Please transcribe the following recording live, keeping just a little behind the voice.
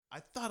I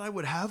thought I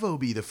would have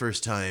Obi the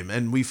first time,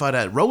 and we fought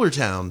at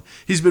Rollertown.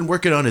 He's been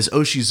working on his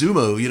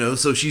Oshizumo,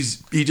 so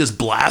he just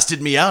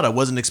blasted me out. I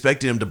wasn't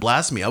expecting him to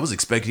blast me. I was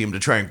expecting him to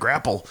try and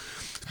grapple,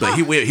 but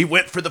he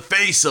went for the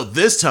face. So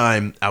this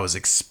time I was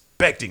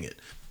expecting it.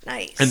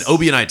 Nice. And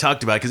Obi and I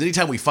talked about it because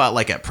anytime we fought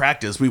like at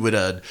practice, we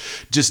would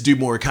just do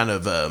more kind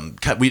of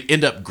we'd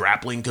end up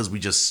grappling because we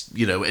just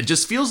it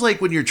just feels like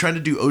when you're trying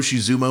to do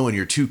Oshizumo and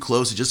you're too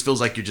close, it just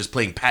feels like you're just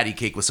playing patty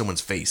cake with someone's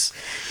face.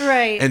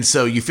 Right. And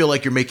so you feel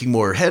like you're making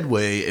more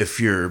headway if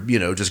you're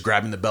just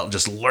grabbing the belt and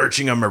just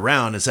lurching them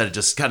around instead of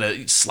just kind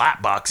of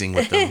slap boxing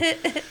with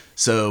them.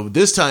 So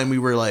this time we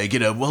were like,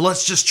 well,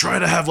 let's just try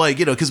to have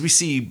because we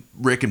see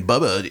Rick and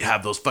Bubba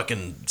have those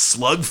fucking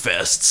slug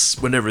fests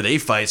whenever they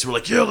fight. So we're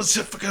like, yeah, let's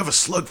fucking have a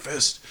slug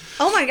fest.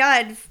 Oh my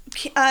God.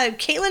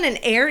 Caitlin and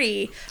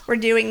Ari were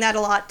doing that a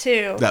lot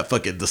too.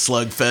 The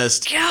slug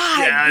fest. God,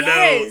 yeah, I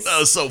yes. know. That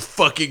was so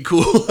fucking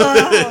cool.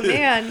 Oh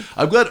man.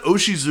 I'm glad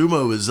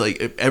Oshizumo is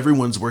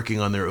everyone's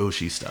working on their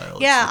Oshi style.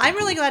 Yeah, I'm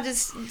really glad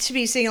to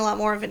be seeing a lot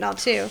more of it now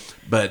too.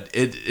 But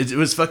it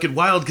was fucking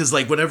wild because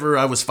whenever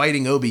I was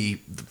fighting Obi,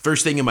 the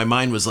first thing in my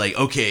mind was like,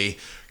 okay,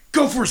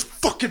 go for his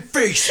fucking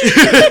face.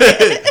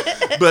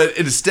 But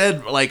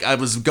instead, I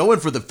was going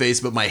for the face,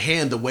 but my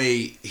hand, the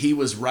way he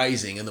was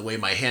rising and the way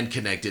my hand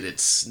connected, it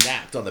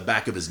snapped on the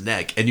back of his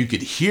neck. And you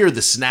could hear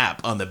the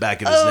snap on the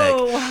back of his neck.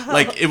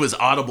 Wow. It was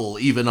audible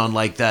even on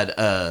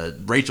that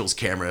Rachel's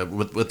camera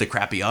with the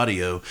crappy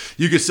audio.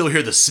 You could still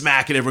hear the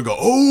smack and everyone go,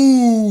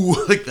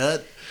 oh, like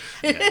that.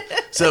 Yeah.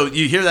 So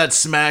you hear that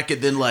smack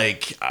and then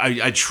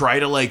I try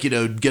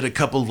to get a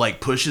couple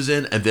pushes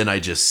in and then I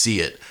just see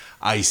it.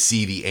 I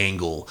see the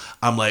angle.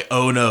 I'm like,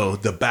 oh no,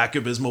 the back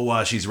of his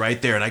Mawashi's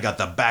right there, and I got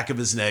the back of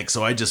his neck,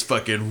 so I just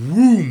fucking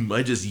whoom,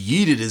 I just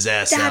yeeted his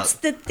ass out. That's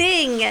the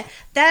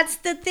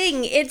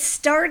thing. It's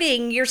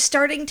starting. You're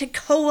starting to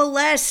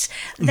coalesce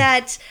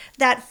that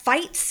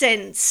fight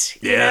sense.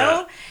 You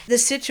know, the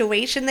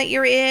situation that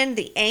you're in,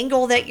 the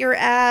angle that you're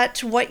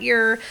at, what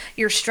your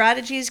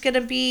strategy is going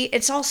to be.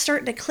 It's all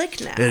starting to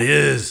click now. It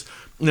is.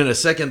 And in a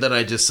second that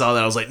I just saw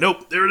that, I was like,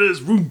 nope, there it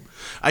is. Whoom.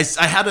 I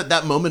had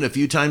that moment a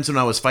few times when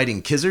I was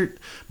fighting Kizzert,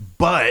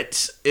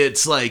 but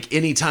it's like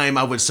anytime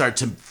I would start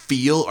to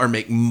feel or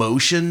make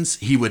motions,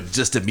 he would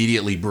just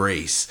immediately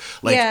brace.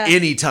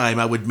 Anytime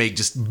I would make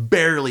just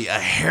barely a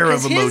hair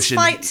of a motion.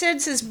 His fight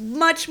sense is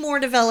much more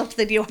developed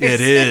than yours.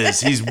 It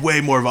is. He's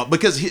way more involved.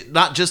 Because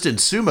not just in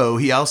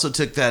sumo, he also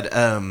took that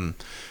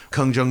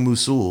Kung Jung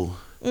Musul.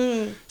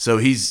 So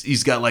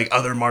he's got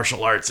other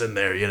martial arts in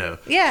there,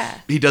 Yeah.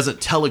 He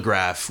doesn't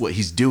telegraph what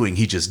he's doing,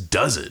 he just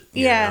does it.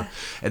 You know?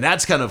 And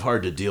that's kind of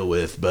hard to deal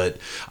with, but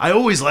I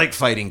always like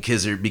fighting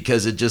Kizzard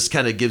because it just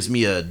kind of gives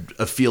me a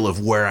feel of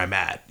where I'm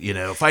at,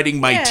 Fighting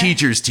my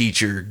teacher's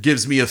teacher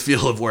gives me a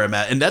feel of where I'm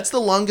at, and that's the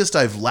longest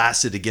I've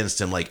lasted against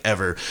him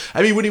ever.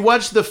 I mean, when you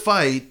watch the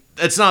fight,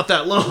 it's not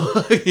that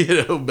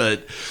long,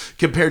 but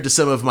compared to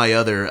some of my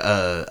other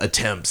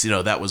attempts,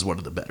 that was one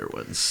of the better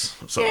ones.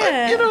 So,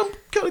 I'm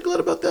kind of glad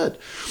about that.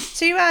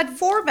 So you had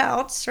 4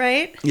 bouts,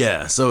 right?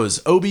 Yeah, so it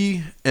was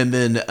Obi, and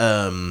then,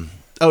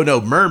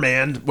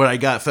 Merman, when I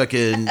got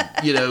fucking,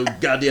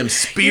 goddamn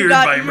speared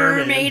by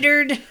Merman.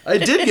 Mermaidered. I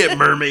did get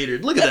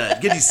mermaidered. Look at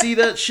that. Can you see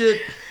that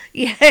shit?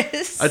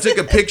 Yes. I took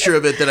a picture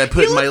of it that I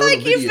put in my little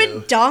video. You've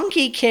been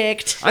donkey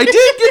kicked. I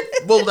did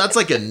get, well, that's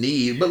like a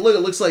knee, but look,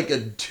 it looks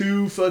like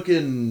 2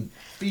 fucking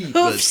feet.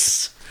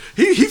 Oops.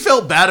 He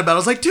felt bad about it. I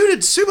was like, dude,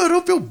 it's sumo.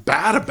 Don't feel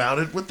bad about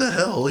it. What the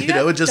hell? It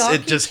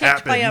just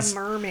happens. By a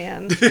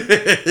merman.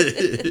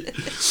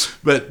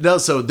 But no,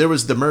 so there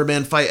was the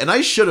merman fight, and I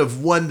should have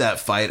won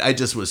that fight. I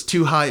just was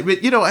too high.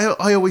 But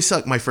I always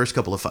suck my first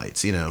couple of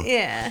fights.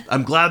 Yeah.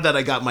 I'm glad that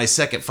I got my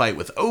second fight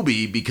with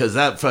Obi because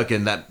that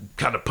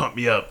kind of pumped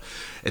me up.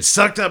 It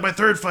sucked that my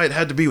third fight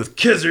had to be with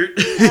Kizzard.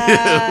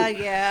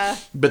 Yeah.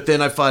 But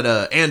then I fought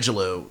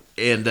Angelo.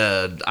 And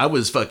I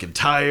was fucking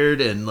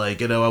tired and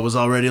I was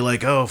already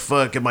oh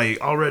fuck, am I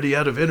already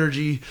out of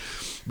energy?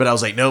 But I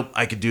was like, nope,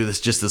 I could do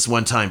this just this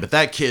one time. But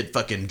that kid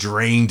fucking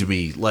drained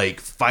me.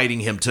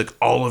 Fighting him took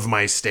all of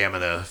my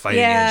stamina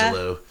fighting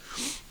Angelo.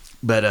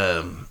 But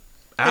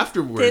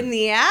afterward. Then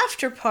the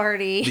after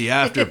party.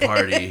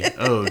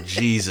 Oh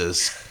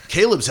Jesus.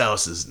 Caleb's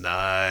house is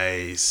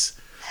nice.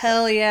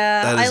 Hell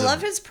yeah. I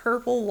love his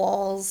purple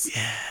walls.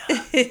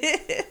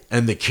 Yeah.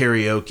 And the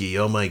karaoke.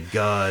 Oh my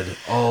God.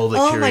 All the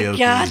karaoke. Oh my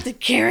God, the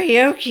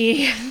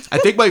karaoke. I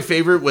think my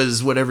favorite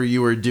was whenever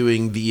you were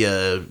doing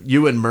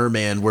you and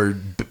Merman were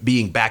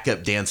being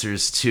backup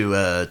dancers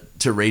to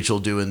Rachel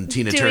doing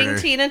Tina Turner.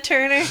 Doing Tina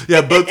Turner.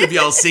 Yeah, both of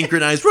y'all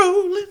synchronized.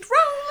 Rolling.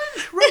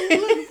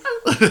 Rolling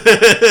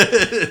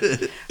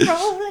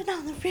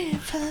on the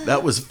river.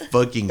 That was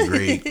fucking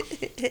great.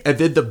 And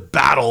then the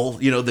battle,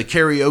 the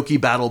karaoke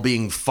battle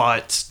being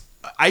fought.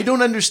 I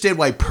don't understand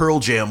why Pearl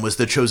Jam was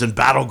the chosen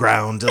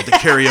battleground of the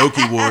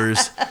karaoke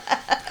wars.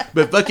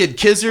 But fucking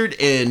Kizzard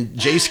and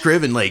Jay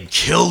Scriven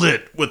killed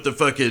it with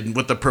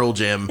the Pearl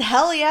Jam.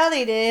 Hell yeah,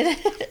 they did.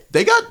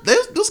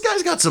 those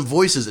guys got some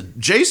voices.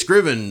 Jay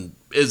Scriven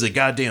is a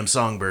goddamn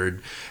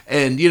songbird,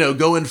 and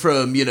going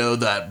from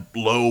that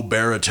low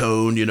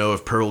baritone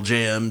of Pearl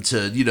Jam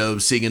to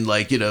singing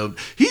like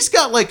he's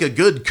got like a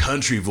good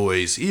country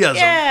voice. He has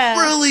a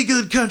really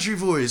good country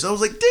voice. I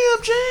was like,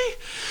 damn, Jay.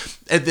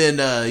 And then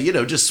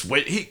just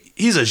wait,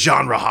 he's a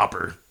genre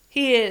hopper.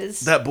 He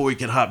is. That boy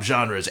can hop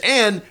genres,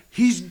 and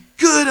he's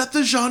good at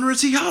the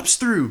genres he hops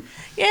through.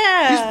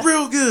 Yeah, he's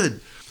real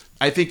good.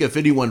 I think if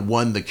anyone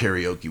won the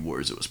karaoke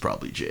wars, it was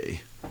probably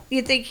Jay.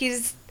 You think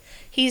he's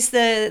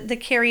the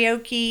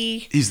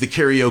karaoke? He's the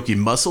karaoke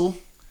muscle.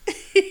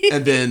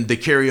 And then the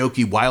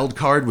karaoke wild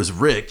card was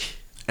Rick.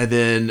 And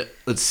then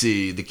let's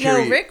see,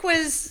 Rick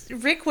was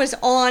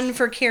on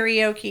for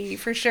karaoke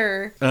for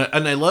sure.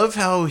 And I love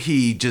how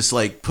he just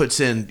like puts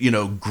in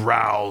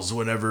growls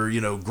whenever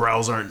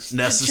growls aren't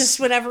necessary. Just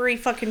whenever he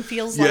fucking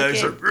feels like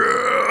it. Like,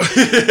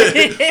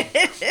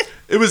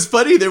 it was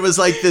funny. There was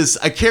like this.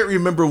 I can't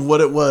remember what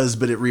it was,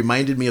 but it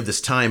reminded me of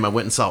this time I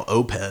went and saw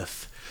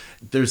Opeth.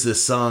 There's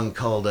this song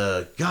called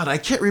God. I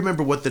can't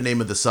remember what the name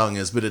of the song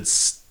is, but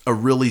it's a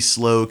really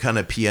slow kind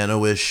of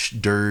piano-ish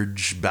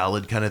dirge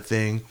ballad kind of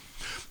thing.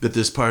 That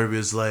this part of it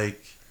is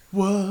like,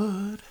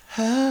 what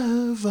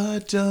have I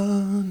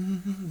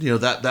done?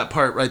 That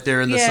part right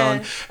there in the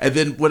song. And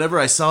then whenever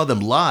I saw them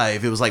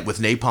live, it was like with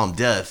Napalm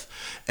Death.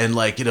 And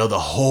like, the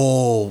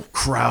whole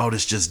crowd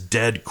is just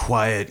dead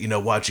quiet,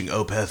 watching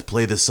Opeth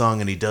play the song,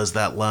 and he does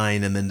that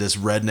line. And then this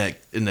redneck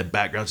in the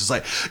background is just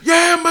like,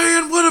 yeah,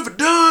 man, what have I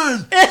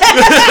done?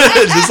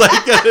 Just like,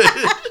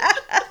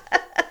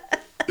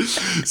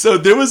 so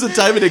there was a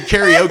time in a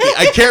karaoke.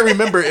 I can't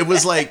remember. It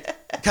was like,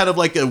 kind of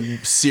like a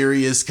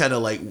serious kind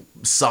of like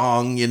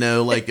song,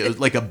 like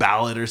a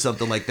ballad or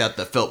something like that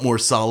felt more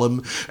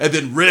solemn. And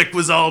then Rick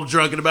was all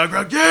drunk in the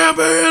background. Yeah,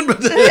 man.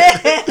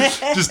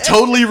 Just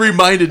totally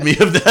reminded me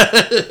of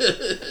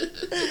that.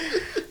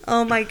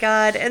 Oh my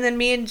God. And then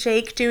me and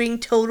Jake doing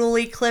Total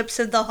Eclipse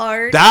of the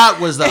Heart. That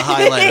was the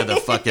highlight of the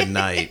fucking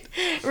night.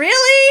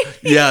 Really?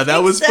 Yeah, that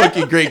was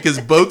fucking great because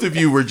both of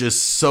you were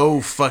just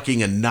so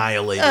fucking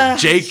annihilated.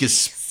 Jake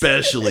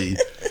especially.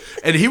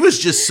 And he was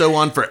just so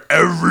on for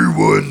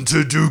everyone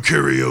to do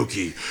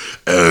karaoke.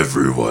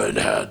 Everyone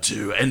had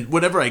to. And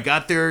whenever I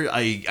got there,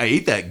 I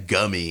ate that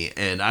gummy,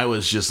 and I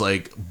was just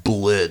like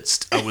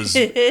blitzed.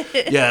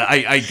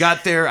 I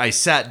got there, I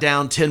sat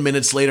down, 10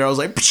 minutes later, I was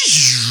like,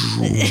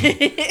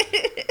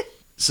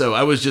 so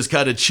I was just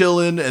kind of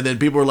chilling, and then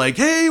people were like,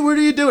 hey, what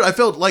are you doing? I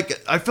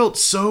felt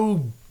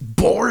so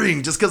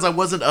boring just because I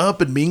wasn't up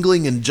and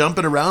mingling and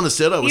jumping around.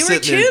 Instead, I was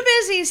sitting too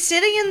busy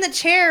sitting in the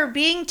chair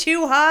being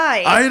too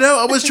high. I know.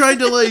 I was trying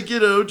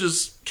to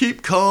just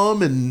keep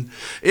calm. And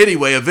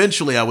anyway,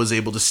 eventually I was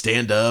able to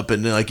stand up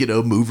and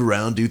move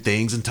around, do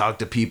things and talk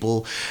to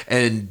people.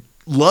 And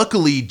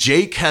luckily,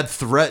 Jake had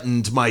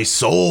threatened my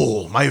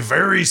soul, my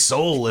very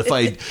soul. If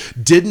I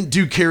didn't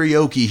do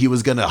karaoke, he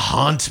was going to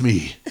haunt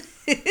me.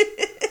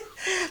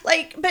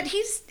 But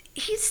he's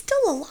still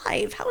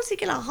alive. How is he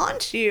going to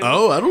haunt you?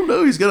 Oh, I don't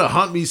know. He's going to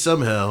haunt me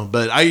somehow.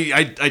 But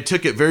I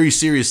took it very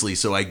seriously.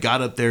 So I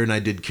got up there and I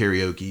did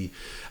karaoke.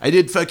 I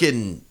did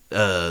fucking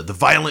the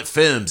Violent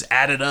Femmes,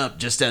 Added Up,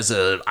 just as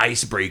an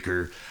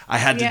icebreaker. I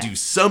had to do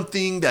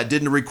something that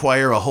didn't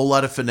require a whole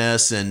lot of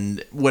finesse.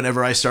 And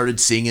whenever I started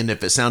singing,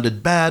 if it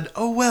sounded bad,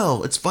 oh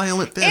well, it's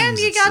Violent Femmes. And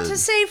you got to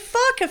say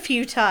fuck a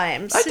few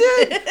times. I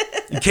did.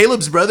 And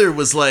Caleb's brother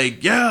was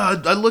like, yeah,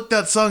 I looked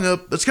that song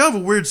up. It's kind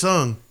of a weird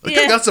song.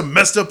 I got some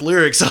messed up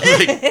lyrics. I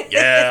was like,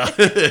 yeah.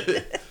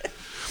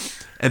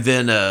 And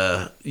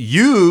then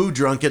you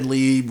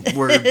drunkenly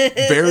were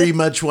very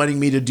much wanting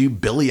me to do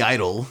Billy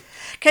Idol.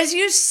 Because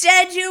you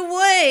said you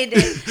would.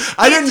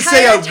 I didn't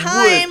say I would. The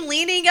entire time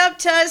leading up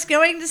to us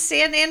going to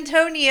San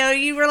Antonio,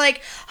 you were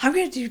like, I'm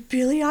going to do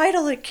Billy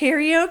Idol at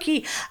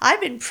karaoke. I've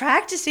been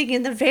practicing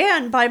in the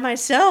van by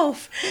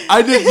myself.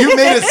 I did. You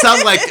made it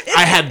sound like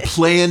I had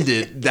planned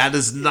it. That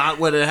is not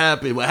what had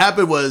happened. What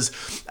happened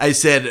was I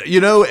said,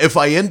 if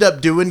I end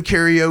up doing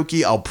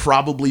karaoke, I'll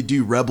probably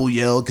do Rebel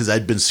Yell because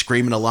I'd been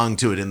screaming along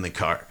to it in the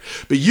car.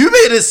 But you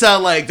made it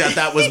sound like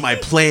that was my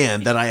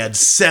plan, that I had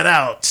set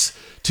out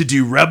to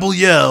do Rebel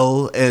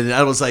Yell, and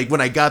I was like,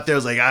 when I got there, I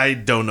was like, I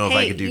don't know if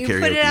I could do karaoke. You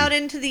put it out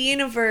into the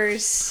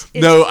universe.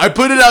 No, I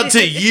put it out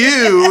to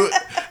you,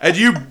 and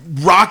you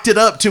rocked it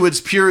up to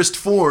its purest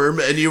form,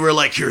 and you were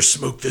like, here,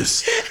 smoke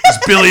this.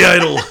 It's Billy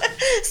Idol.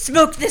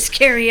 Smoke this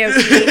karaoke.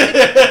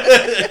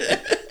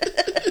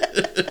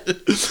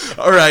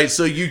 All right,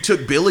 so you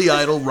took Billy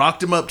Idol,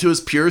 rocked him up to his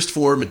purest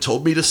form, and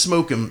told me to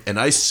smoke him, and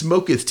I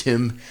smoketh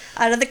him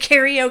out of the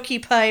karaoke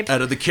pipe.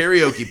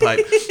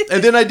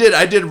 And then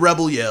I did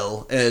Rebel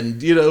Yell,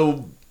 and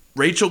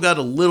Rachel got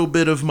a little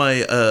bit of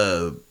my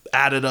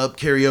Added Up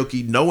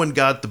karaoke. No one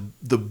got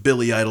the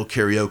Billy Idol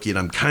karaoke, and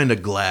I'm kind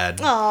of glad.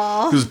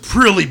 Aww. It was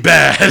really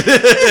bad.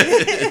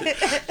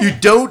 You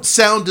don't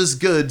sound as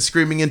good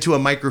screaming into a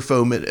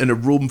microphone in a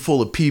room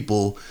full of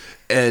people.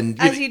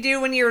 And as you do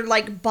when you're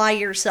like by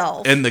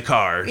yourself in the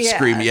car,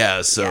 screaming.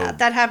 Yeah, so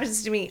that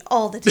happens to me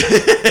all the time.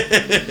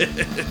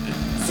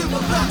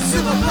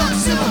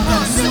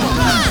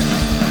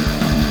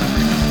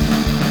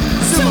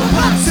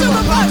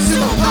 Sumo punks,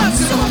 sumo punks,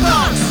 sumo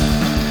punks.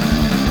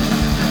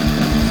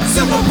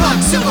 Sumo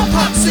punks, sumo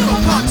punks, sumo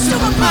punks,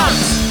 sumo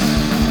punks.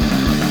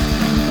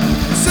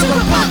 Sumo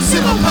punks,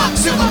 sumo punks,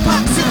 sumo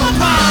punks, sumo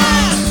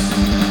punks.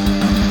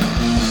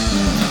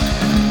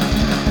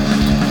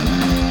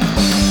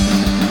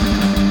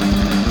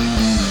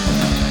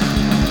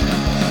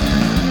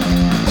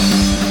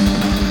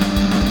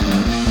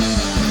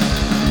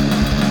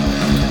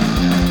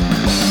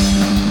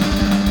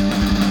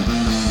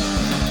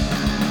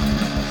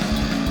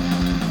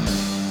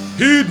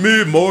 Heed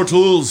me,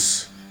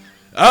 mortals.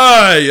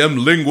 I am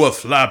Lingua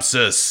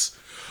Flapsus.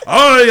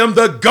 I am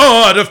the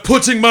god of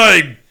putting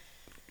my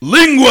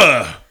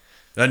lingua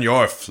in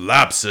your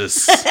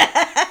flapsus.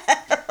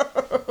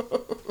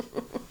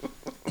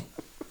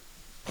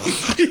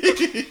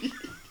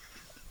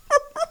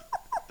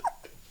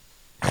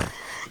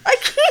 I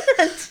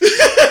can't.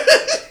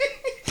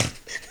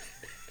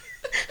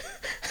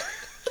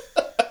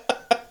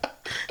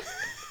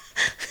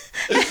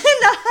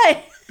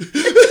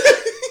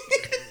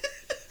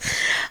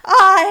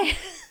 I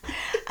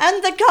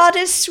am the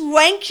goddess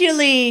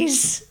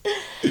Swankules,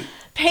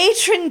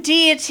 patron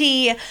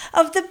deity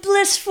of the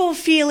blissful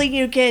feeling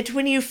you get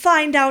when you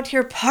find out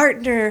your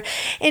partner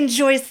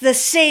enjoys the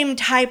same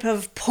type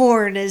of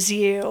porn as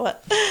you.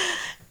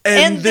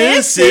 And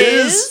this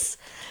is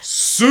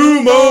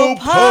Sumo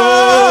Punks.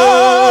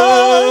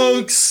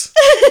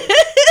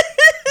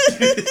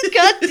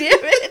 God damn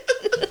it.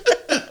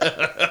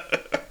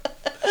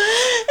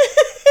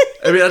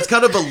 I mean, that's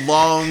kind of a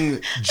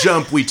long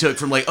jump we took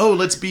from like, oh,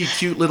 let's be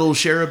cute little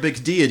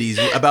cherubic deities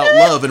about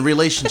love and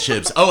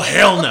relationships. Oh,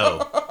 hell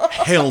no.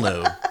 Hell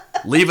no.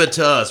 Leave it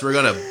to us. We're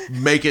going to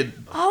make it.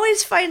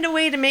 Always find a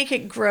way to make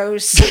it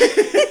gross. Just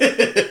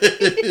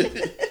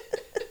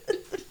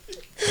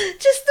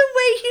the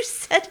way you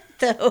said it,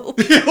 though.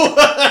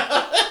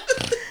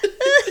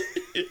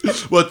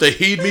 What, the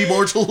heed me,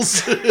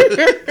 mortals?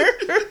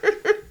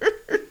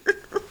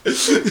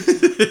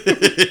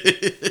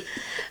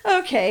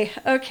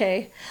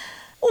 Okay.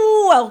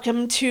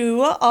 Welcome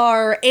to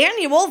our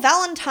annual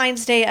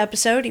Valentine's Day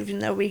episode, even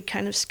though we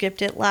kind of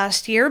skipped it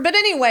last year. But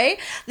anyway,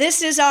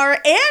 this is our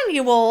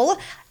annual,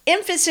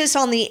 emphasis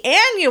on the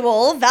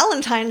annual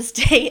Valentine's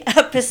Day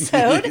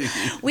episode.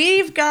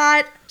 We've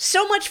got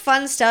so much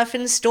fun stuff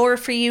in store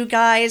for you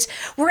guys.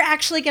 We're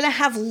actually going to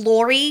have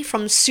Laurie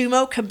from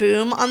Sumo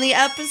Kaboom on the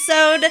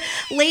episode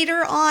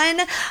later on.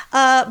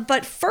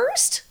 But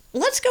first,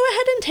 let's go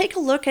ahead and take a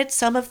look at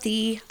some of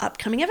the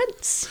upcoming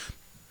events.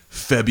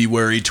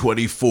 February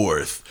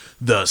 24th,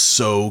 the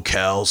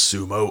SoCal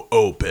Sumo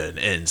Open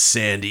in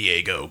San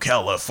Diego,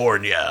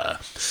 California.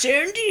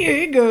 San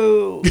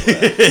Diego!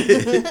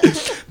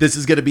 This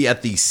is going to be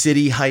at the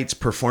City Heights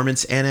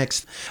Performance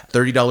Annex.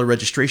 $30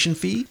 registration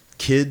fee.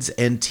 Kids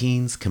and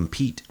teens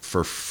compete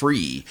for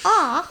free.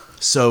 Ah.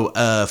 So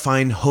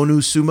find Honu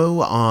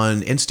Sumo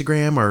on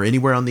Instagram or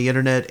anywhere on the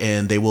internet,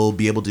 and they will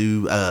be able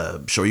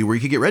to show you where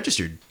you can get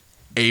registered.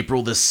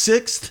 April the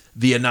 6th,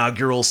 the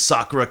inaugural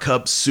Sakura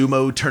Cup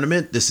Sumo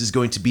Tournament. This is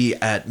going to be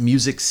at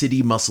Music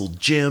City Muscle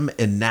Gym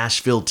in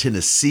Nashville,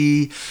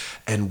 Tennessee.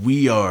 And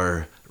we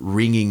are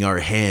wringing our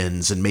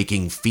hands and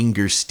making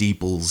finger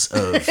steeples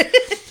of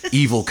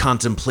evil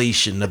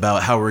contemplation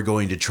about how we're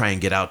going to try and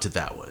get out to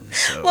that one.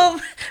 So.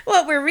 Well,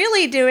 what we're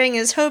really doing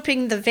is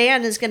hoping the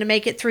van is going to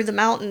make it through the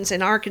mountains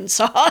in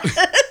Arkansas.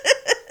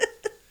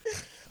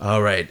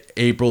 All right,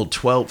 April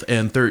 12th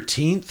and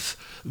 13th.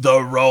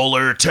 The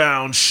Roller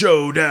Town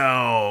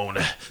Showdown.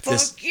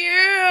 Fuck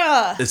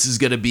yeah! This is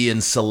going to be in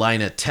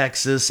Salina,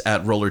 Texas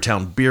at Roller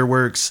Town Beer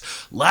Works.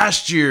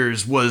 Last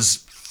year's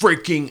was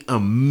freaking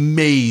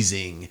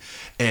amazing.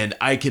 And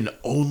I can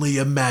only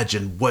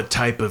imagine what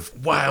type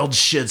of wild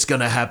shit's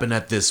going to happen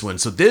at this one.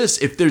 So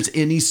if there's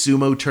any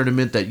sumo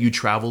tournament that you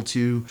travel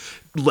to,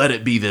 let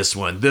it be this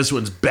one. This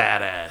one's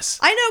badass.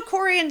 I know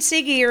Corey and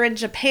Siggy are in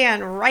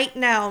Japan right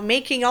now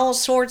making all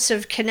sorts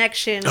of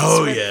connections.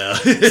 Oh, yeah.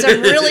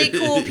 Some really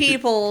cool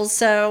people.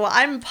 So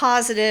I'm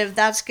positive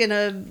that's going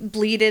to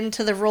bleed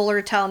into the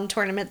Roller Town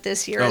tournament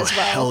this year as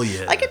well. Hell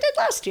yeah. Like it did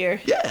last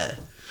year. Yeah.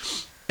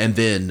 And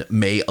then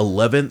May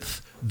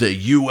 11th, the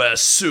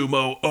U.S.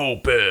 Sumo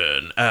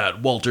Open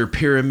at Walter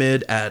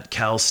Pyramid at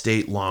Cal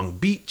State Long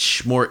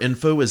Beach. More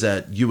info is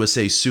at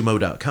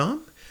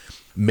usasumo.com.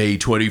 May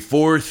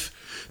 24th,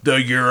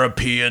 the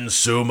European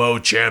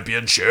Sumo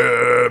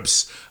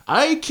Championships.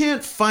 I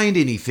can't find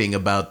anything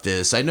about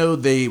this. I know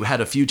they had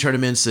a few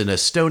tournaments in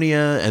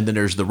Estonia, and then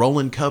there's the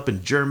Roland Cup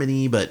in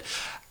Germany, but...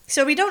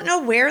 So we don't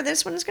know where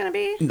this one's going to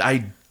be?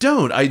 I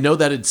don't. I know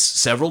that it's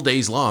several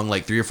days long,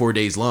 like 3 or 4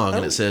 days long,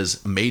 and it says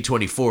May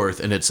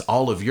 24th, and it's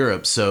all of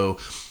Europe, so...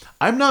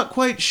 I'm not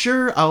quite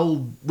sure.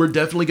 We're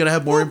definitely going to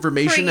have more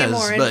information.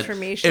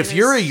 If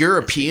you're a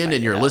European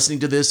and you're listening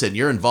to this and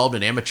you're involved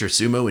in amateur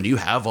sumo and you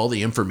have all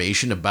the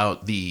information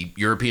about the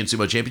European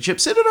Sumo Championship,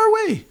 send it our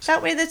way.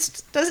 That way this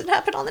doesn't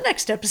happen on the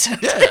next episode.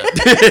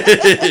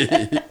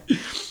 Yeah.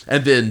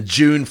 And then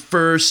June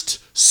 1st,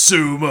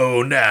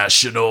 Sumo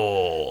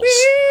Nationals.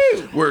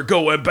 Woo! We're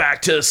going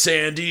back to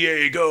San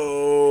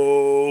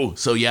Diego.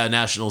 So yeah,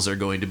 nationals are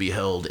going to be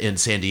held in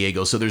San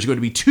Diego. So there's going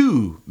to be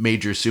 2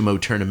 major sumo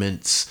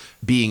tournaments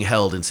being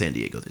held in San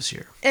Diego this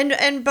year.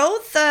 And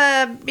both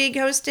being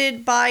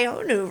hosted by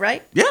Onu,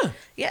 right? Yeah.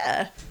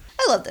 Yeah.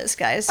 I love those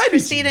guys. I do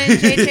Christina and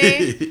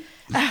JJ.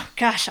 Oh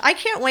gosh, I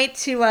can't wait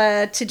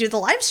to do the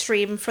live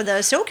stream for the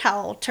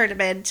SoCal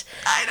tournament.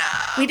 I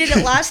know. We did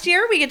it last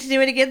year. We get to do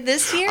it again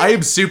this year. I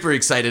am super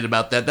excited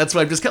about that. That's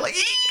why I'm just kind of like,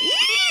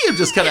 I'm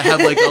just kind of have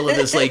like all of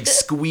this like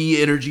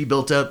squee energy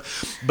built up.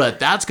 But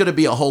that's going to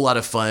be a whole lot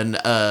of fun.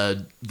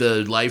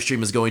 The live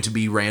stream is going to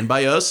be ran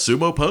by us,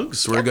 Sumo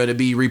Punks. We're going to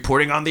be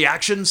reporting on the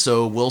action,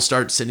 so we'll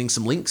start sending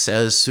some links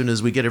as soon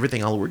as we get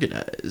everything all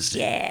organized.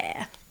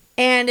 Yeah.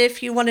 And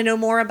if you want to know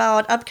more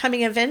about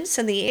upcoming events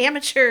in the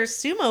amateur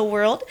sumo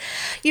world,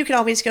 you can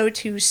always go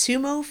to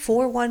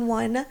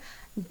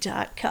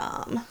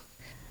sumo411.com.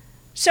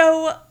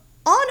 So,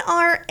 on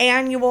our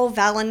annual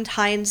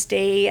Valentine's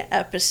Day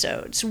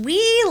episodes, we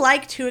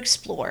like to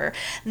explore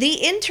the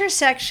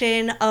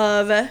intersection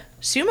of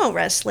sumo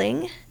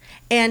wrestling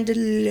and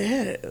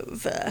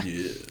love.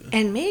 Yeah.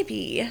 And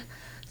maybe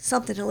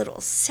something a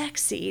little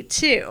sexy,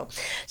 too.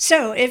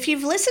 So, if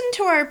you've listened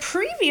to our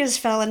previous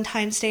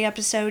Valentine's Day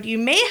episode, you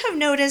may have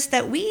noticed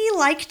that we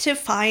like to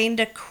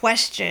find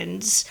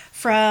questions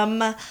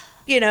from,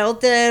 you know,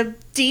 the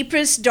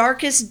deepest,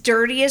 darkest,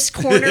 dirtiest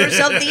corners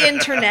of the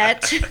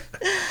internet.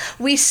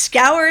 We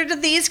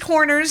scoured these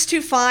corners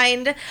to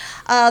find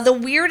the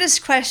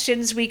weirdest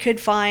questions we could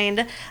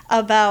find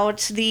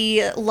about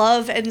the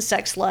love and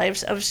sex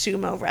lives of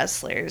sumo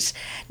wrestlers.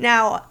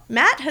 Now,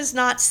 Matt has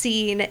not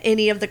seen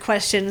any of the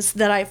questions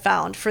that I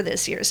found for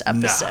this year's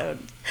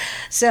episode. Nah.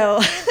 So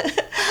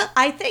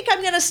I think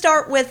I'm going to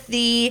start with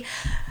the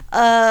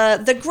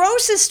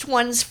grossest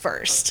ones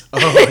first. Oh,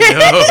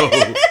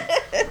 no.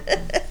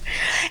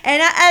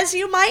 And as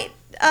you might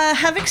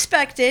have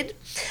expected,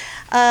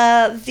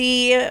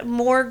 the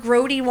more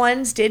grody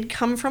ones did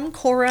come from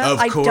Quora. Of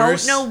course. I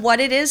don't know what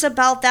it is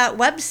about that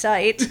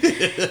website.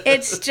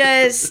 It's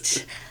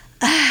just...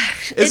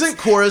 Isn't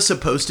Quora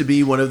supposed to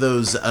be one of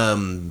those...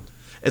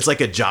 it's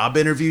like a job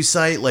interview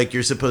site. Like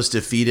you're supposed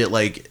to feed it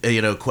like,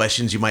 you know,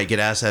 questions you might get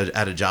asked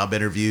at a job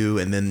interview.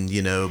 And then,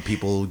 you know,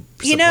 people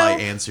supply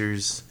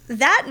answers.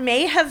 That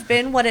may have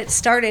been what it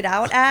started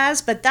out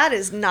as, but that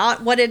is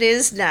not what it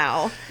is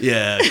now.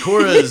 Yeah,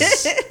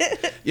 Quora's...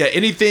 yeah,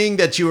 anything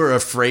that you were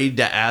afraid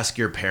to ask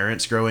your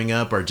parents growing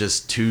up or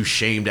just too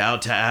shamed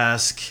out to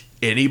ask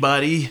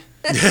anybody.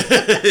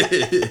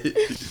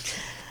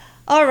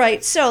 All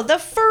right, so the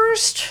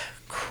first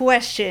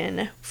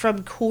question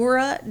from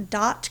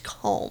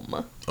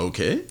Quora.com.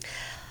 Okay.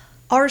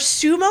 Are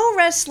sumo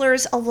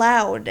wrestlers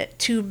allowed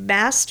to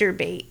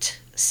masturbate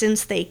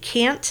since they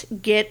can't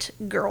get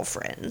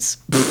girlfriends?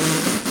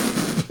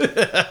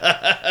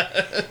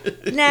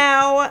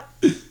 Now,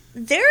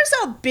 there's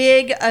a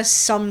big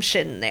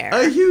assumption there.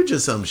 A huge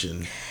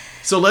assumption.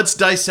 So let's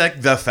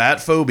dissect the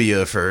fat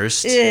phobia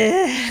first.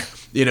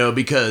 You know,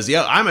 because,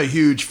 yeah, I'm a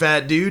huge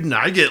fat dude and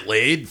I get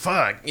laid.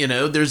 Fuck, you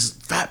know, there's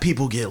fat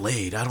people get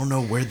laid. I don't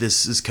know where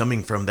this is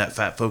coming from that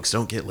fat folks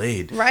don't get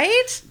laid.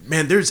 Right?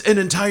 Man, there's an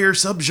entire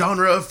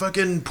subgenre of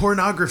fucking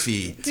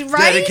pornography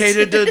right?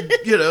 dedicated to,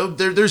 you know,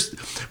 there's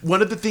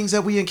one of the things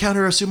that we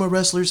encounter as sumo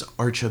wrestlers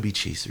are chubby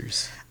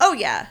chasers. Oh,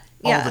 yeah.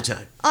 Yeah. All the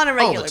time. On a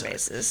regular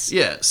basis.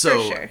 Yeah,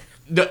 so... For sure.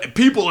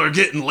 People are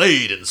getting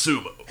laid in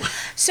sumo.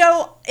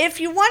 So, if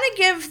you want to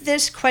give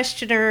this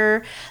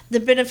questioner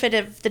the benefit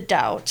of the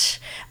doubt,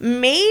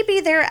 maybe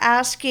they're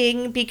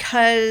asking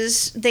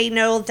because they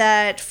know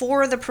that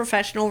for the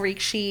professional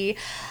rikishi,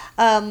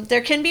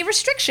 there can be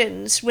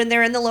restrictions when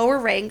they're in the lower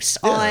ranks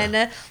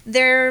on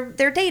their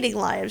dating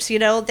lives. You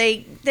know,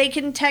 they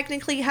can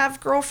technically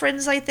have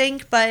girlfriends, I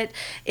think, but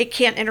it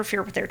can't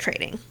interfere with their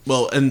training.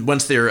 Well, and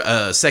once they're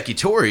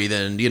sekitori,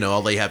 then, you know,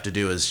 all they have to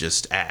do is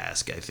just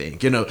ask, I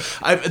think. You know,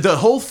 the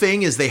whole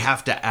thing is they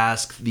have to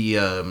ask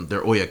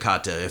their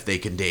oyakata if they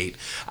can date.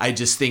 I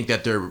just think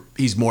that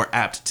he's more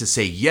apt to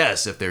say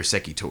yes if they're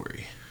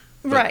sekitori.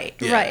 But, right,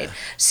 yeah. right.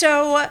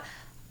 So...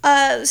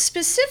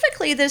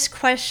 specifically, this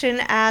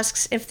question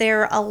asks if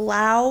they're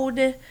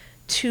allowed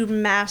to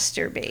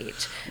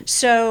masturbate.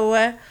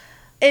 So,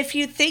 if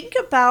you think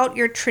about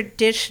your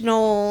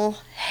traditional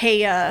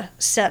heya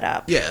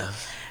setup,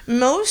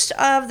 most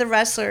of the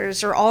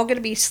wrestlers are all going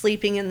to be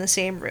sleeping in the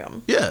same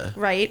room. Yeah.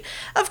 Right?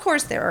 Of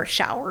course, there are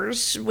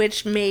showers,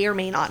 which may or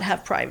may not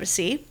have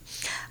privacy.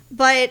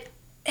 But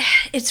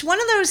it's one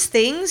of those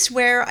things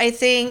where I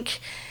think...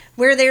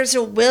 where there's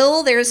a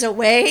will, there's a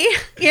way,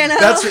 you know?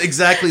 That's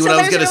exactly what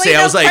I was going to say. No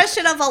I was like...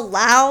 question of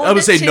allowed I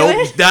would say, no,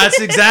 it. that's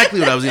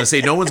exactly what I was going to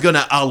say. No one's going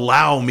to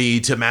allow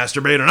me to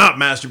masturbate or not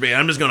masturbate.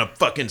 I'm just going to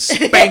fucking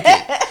spank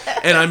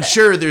it. And I'm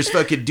sure there's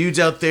fucking dudes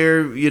out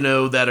there, you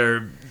know, that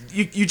are...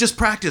 You just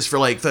practice for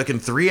like fucking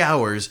 3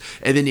 hours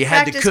and then you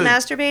had to cook.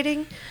 Practice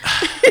masturbating?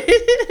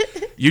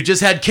 You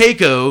just had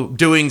Keiko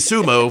doing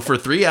sumo for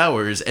 3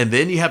 hours, and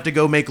then you have to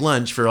go make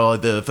lunch for all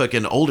the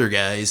fucking older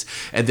guys.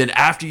 And then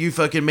after you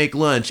fucking make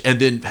lunch and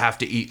then have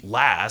to eat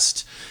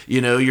last,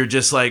 you're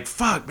just like,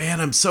 fuck, man,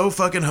 I'm so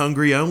fucking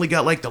hungry. I only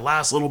got like the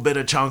last little bit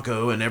of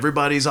chanko, and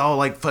everybody's all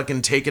like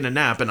fucking taking a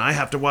nap, and I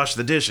have to wash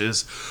the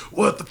dishes.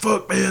 What the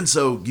fuck, man?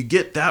 So you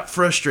get that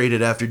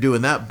frustrated after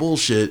doing that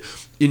bullshit,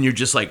 and you're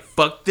just like,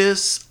 fuck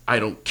this. I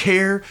don't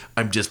care.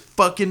 I'm just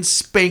fucking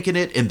spanking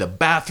it in the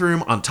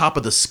bathroom on top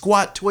of the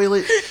squat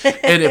toilet.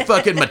 And if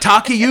fucking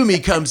Mataki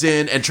Yumi comes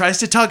in and tries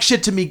to talk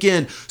shit to me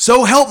again,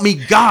 so help me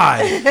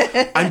God,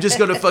 I'm just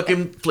going to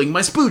fucking fling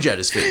my spooge at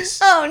his face.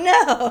 Oh,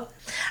 no.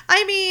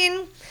 I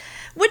mean,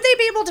 would they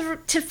be able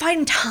to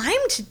find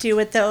time to do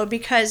it, though?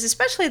 Because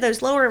especially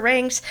those lower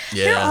ranks,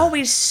 they're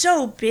always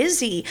so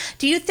busy.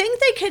 Do you think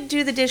they could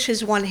do the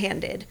dishes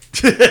one-handed?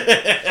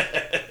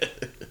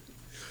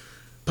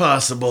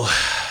 Possible.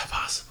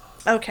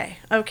 Okay.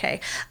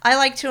 I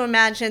like to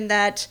imagine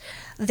that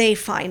they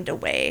find a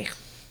way.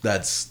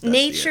 That's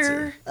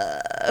nature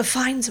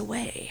finds a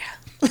way.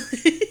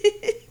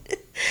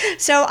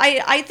 So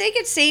I think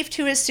it's safe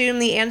to assume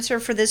the answer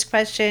for this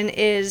question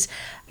is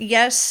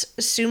yes,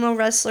 sumo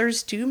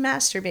wrestlers do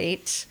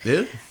masturbate.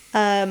 Yeah.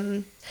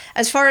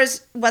 As far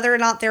as whether or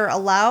not they're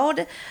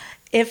allowed,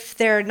 if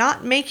they're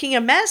not making a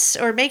mess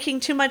or making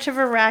too much of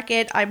a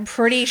racket, I'm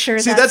pretty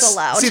sure that's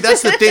allowed. See,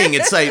 that's the thing.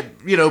 It's like,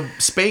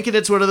 spanking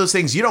it's one of those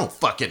things you don't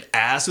fucking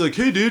ask. You're like,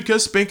 hey, dude, can I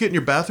spank it in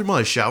your bathroom while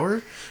I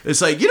shower?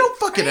 It's like, you don't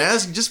fucking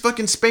ask. You just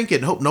fucking spank it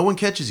and hope no one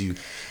catches you.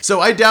 So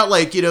I doubt,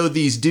 like,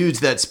 these dudes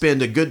that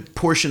spend a good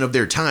portion of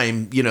their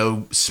time,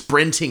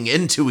 sprinting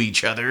into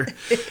each other,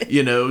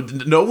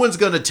 no one's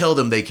going to tell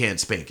them they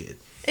can't spank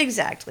it.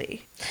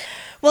 Exactly.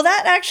 Well,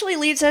 that actually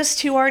leads us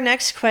to our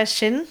next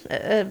question.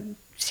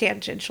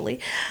 Tangentially,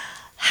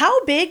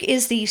 how big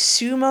is the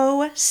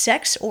sumo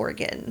sex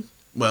organ?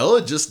 Well,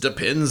 it just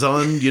depends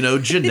on,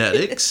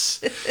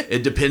 genetics.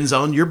 It depends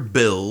on your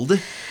build.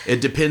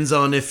 It depends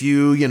on if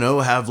you,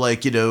 have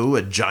like,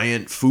 a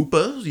giant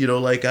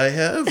fupa, like I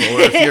have. Or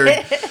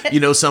if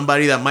you're,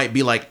 somebody that might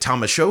be like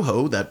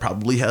Tamashoho that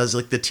probably has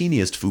like the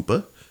teeniest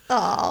fupa.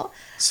 Aw.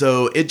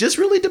 So it just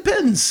really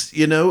depends,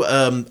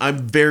 I'm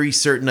very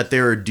certain that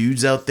there are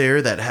dudes out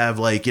there that have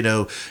like,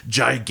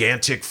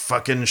 gigantic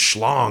fucking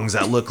schlongs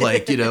that look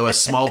like, a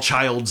small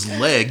child's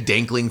leg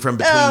dangling from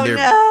between their...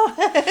 No.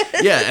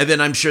 Yeah, and then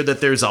I'm sure that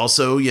there's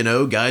also,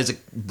 guys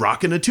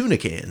rocking a tuna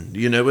can,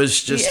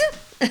 it's just... Yeah.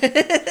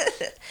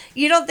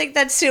 You don't think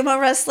that sumo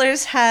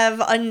wrestlers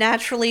have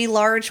unnaturally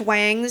large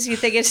wangs? You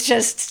think it's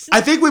just...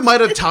 I think we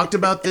might have talked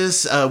about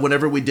this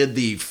whenever we did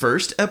the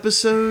first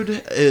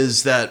episode,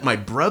 is that my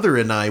brother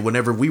and I,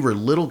 whenever we were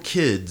little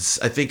kids,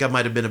 I think I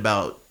might have been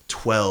about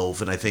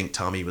 12, and I think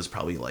Tommy was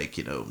probably like,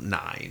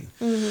 9.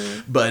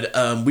 Mm-hmm.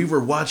 But we were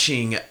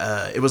watching,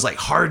 it was like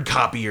Hard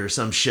Copy or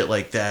some shit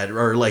like that,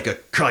 or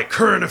like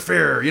Current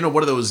Affair,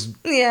 one of those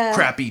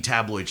crappy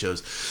tabloid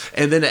shows.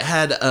 And then it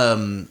had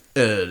an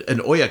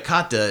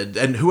oyakata,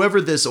 and whoever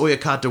this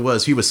oyakata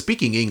was, he was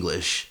speaking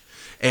English.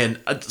 And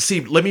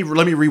see, let me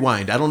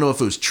rewind. I don't know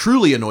if it was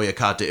truly an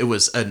oyakata. It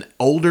was an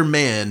older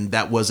man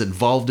that was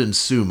involved in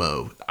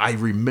sumo. I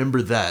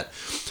remember that.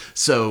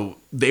 So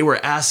they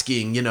were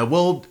asking,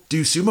 well,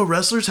 do sumo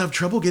wrestlers have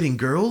trouble getting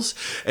girls?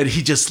 And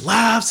he just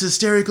laughs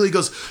hysterically. He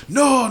goes,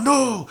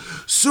 no,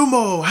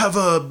 sumo have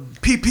a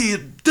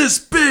PP this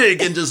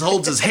big, and just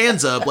holds his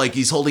hands up like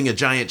he's holding a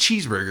giant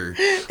cheeseburger.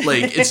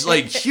 Like, it's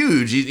like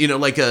huge,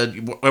 like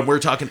we're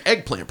talking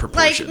eggplant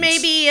proportions. Like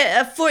maybe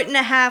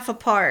 1.5 feet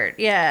apart,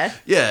 yeah.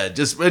 Yeah,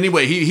 just,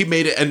 anyway, he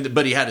made it,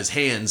 but he had his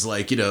hands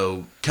like,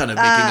 kind of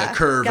making a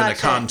curve and a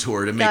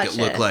contour to make it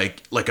look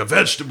like a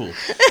vegetable.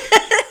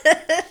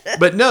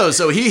 But no,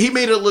 so he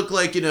made it look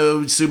like,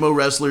 sumo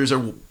wrestlers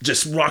are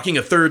just rocking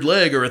a third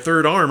leg or a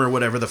third arm or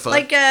whatever the fuck.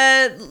 Like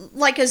a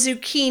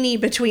zucchini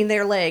between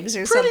their legs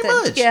or Pretty something.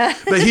 Much. Yeah.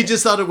 But he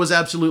just thought it was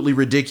absolutely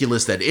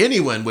ridiculous that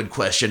anyone would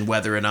question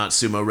whether or not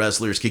sumo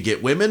wrestlers could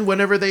get women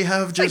whenever they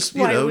have just,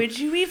 why would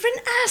you even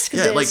ask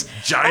this? Yeah, like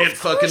giant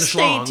fucking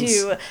schlongs. They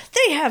do.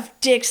 They have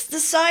dicks the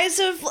size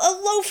of a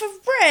loaf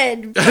of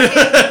bread.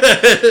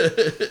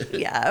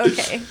 Yeah,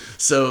 okay.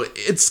 So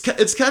it's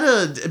kind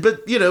of,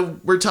 but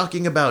we're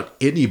talking about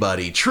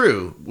anybody.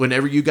 True,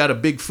 whenever you got a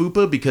big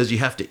fupa because you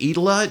have to eat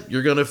a lot,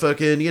 you're gonna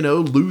fucking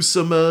lose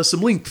some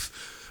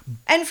length.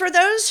 And for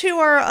those who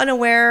are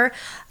unaware,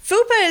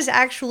 FUPA is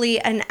actually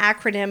an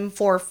acronym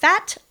for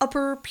Fat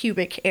Upper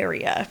Pubic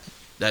Area.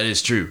 That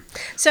is true.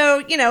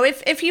 So,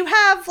 if you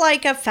have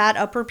like a fat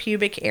upper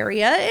pubic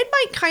area, it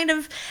might kind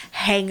of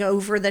hang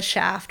over the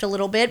shaft a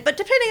little bit, but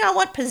depending on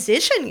what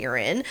position you're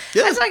in,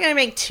 that's not going to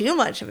make too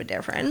much of a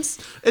difference.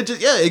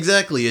 Yeah,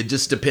 exactly. It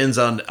just depends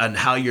on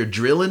how you're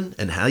drilling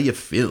and how you're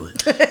feeling.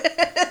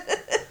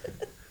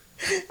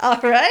 All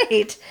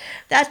right.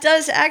 That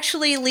does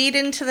actually lead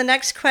into the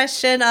next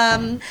question.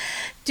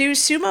 Do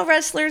sumo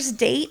wrestlers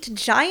date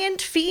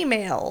giant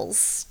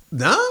females?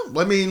 No,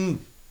 I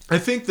mean, I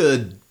think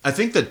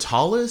the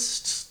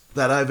tallest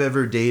that I've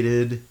ever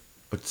dated,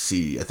 let's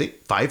see, I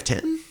think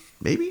 5'10",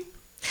 maybe.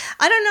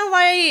 I don't know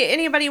why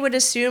anybody would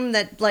assume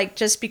that, like,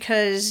 just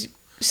because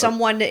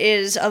someone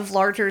is of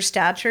larger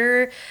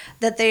stature,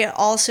 that they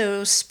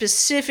also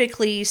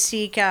specifically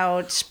seek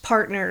out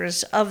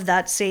partners of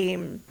that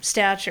same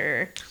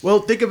stature. Well,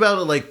 think about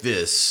it like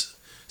this.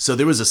 So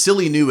there was a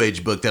silly New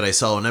Age book that I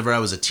saw whenever I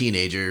was a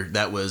teenager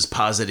that was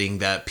positing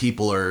that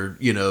people are,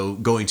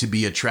 going to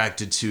be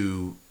attracted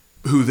to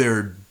who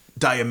they're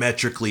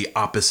diametrically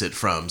opposite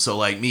from. So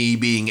like me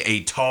being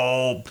a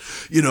tall,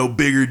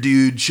 bigger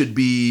dude should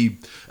be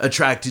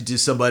attracted to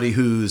somebody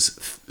who's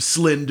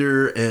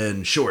slender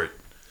and short.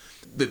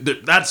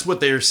 That's what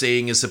they're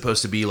saying is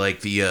supposed to be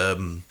like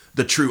the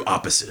true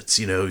opposites.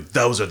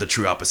 Those are the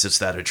true opposites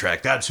that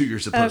attract. That's who you're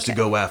supposed to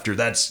go after.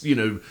 That's,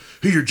 who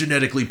you're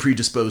genetically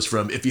predisposed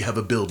from if you have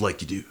a build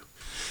like you do.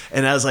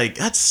 And I was like,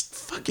 that's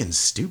fucking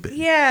stupid.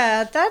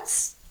 Yeah,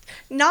 that's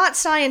not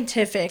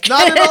scientific.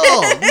 Not at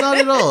all. Not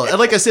at all. And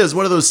like I said, it's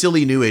one of those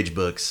silly New Age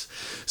books.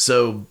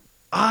 So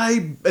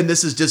and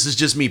this is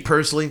just me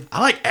personally,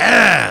 I like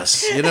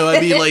ass.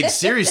 Like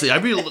seriously, I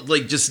really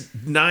like just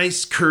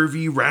nice,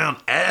 curvy, round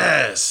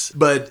ass.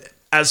 But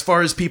as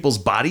far as people's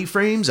body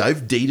frames,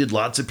 I've dated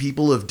lots of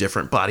people of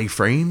different body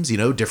frames,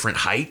 different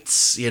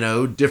heights,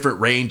 different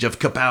range of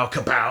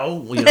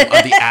kapow, on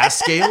the ass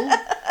scale.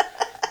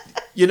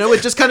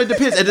 It just kind of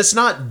depends. And it's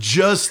not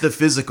just the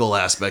physical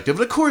aspect of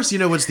it. Of course,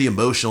 it's the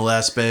emotional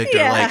aspect.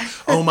 Yeah. Or like,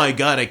 oh my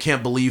God, I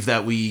can't believe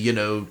that we,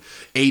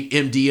 ate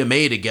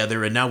MDMA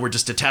together and now we're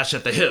just attached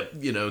at the hip,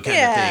 kind of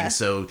thing.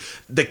 So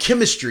the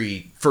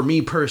chemistry, for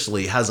me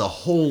personally, has a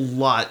whole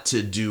lot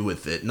to do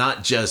with it.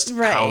 Not just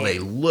how they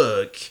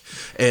look.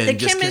 And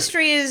the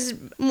chemistry is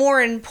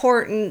more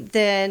important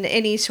than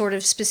any sort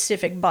of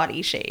specific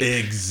body shape.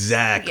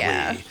 Exactly.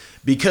 Yeah.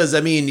 Because,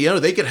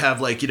 they could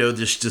have, like,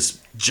 this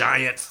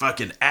giant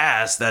fucking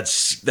ass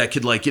that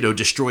could, like,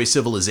 destroy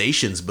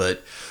civilizations.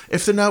 But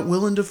if they're not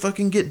willing to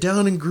fucking get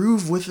down and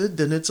groove with it,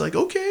 then it's like,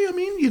 okay,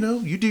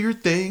 you do your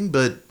thing.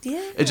 But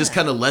it just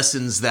kind of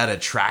lessens that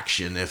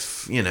attraction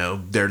if,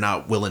 they're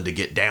not willing to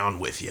get down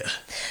with you.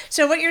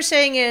 So what you're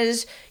saying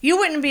is you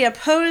wouldn't be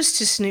opposed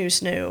to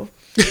snoo.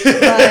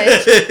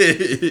 But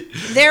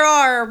there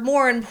are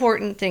more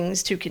important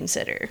things to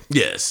consider.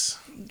 Yes.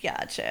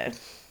 Gotcha.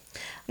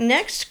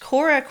 Next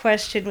Cora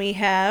question we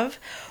have,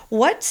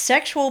 what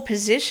sexual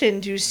position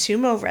do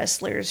sumo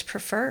wrestlers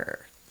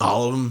prefer?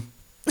 All of them.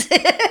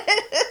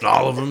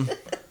 All of them.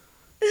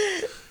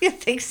 You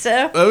think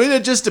so?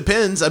 It just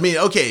depends.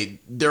 Okay,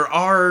 there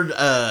are,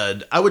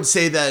 I would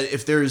say that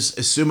if there's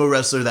a sumo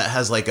wrestler that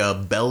has like a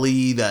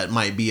belly that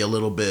might be a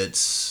little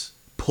bit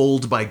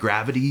pulled by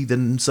gravity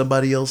than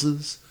somebody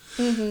else's.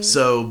 Mm-hmm.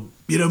 So,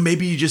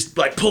 maybe you just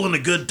like pulling a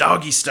good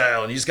doggy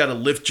style and you just got to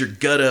lift your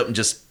gut up and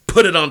just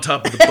put it on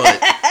top of the butt.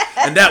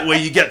 And that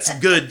way you get some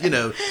good,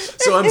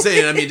 So I'm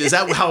saying, is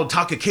that how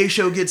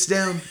Takakeisho gets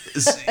down?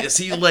 Is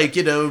he like,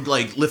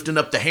 like lifting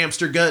up the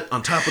hamster gut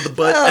on top of the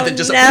butt and then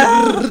just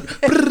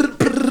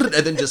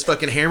and then just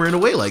fucking hammering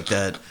away like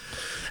that?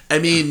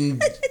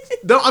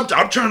 No,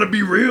 I'm trying to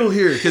be real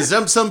here because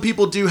some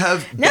people do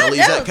have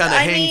bellies that kind of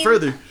hang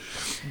further.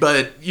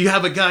 But you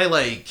have a guy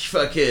like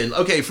fucking,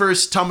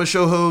 first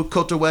Tamashoho,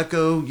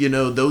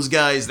 Kotoweko, those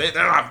guys,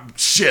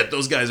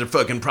 those guys are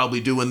fucking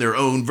probably doing their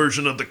own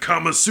version of the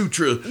Kama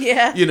Sutra.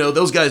 Yeah.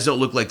 Those guys don't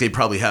look like they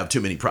probably have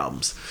too many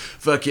problems.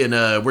 Fucking,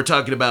 we're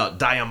talking about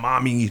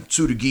Dayamami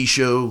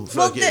Tsurugisho.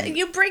 Well,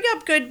 you bring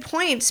up good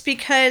points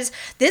because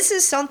this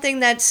is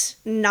something that's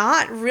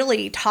not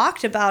really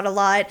talked about a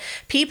lot.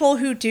 People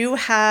who do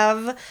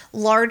have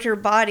larger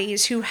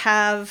bodies, who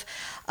have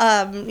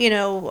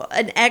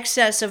an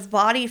excess of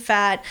body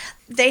fat,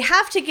 they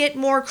have to get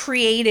more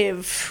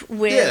creative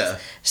with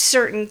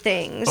certain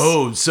things.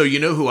 Oh, so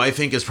who I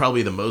think is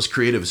probably the most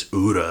creative is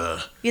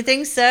Ura. You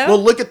think so?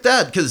 Well, look at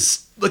that,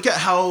 because look at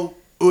how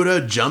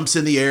Ura jumps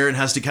in the air and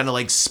has to kind of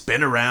like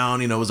spin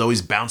around, is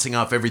always bouncing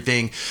off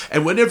everything.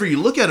 And whenever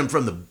you look at him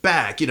from the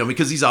back,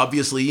 because he's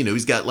obviously,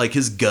 he's got like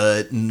his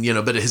gut and,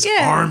 but his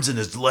arms and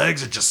his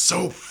legs are just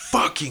so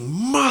fucking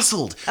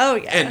muscled. Oh,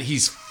 yeah. And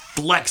he's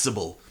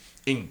flexible.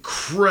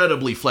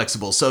 Incredibly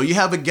flexible. So you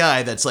have a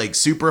guy that's like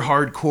super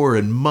hardcore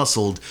and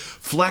muscled,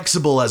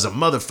 flexible as a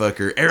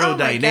motherfucker,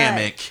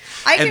 aerodynamic.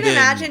 I can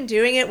imagine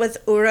doing it with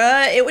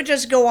Ura. It would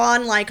just go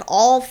on like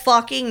all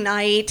fucking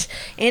night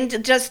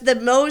and just the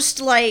most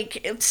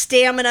like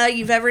stamina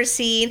you've ever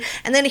seen.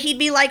 And then he'd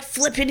be like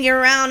flipping you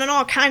around in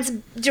all kinds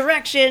of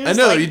directions. I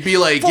know, like, he'd be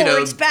like,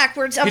 forwards,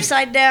 backwards,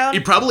 upside down. He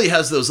probably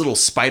has those little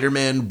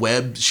Spider-Man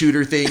web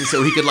shooter things,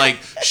 so he could like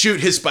shoot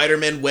his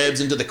Spider-Man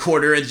webs into the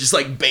corner and just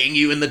like bang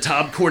you in the top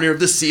corner of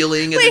the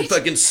ceiling and then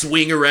fucking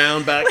swing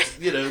around back,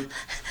 When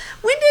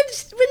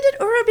did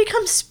Ura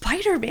become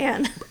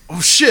Spider-Man?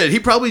 Oh shit, he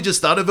probably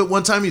just thought of it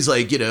one time. He's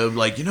like,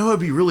 what'd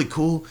be really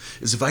cool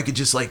is if I could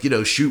just like,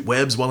 shoot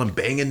webs while I'm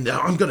banging.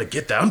 I'm gonna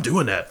get that. I'm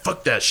doing that.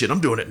 Fuck that shit.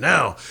 I'm doing it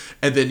now.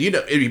 And then,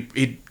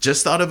 he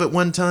just thought of it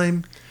one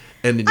time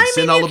and then he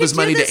sent all of his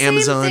money to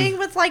Amazon. Same thing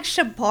with like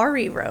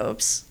shibari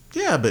ropes.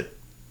 Yeah, but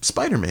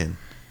Spider-Man.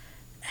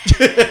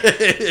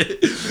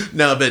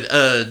 No, but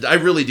I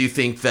really do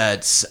think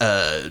that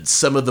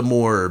some of the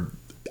more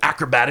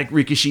acrobatic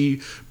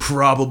Rikishi,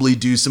 probably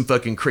do some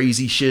fucking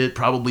crazy shit,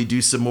 probably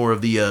do some more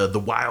of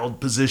the wild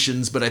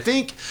positions. But I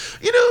think,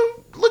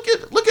 look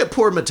at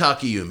poor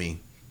Matakayumi.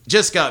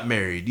 Just got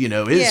married,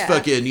 his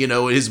fucking,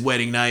 his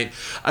wedding night.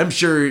 I'm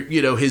sure,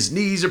 his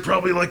knees are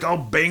probably like all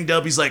banged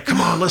up. He's like,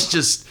 come on, let's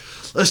just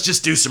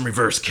do some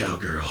reverse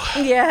cowgirl.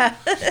 Yeah.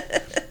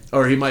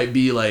 Or he might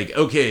be like,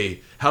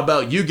 okay, how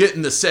about you get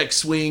in the sex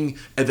swing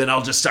and then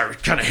I'll just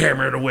start kind of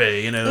hammering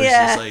away, It's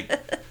just like,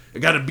 I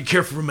got to be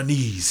careful with my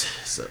knees.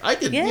 So I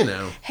could,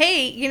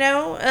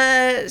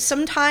 Hey,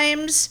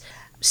 sometimes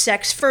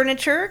sex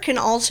furniture can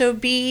also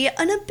be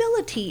an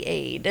ability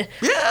aid.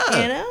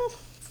 Yeah.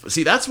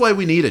 See, that's why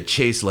we need a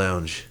Chase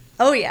Lounge.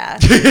 Oh, yeah.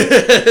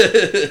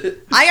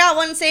 I got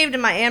one saved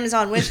in my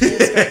Amazon wish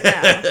list right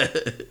now.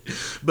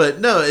 But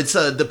no, it's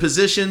the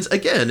positions,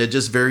 again, it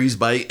just varies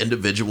by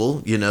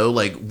individual,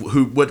 like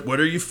what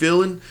are you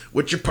feeling?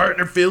 What's your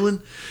partner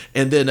feeling?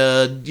 And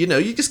then,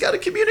 you just got to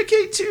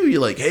communicate too.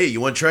 You're like, hey, you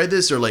want to try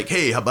this? Or like,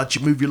 hey, how about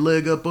you move your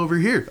leg up over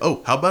here?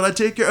 Oh, how about I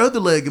take your other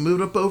leg and move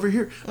it up over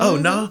here? Mm-hmm. Oh,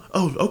 no.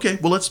 Oh, okay.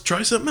 Well, let's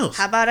try something else.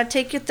 How about I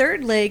take your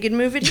third leg and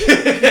move it here?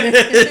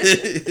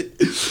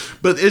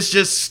 But it's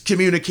just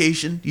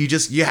communication.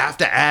 You have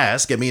to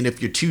ask. I mean,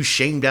 if you're too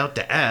shamed out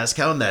to ask,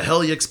 how in the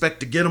hell you expect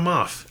to get them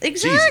off?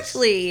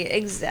 Exactly.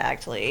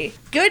 Exactly.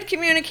 Good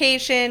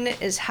communication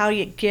is how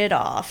you get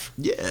off.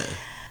 Yeah.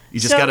 You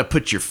just got to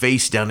put your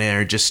face down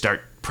there and just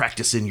start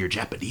practicing your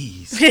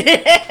Japanese.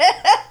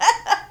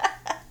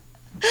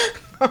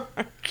 Oh,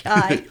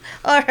 God.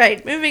 All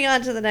right. Moving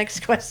on to the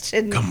next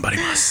question.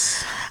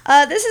 Gambarimasu.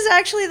 This is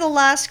actually the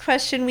last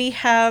question we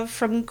have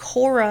from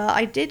Cora.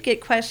 I did get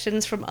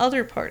questions from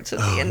other parts of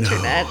the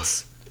internet. No.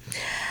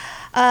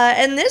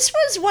 And this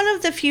was one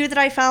of the few that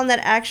I found that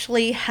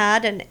actually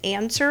had an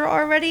answer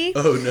already.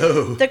 Oh,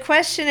 no. The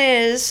question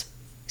is,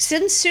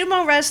 since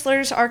sumo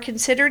wrestlers are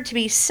considered to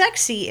be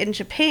sexy in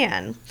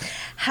Japan,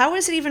 how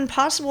is it even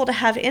possible to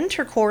have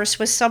intercourse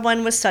with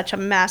someone with such a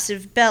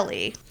massive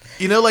belly?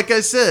 Like I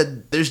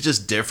said, there's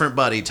just different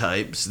body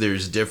types.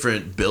 There's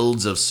different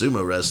builds of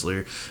sumo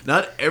wrestler.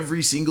 Not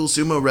every single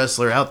sumo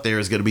wrestler out there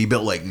is going to be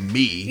built like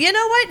me. You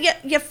know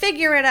what? You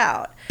figure it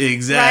out.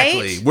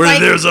 Exactly. Right? Where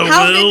there's a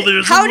will,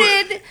 there's a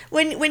way.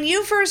 When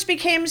you first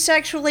became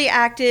sexually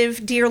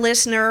active, dear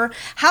listener,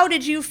 how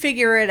did you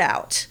figure it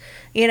out?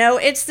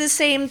 It's the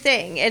same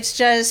thing. It's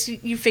just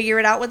you figure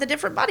it out with a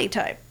different body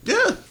type.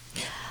 Yeah.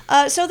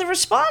 So the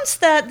response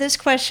that this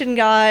question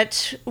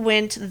got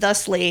went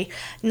thusly.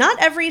 Not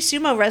every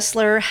sumo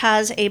wrestler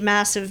has a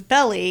massive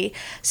belly.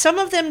 Some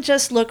of them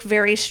just look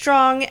very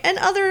strong, and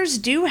others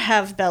do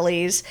have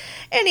bellies.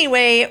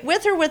 Anyway,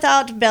 with or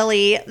without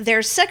belly,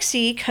 they're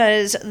sexy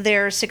because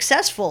they're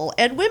successful,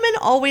 and women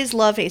always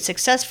love a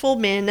successful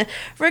man,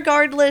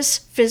 regardless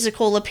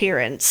physical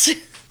appearance.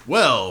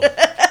 Well.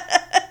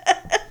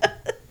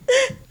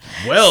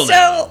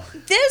 So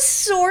this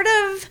sort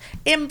of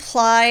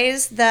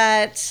implies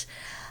that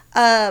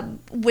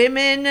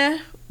women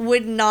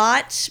would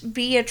not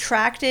be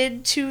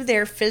attracted to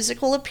their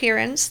physical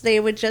appearance. They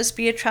would just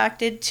be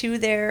attracted to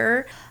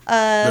their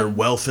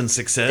wealth and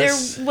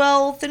success. Their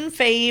wealth and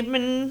fame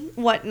and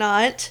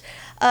whatnot.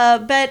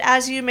 But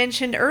as you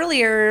mentioned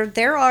earlier,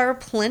 there are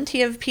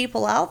plenty of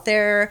people out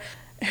there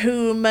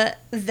whom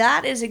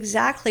that is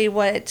exactly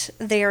what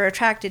they are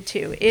attracted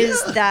to,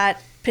 is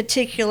that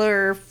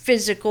particular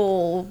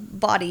physical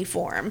body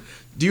form.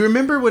 Do you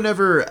remember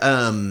whenever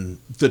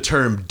the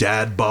term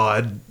dad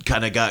bod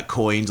kind of got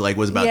coined, like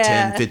was about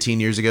 10, 15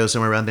 years ago,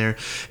 somewhere around there?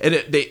 And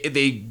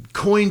they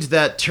coined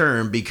that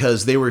term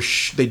because they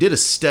did a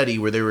study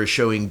where they were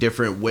showing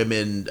different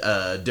women,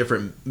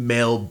 different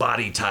male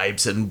body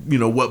types and,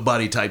 what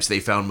body types they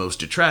found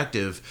most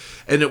attractive.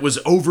 And it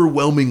was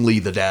overwhelmingly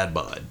the dad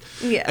bod.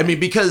 Yeah. I mean,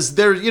 because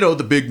they're,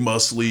 the big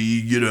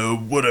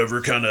muscly,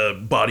 whatever kind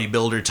of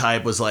bodybuilder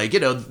type was like,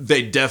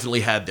 they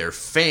definitely had their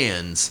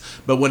fans.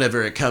 But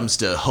whenever it comes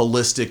to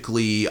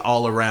holistically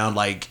all around,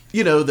 like,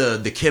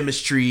 the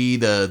chemistry,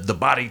 the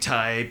body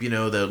type,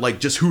 the like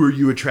just who are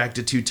you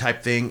attracted to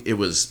type thing, it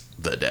was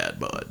the dad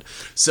bod.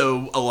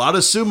 So a lot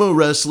of sumo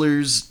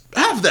wrestlers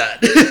have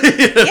that.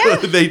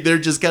 They're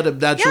just kind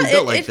of naturally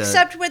built like that.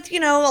 Except with, a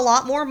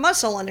lot more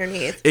muscle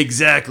underneath.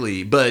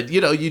 Exactly. But,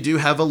 you do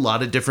have a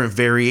lot of different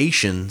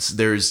variations.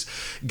 There's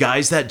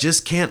guys that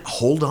just can't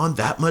hold on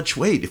that much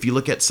weight. If you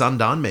look at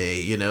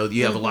Sandanme,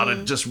 you have a lot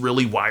of just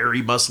really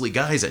wiry, muscly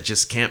guys that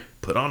just can't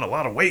put on a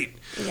lot of weight.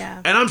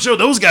 Yeah. And I'm sure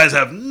those guys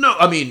have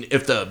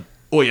if the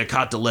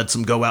Oyakata lets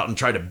them go out and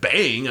try to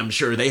bang, I'm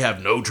sure they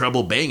have no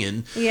trouble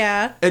banging.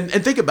 Yeah. And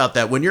think about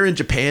that. When you're in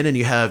Japan and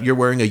you're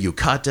wearing a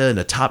yukata and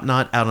a top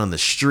knot out on the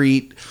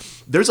street,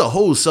 there's a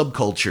whole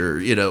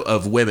subculture,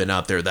 of women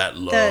out there that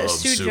love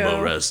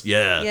sumo wrestling.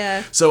 Yeah.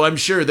 Yeah. So I'm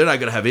sure they're not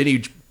going to have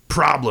any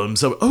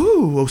problems. So,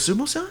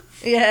 Osumo-san?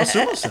 Yeah.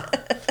 Osumo-san.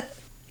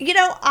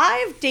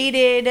 I've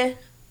dated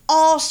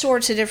all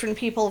sorts of different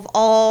people of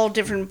all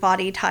different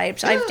body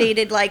types. Yeah. I've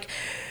dated,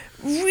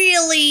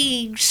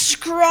 really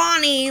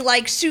scrawny,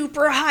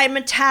 super high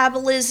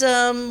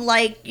metabolism,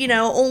 only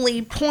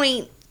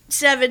 0.5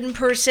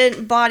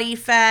 7% body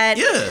fat.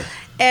 Yeah.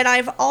 And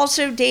I've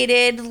also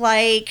dated,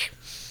 like,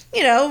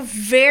 you know,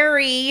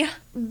 very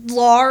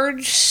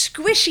large,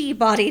 squishy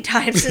body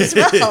types as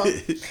well.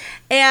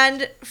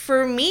 And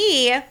for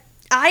me,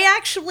 I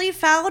actually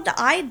found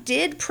I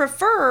did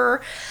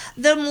prefer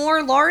the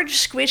more large,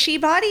 squishy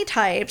body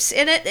types.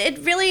 And it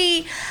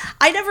really,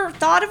 I never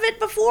thought of it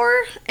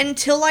before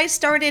until I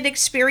started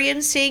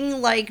experiencing,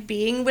 like,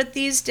 being with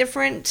these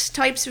different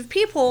types of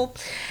people.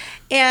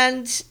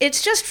 And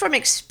it's just from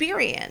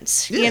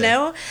experience, you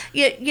know?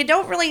 You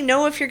don't really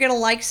know if you're going to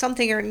like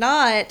something or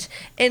not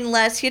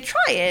unless you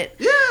try it.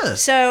 Yeah.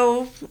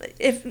 So,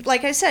 if,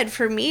 like I said,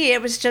 for me,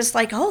 it was just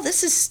like, oh,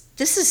 this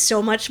is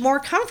so much more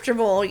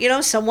comfortable. You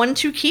know, someone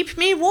to keep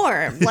me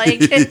warm.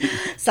 Like,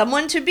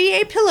 someone to be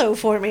a pillow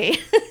for me.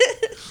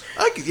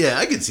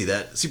 I can see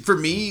that. See, for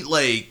me,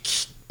 like,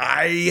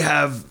 I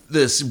have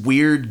this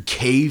weird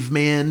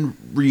caveman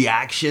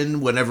reaction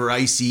whenever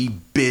I see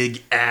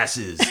big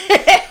asses.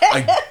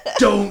 I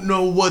don't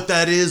know what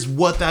that is,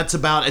 what that's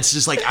about. It's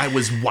just like I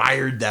was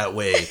wired that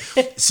way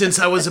since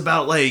I was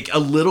about like a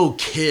little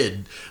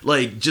kid.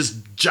 Like,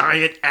 just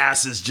giant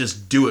asses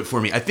just do it for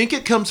me. I think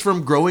it comes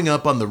from growing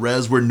up on the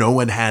res where no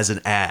one has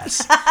an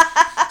ass.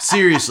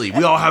 Seriously,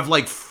 we all have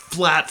like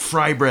flat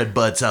fry bread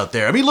butts out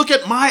there. I mean, look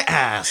at my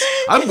ass.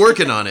 I'm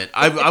working on it.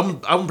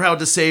 I'm proud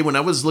to say when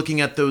I was looking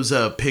at those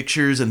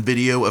pictures and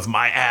video of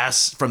my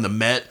ass from the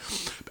Met,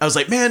 I was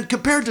like, man,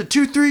 compared to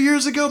 2-3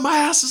 years ago, my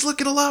ass is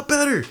looking a lot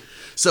better.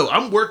 So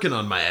I'm working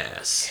on my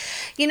ass.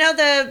 You know,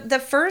 the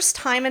first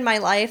time in my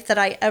life that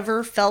I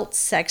ever felt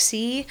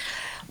sexy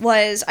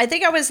was, I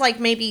think I was like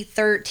maybe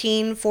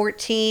 13,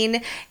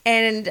 14,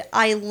 and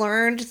I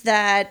learned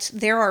that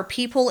there are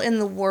people in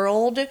the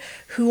world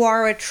who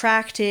are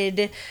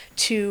attracted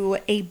to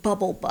a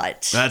bubble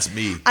butt. That's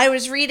me. I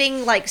was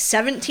reading like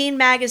 17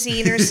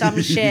 magazine or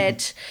some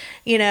shit,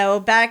 you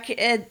know, back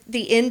at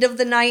the end of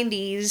the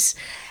 90s,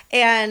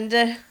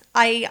 and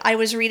I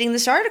was reading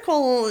this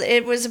article.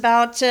 It was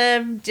about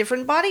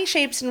different body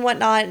shapes and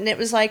whatnot, and it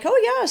was like,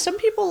 oh yeah, some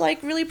people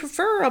like really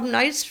prefer a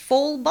nice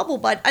full bubble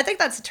butt. I think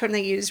that's the term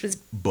they used was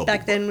Bubble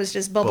back then was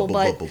just bubble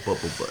butt. Bubble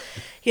butt.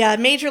 Yeah,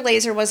 Major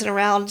Lazer wasn't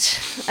around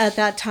at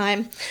that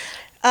time.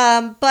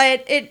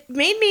 But it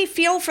made me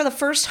feel for the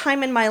first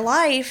time in my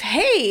life,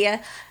 hey,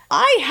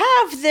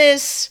 I have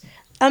this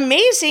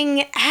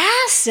amazing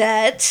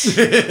asset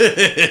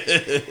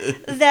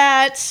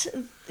that,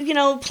 you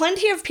know,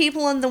 plenty of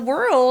people in the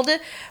world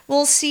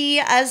will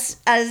see as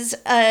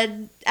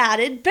an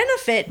added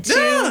benefit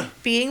to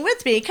being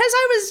with me. Because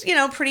I was, you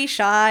know, pretty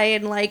shy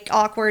and, like,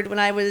 awkward when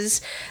I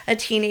was a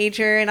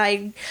teenager. And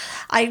I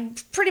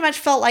pretty much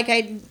felt like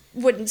I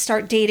wouldn't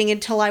start dating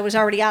until I was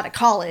already out of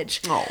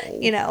college. Oh.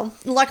 You know,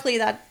 luckily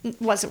that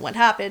wasn't what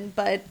happened.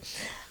 But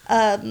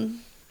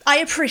I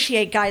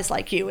appreciate guys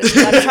like you is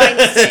what I'm trying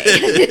to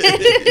say.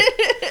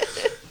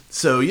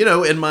 So, you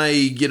know, in my,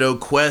 you know,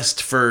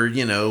 quest for,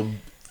 you know,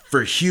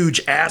 for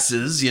huge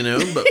asses, you know,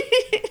 but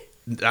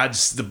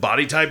the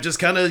body type just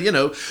kind of, you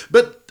know,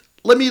 but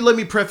let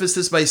me preface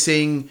this by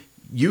saying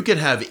you can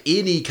have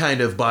any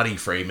kind of body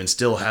frame and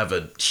still have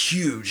a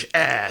huge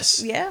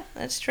ass. Yeah,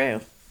 that's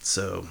true.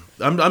 So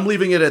I'm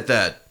leaving it at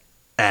that.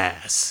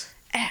 Ass.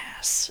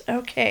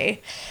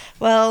 Okay.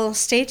 Well,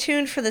 stay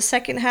tuned for the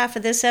second half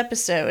of this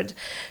episode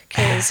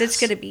because it's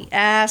going to be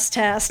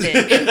ass-tastic.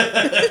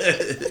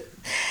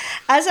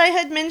 As I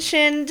had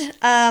mentioned,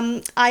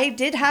 I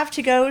did have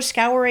to go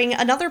scouring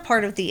another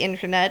part of the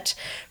internet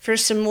for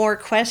some more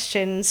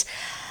questions.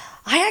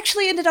 I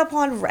actually ended up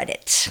on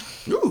Reddit.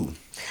 Ooh.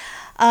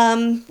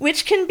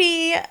 Which can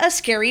be a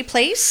scary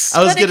place,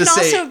 but it can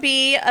also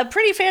be a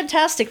pretty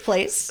fantastic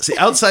place. See,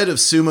 outside of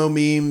sumo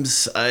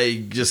memes,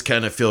 I just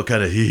kind of feel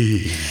kind of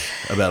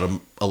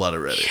about a lot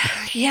of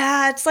Reddit.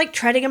 Yeah, it's like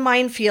treading a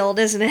minefield,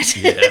 isn't it?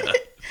 Yeah.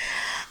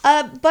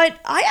 But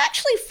I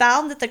actually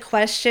found that the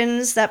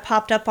questions that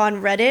popped up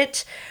on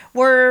Reddit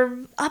were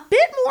a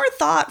bit more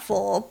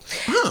thoughtful.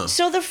 Huh.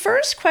 So the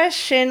first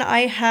question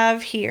I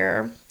have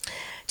here: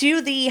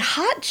 do the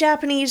hot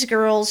Japanese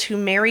girls who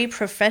marry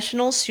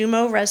professional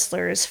sumo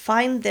wrestlers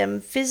find them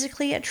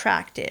physically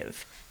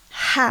attractive?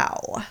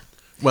 How?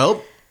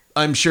 Well,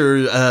 I'm sure.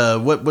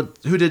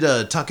 Who did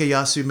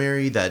Takayasu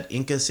marry? That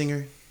Inca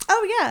singer?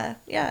 Oh,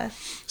 yeah.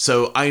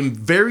 So I'm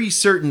very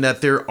certain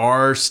that there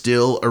are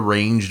still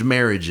arranged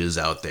marriages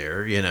out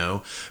there, you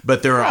know,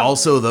 but there are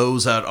also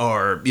those that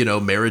are, you know,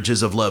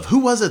 marriages of love. Who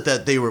was it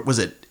that was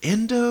it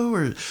Endo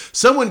or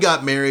someone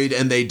got married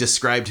and they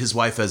described his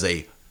wife as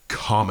a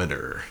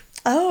commoner?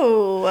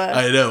 Oh.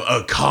 I know,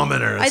 a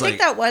commoner. I think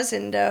that was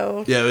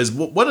Endo. Yeah, it was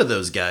one of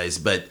those guys,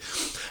 but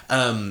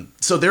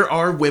So there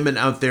are women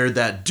out there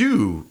that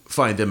do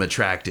find them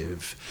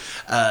attractive.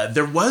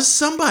 There was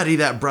somebody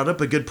that brought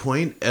up a good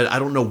point, and I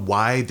don't know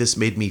why this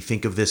made me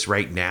think of this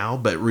right now,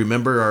 but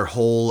remember our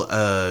whole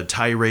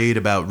tirade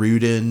about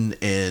Rudin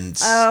and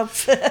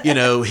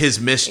his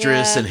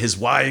mistress and his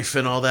wife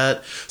and all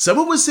that.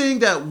 Someone was saying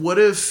that what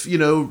if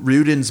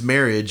Rudin's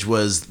marriage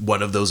was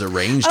one of those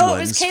arranged ones? Oh, it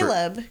was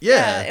Caleb.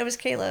 Yeah, it was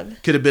Caleb.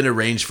 Could have been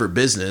arranged for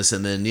business,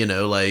 and then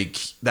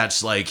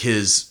that's like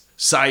his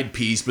side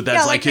piece, but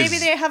that's like maybe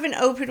they have an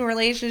open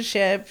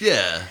relationship.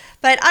 Yeah.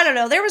 But I don't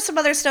know. There was some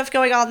other stuff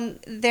going on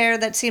there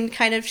that seemed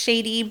kind of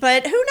shady,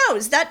 but who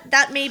knows?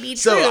 That may be true.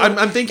 So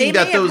I'm thinking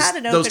that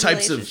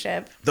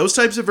those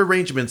types of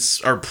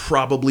arrangements are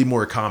probably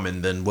more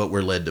common than what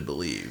we're led to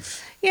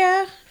believe.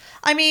 Yeah.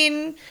 I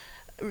mean,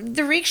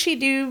 the Rikishi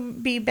do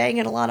be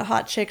banging a lot of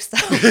hot chicks, though.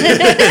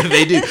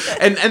 They do.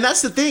 And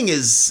that's the thing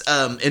is,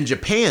 in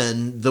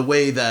Japan, the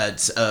way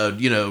that,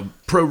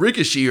 pro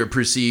Rikishi are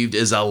perceived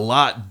is a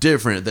lot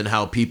different than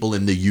how people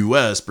in the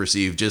U.S.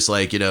 perceive just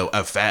like,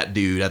 a fat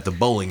dude at the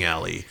bowling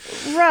alley.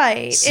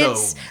 Right. So,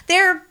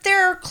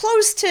 they're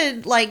close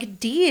to like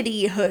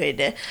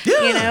deityhood.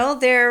 Yeah.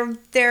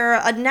 They're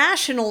a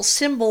national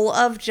symbol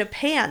of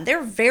Japan.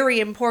 They're very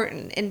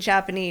important in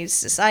Japanese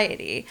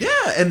society.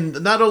 Yeah,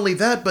 and not only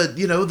that, but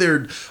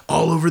they're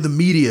all over the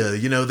media.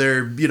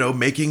 They're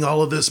making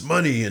all of this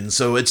money, and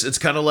so it's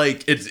kind of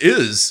like it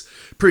is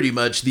pretty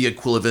much the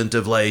equivalent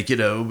of like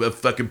a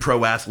fucking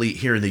pro athlete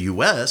here in the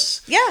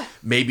U.S. Yeah,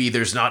 maybe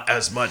there's not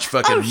as much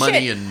fucking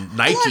money and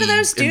Nike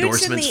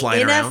endorsements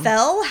flying around. A lot of those dudes in the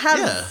NFL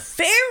have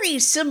very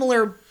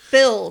similar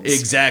builds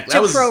exactly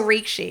to pro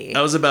Rikishi.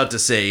 I was about to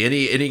say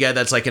any guy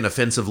that's like an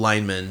offensive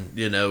lineman,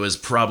 is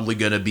probably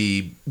going to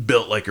be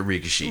built like a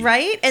Rikishi,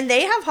 right? And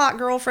they have hot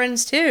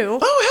girlfriends too.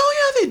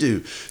 Oh hell yeah, they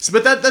do. So,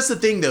 but that's the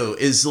thing though,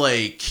 is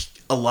like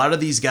a lot of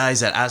these guys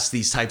that ask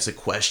these types of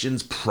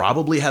questions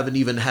probably haven't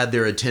even had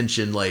their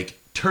attention like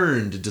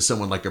turned to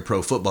someone like a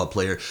pro football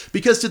player,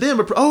 because to them,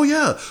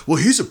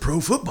 he's a pro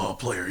football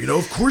player,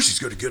 of course he's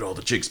going to get all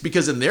the chicks,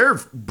 because in their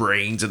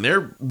brains and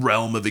their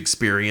realm of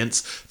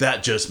experience,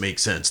 that just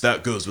makes sense.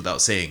 That goes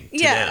without saying to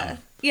them.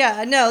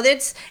 Yeah, no,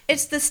 it's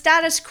the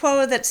status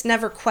quo that's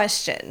never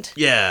questioned.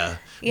 Yeah.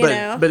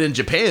 But in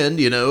Japan,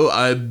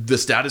 the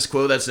status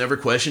quo that's never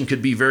questioned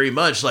could be very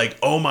much like,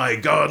 oh my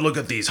God, look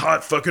at these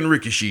hot fucking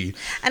Rikishi.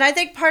 And I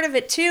think part of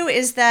it too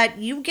is that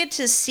you get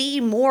to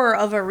see more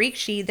of a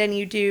Rikishi than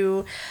you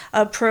do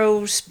a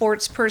pro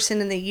sports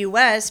person in the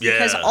U.S.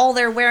 because all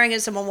they're wearing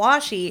is a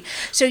mawashi.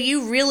 So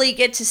you really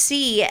get to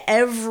see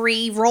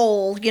every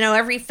roll,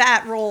 every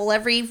fat roll,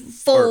 every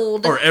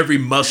fold. Or every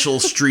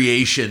muscle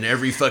striation,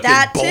 every fucking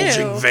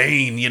bulging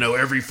vein,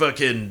 every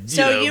fucking,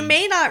 So you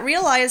may not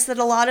realize that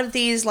a lot of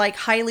these like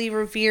highly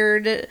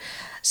revered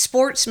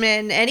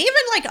sportsmen and even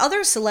like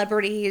other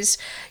celebrities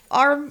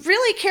are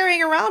really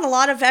carrying around a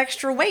lot of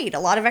extra weight, a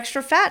lot of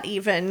extra fat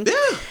even.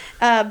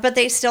 Yeah. But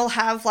they still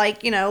have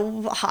like,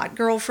 hot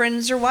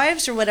girlfriends or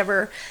wives or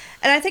whatever.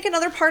 And I think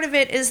another part of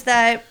it is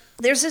that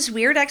there's this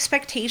weird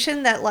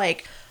expectation that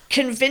like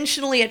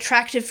conventionally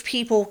attractive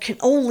people can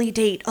only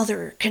date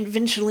other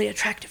conventionally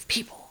attractive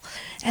people.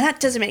 And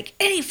that doesn't make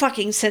any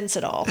fucking sense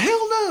at all.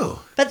 Hell no.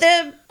 But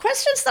the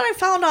questions that I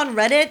found on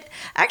Reddit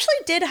actually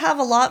did have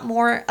a lot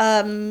more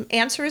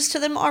answers to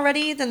them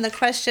already than the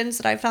questions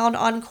that I found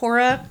on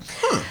Quora.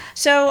 Huh.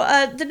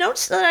 So the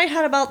notes that I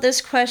had about this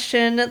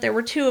question, there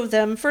were two of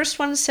them. First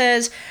one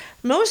says,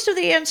 most of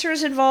the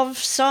answers involve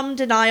some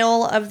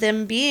denial of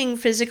them being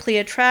physically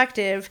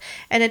attractive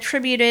and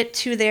attribute it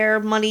to their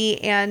money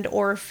and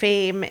or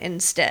fame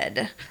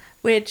instead.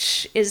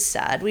 Which is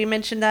sad. We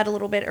mentioned that a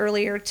little bit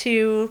earlier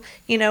too,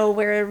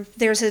 where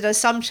there's an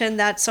assumption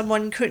that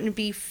someone couldn't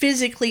be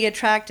physically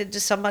attracted to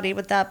somebody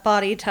with that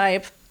body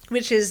type,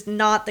 which is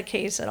not the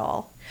case at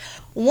all.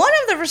 One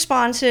of the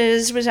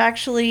responses was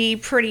actually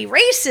pretty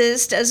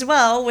racist as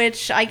well,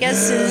 which I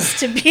guess is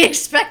to be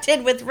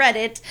expected with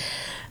Reddit.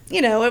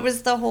 It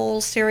was the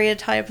whole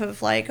stereotype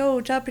of like, oh,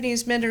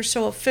 Japanese men are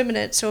so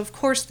effeminate, so of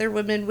course their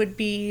women would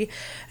be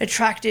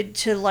attracted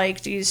to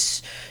like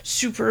these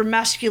super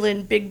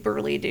masculine, big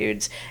burly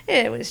dudes.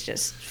 It was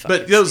just fucking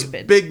But those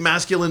stupid. Big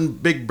masculine,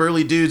 big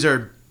burly dudes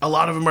a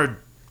lot of them are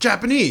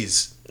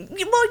Japanese.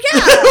 Well, yeah.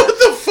 What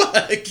the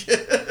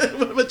fuck?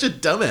 What a bunch of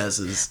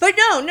dumbasses. But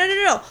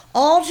no.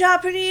 All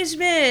Japanese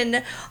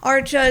men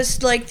are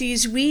just like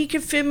these weak,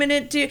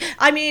 effeminate dudes.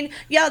 I mean,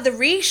 yeah, the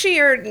Rikishi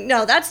are...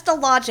 No, that's the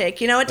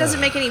logic. It doesn't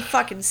make any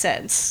fucking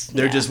sense.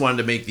 They're just wanting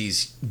to make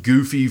these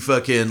goofy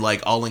fucking,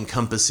 like,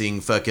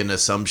 all-encompassing fucking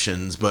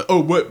assumptions. But,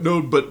 not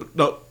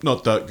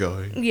that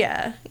guy.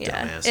 Yeah.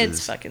 Dumbasses.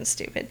 It's fucking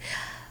stupid.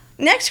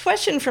 Next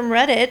question from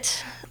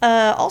Reddit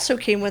also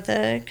came with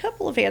a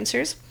couple of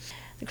answers.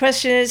 The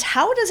question is,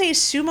 how does a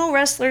sumo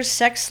wrestler's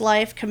sex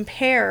life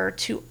compare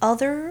to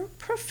other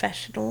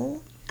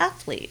professional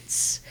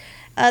athletes?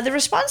 The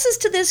responses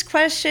to this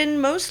question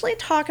mostly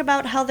talk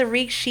about how the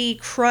Rikishi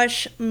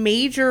crush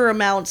major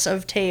amounts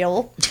of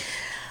tail.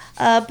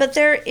 But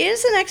there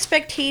is an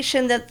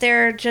expectation that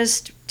they're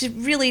just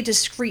really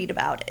discreet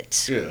about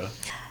it. Yeah.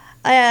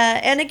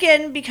 And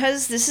again,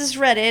 because this is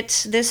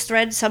Reddit, this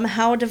thread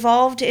somehow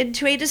devolved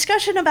into a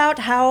discussion about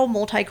how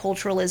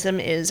multiculturalism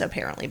is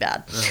apparently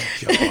bad.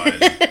 Oh,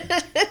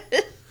 God.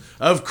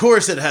 Of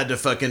course it had to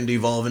fucking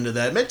devolve into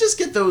that. Man, just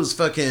get those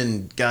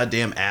fucking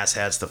goddamn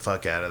asshats the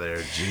fuck out of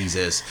there.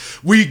 Jesus.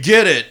 We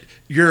get it.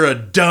 You're a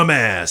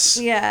dumbass.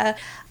 Yeah.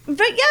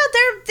 But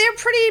yeah, they're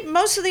pretty,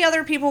 most of the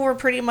other people were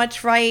pretty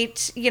much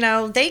right. You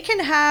know, they can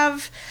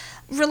have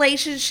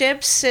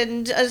relationships,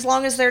 and as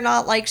long as they're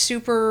not like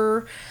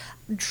super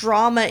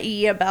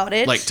drama-y about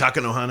it. Like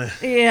Takanohana.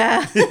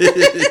 Yeah.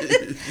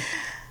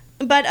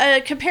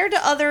 But compared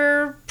to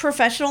other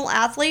professional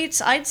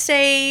athletes, I'd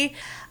say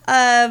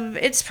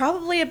it's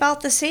probably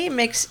about the same,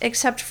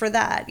 except for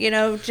that. You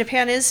know,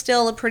 Japan is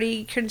still a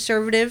pretty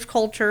conservative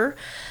culture.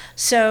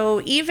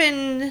 So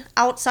even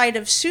outside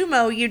of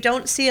sumo, you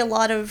don't see a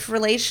lot of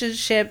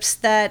relationships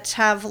that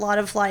have a lot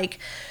of like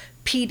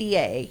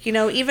PDA. You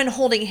know, even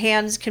holding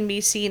hands can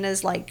be seen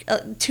as like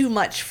too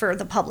much for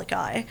the public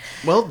eye.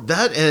 Well,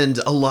 that, and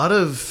a lot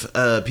of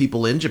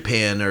people in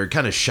Japan are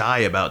kind of shy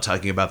about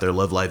talking about their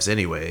love lives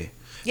anyway.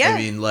 Yeah. I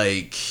mean,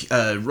 like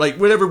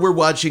whenever we're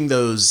watching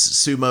those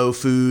sumo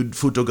food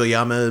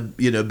Futogoyama,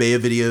 Baya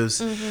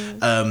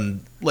videos,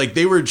 like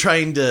they were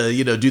trying to,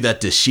 do that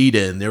to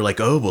Shiden. They're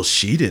like, oh, well,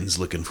 Shiden's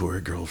looking for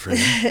a girlfriend.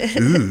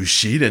 Ooh,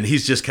 Shiden.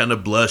 He's just kind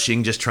of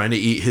blushing, just trying to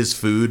eat his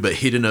food, but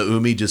Hidena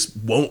Umi just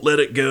won't let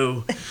it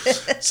go.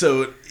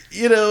 So,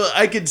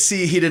 I could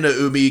see Hidena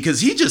Umi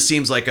because he just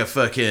seems like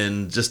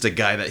just a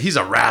guy he's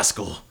a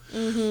rascal.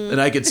 Mm-hmm. And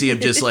I could see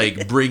him just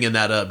like bringing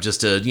that up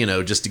just to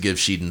give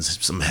Shiden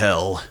some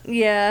hell.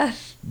 Yeah.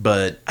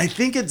 But I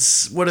think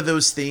it's one of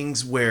those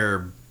things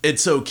where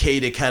it's okay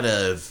to kind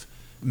of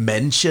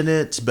mention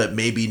it, but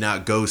maybe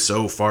not go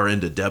so far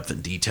into depth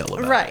and detail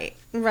about it.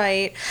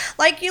 Right.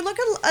 Like, you look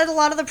at a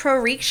lot of the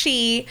pro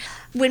Rikishi,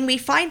 when we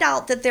find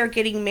out that they're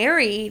getting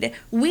married,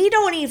 we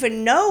don't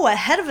even know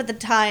ahead of the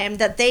time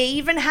that they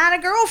even had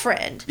a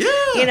girlfriend.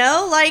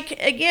 Yeah. Like,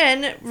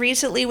 again,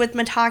 recently with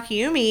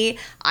Mitakeumi,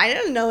 I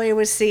didn't know he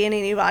was seeing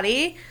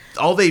anybody.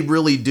 All they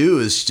really do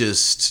is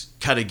just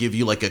kind of give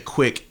you like a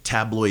quick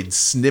tabloid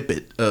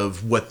snippet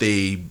of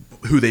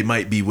who they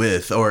might be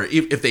with, or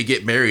if they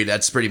get married,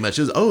 that's pretty much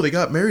they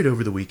got married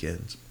over the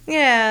weekend.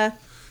 Yeah.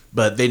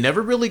 But they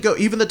never really go,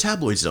 even the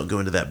tabloids don't go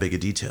into that big a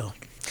detail.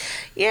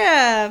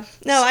 Yeah.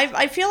 No,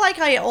 I feel like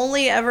I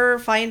only ever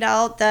find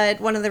out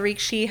that one of the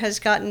Rikishi has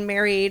gotten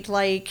married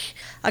like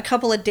a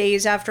couple of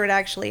days after it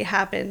actually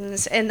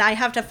happens, and I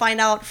have to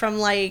find out from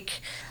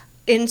like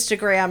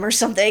Instagram or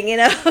something,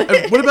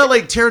 What about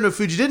like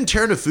Terunofuji? Didn't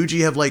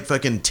Terunofuji have like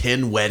fucking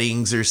 10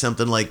 weddings or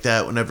something like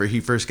that whenever he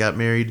first got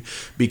married?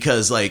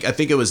 Because like I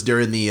think it was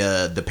during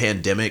the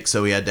pandemic,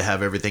 so he had to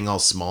have everything all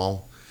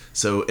small.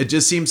 So it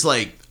just seems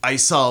like I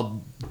saw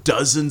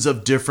dozens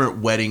of different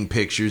wedding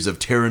pictures of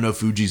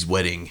Terunofuji's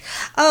wedding.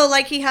 Oh,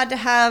 like he had to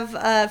have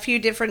a few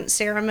different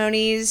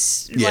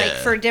ceremonies, like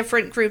for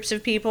different groups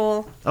of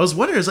people. I was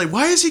wondering,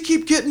 why does he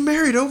keep getting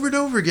married over and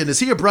over again? Is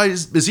he a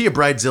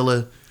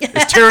bridezilla? Is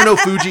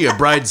Terunofuji a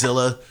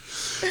bridezilla?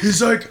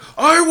 He's like,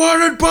 I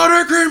wanted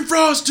buttercream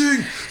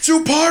frosting,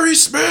 Tsupari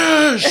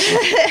smash.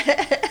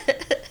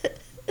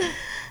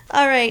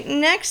 All right,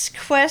 next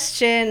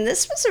question.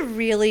 This was a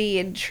really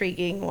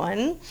intriguing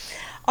one.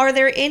 Are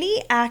there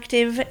any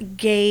active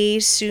gay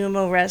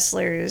sumo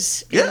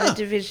wrestlers in the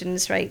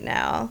divisions right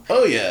now?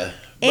 Oh, yeah.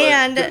 But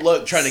and good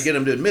luck trying to get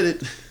them to admit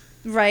it.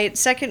 Right.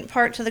 Second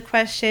part to the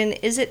question,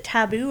 is it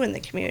taboo in the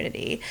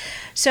community?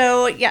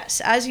 So, yes,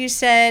 as you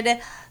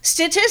said,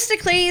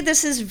 statistically,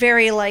 this is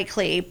very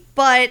likely,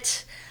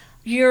 but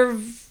you're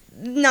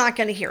not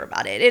going to hear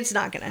about it. It's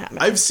not going to happen.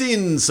 I've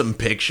seen some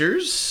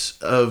pictures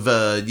of,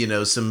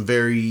 some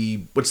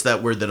very, what's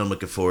that word that I'm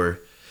looking for?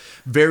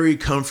 Very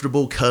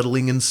comfortable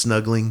cuddling and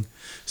snuggling.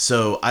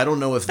 So I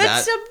don't know if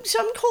but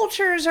some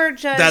cultures are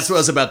just... That's what I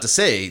was about to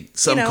say.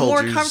 Some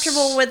cultures... more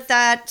comfortable with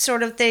that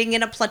sort of thing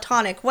in a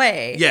platonic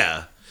way.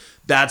 Yeah.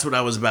 That's what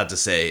I was about to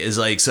say. Is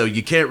like, so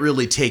you can't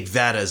really take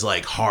that as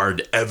like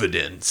hard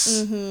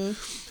evidence.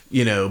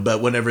 Mm-hmm.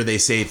 But whenever they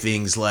say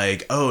things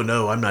like, oh,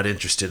 no, I'm not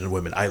interested in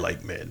women, I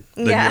like men.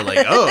 Then you're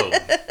like, oh,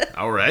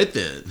 all right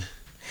then.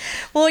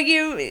 Well,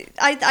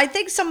 I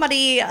think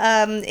somebody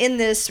in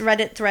this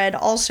Reddit thread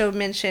also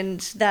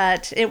mentioned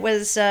that it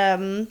was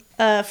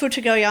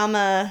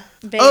Futogoyama.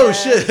 Oh,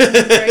 shit.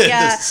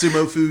 Yeah. The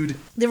sumo food.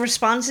 The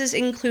responses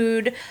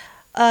include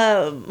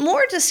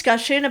more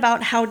discussion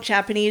about how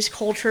Japanese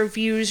culture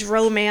views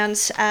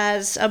romance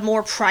as a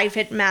more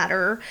private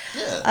matter.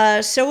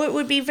 Yeah. So it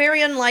would be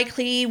very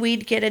unlikely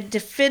we'd get a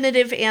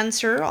definitive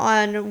answer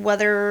on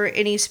whether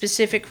any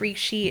specific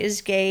Rikishi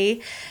is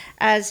gay,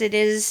 as it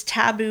is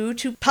taboo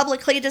to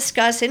publicly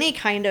discuss any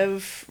kind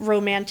of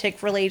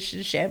romantic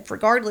relationship,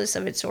 regardless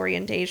of its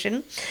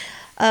orientation.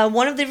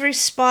 One of the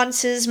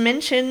responses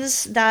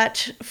mentions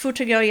that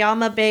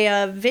Futagoyama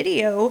Bea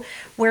video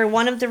where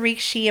one of the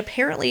Rikishi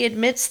apparently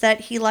admits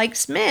that he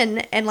likes men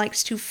and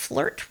likes to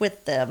flirt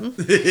with them.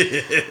 But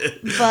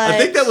I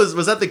think that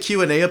was that the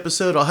Q&A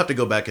episode? I'll have to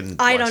go back and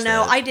I don't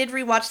know. that. I did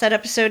rewatch that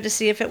episode to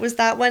see if it was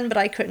that one, but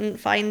I couldn't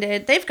find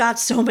it. They've got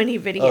so many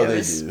videos. Oh,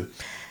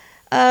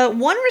 they do.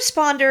 One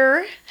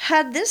responder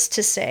had this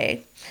to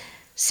say.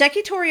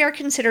 Sekitori are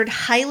considered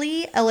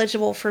highly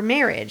eligible for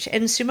marriage,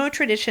 and sumo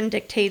tradition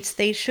dictates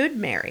they should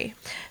marry.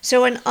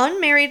 So an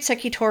unmarried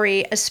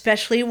Sekitori,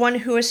 especially one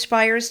who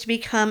aspires to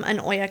become an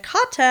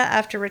oyakata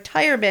after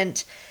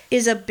retirement,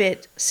 is a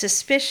bit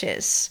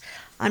suspicious.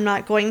 I'm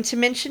not going to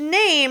mention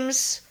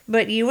names,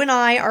 but you and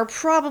I are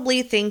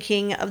probably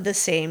thinking of the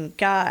same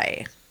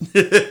guy.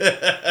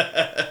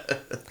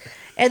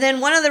 And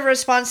then one of the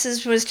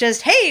responses was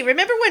just, hey,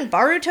 remember when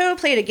Baruto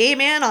played a gay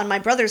man on My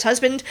Brother's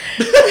Husband?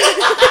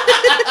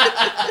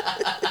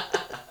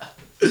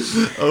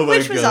 Oh my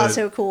Which was God.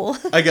 also cool.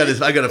 I gotta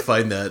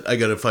find that. I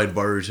gotta find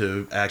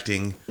Baruto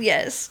acting.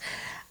 Yes.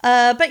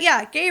 But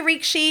yeah, gay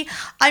Rikishi.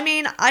 I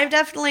mean, I've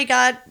definitely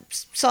got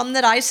some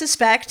that I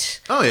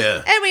suspect. Oh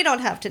yeah. And we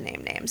don't have to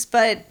name names,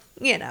 but,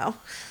 you know.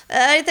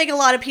 I think a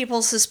lot of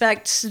people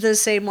suspect the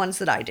same ones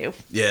that I do.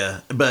 Yeah,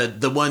 but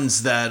the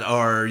ones that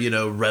are,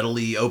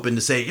 readily open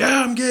to say,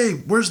 yeah, I'm gay,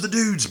 where's the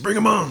dudes, bring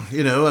them on,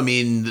 I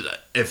mean,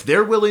 if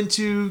they're willing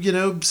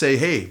to, say,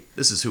 hey,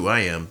 this is who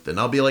I am, then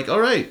I'll be like, all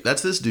right,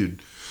 that's this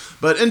dude.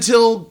 But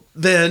until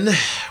then,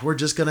 we're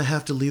just going to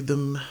have to leave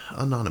them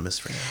anonymous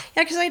for now.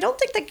 Yeah, because I don't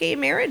think that gay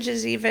marriage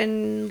is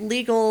even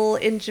legal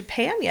in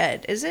Japan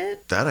yet, is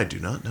it? That I do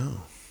not know.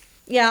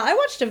 Yeah, I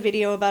watched a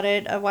video about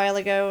it a while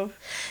ago.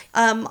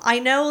 I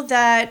know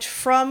that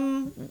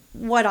from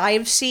what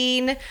I've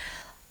seen,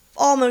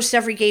 almost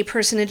every gay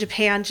person in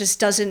Japan just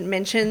doesn't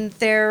mention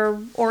their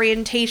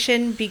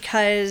orientation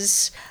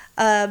because,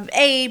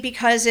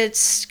 because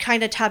it's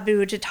kind of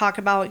taboo to talk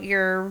about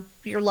your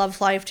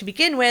love life to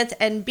begin with,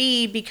 and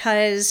B,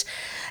 because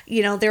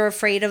they're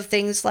afraid of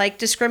things like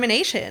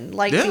discrimination,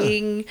 like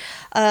being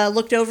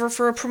looked over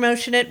for a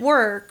promotion at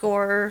work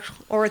or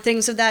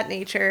things of that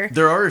nature.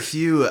 There are a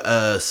few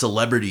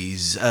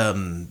celebrities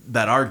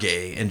that are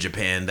gay in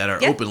Japan, that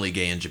are openly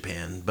gay in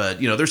Japan. But,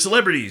 they're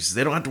celebrities.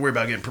 They don't have to worry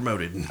about getting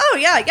promoted. Oh,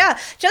 yeah.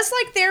 Just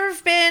like there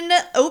have been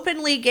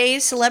openly gay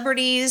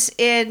celebrities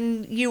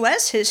in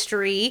U.S.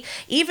 history,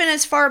 even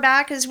as far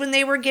back as when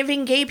they were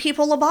giving gay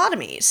people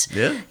lobotomies.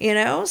 Yeah.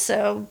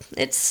 So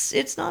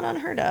it's not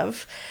unheard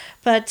of.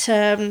 But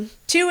to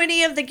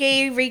any of the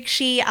gay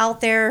Rikishi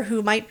out there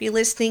who might be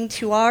listening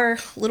to our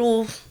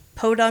little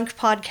podunk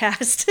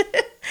podcast,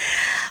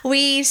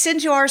 we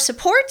send you our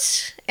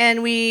support,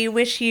 and we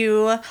wish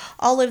you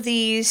all of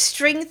the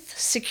strength,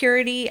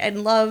 security,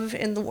 and love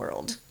in the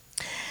world.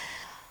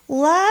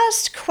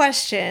 Last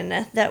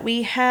question that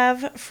we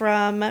have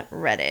from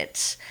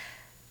Reddit.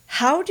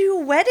 How do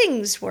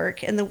weddings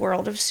work in the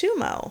world of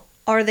sumo?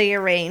 Are they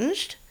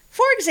arranged?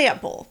 For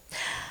example,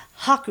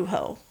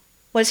 Hakuho.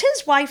 Was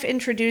his wife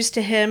introduced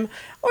to him,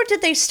 or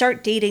did they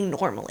start dating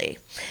normally?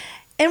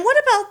 And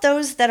what about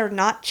those that are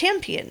not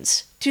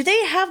champions? Do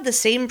they have the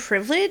same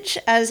privilege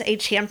as a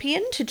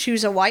champion to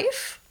choose a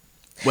wife?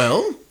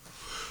 Well,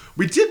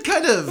 we did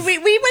kind of... We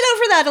went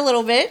over that a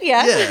little bit,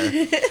 yeah.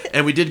 Yeah.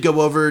 And we did go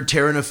over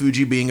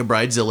Terunofuji being a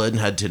bridezilla and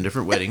had 10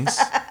 different weddings.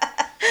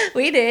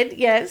 We did,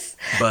 yes.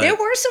 But there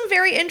were some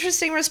very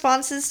interesting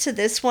responses to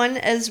this one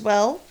as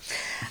well.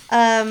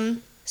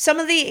 Some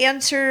of the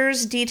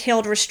answers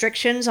detailed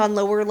restrictions on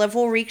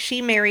lower-level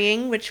Rikishi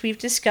marrying, which we've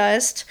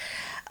discussed.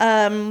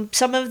 Some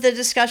of the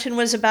discussion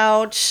was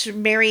about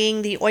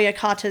marrying the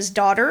Oyakata's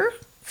daughter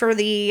for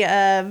the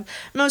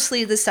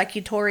mostly the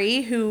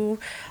Sekitori, who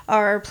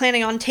are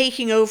planning on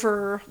taking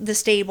over the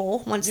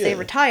stable once they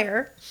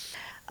retire.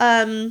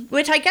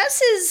 Which I guess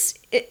is...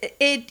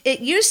 It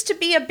used to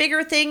be a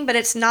bigger thing, but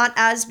it's not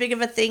as big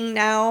of a thing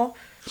now.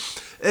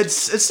 It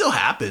still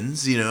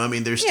happens, I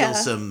mean, there's still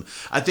some...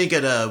 I think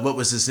at, what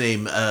was his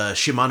name?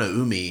 Shimano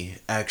Umi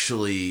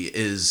actually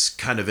is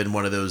kind of in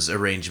one of those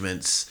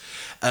arrangements.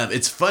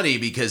 It's funny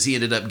because he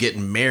ended up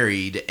getting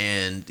married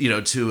and, to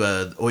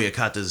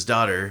Oyakata's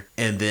daughter,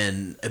 and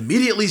then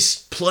immediately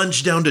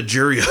plunged down to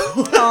Juryo.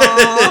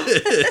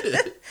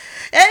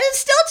 And it's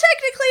still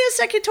technically a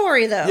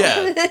Sekitori, though.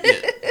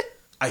 Yeah.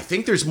 I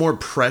think there's more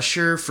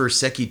pressure for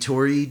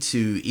Sekitori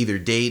to either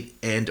date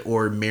and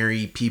or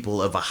marry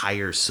people of a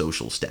higher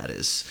social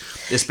status,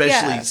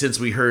 especially since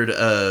we heard,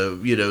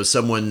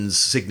 someone's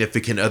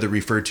significant other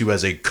referred to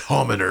as a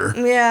commoner.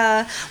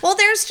 Yeah. Well,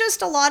 there's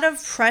just a lot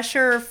of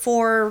pressure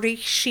for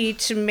Rikishi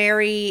to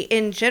marry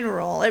in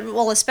general.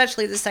 Well,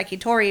 especially the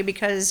Sekitori,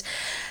 because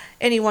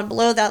anyone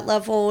below that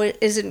level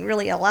isn't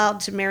really allowed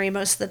to marry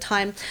most of the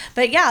time.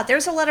 But yeah,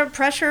 there's a lot of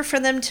pressure for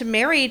them to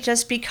marry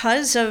just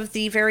because of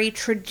the very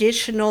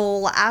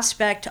traditional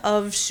aspect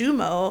of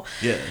sumo.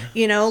 Yeah.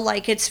 You know,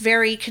 like it's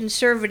very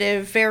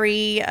conservative,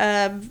 very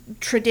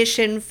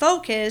tradition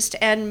focused,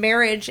 and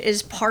marriage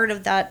is part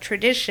of that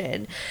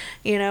tradition.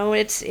 You know,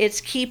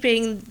 it's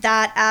keeping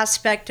that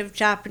aspect of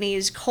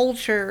Japanese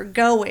culture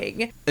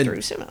going through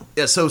sumo.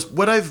 Yeah, so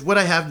what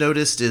I have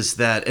noticed is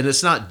that, and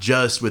it's not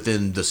just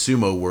within the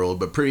sumo world,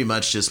 but pretty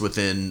much just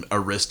within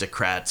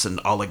aristocrats and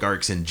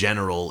oligarchs in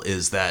general,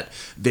 is that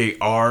they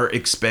are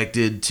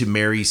expected to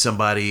marry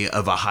somebody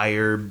of a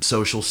higher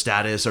social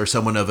status or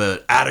someone of an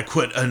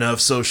adequate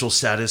enough social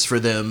status for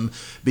them,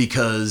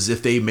 because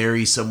if they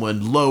marry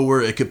someone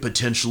lower, it could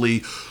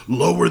potentially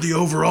lower the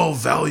overall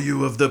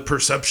value of the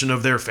perception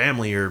of their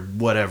family or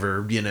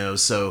whatever, you know.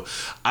 So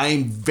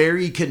I'm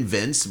very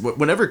convinced,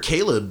 whenever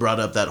Caleb brought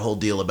up that whole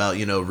deal about,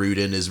 you know,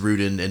 Rudin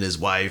and his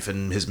wife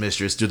and his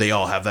mistress, do they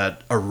all have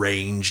that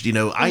arranged? You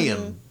know, I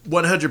am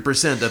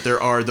 100% that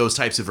there are those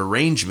types of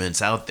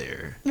arrangements out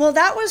there. Well,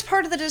 that was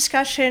part of the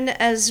discussion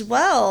as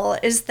well,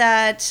 is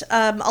that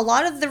a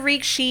lot of the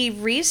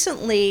Rikishi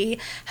recently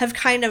have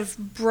kind of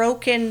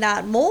broken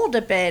that mold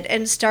a bit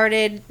and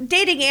started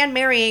dating and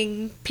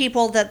marrying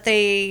people that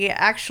they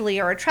actually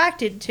are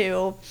attracted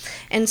to,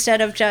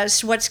 instead of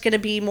just what's going to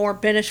be more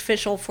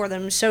beneficial for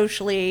them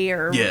socially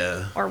or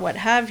what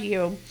have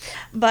you.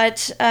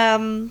 But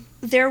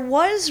there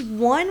was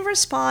one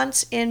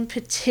response in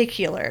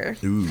particular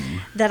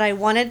that I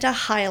wanted to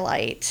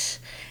highlight,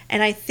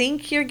 and I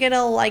think you're going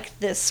to like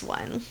this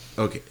one.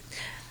 Okay.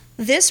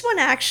 This one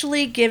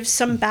actually gives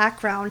some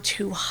background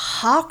to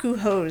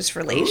Hakuho's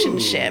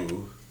relationship.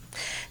 Ooh.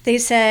 They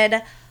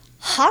said,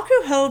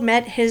 Hakuho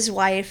met his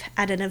wife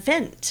at an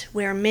event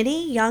where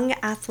many young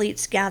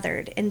athletes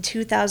gathered in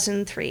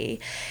 2003.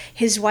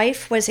 His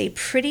wife was a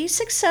pretty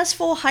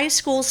successful high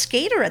school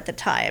skater at the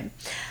time.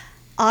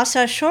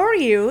 Asa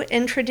Shoryu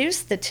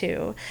introduced the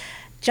two.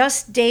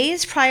 Just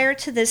days prior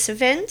to this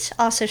event,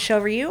 Asa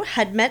Shoryu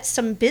had met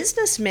some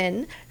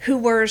businessmen who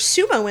were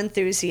sumo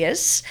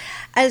enthusiasts,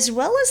 as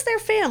well as their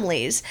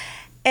families,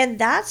 and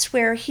that's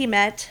where he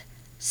met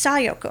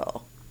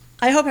Sayoko.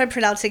 I hope I'm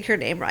pronouncing her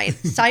name right.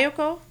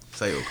 Sayoko?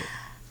 Sayoko.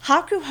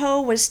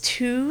 Hakuho was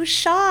too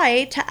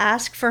shy to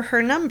ask for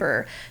her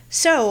number,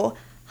 so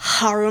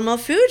Haruma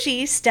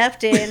Fuji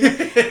stepped in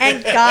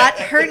and got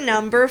her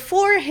number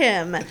for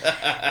him.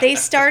 They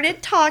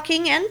started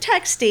talking and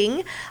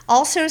texting,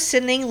 also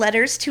sending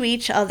letters to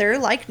each other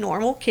like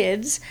normal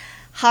kids.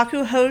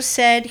 Hakuho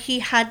said he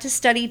had to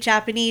study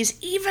Japanese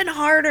even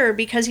harder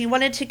because he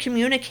wanted to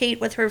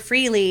communicate with her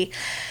freely.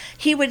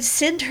 He would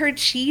send her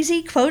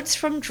cheesy quotes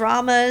from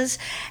dramas,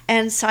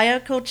 and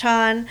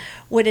Sayoko-chan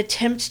would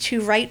attempt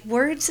to write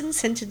words and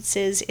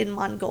sentences in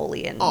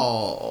Mongolian.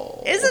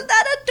 Oh, isn't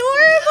that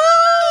adorable?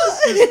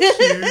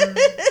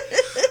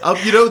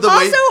 You know,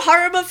 also,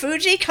 Haruma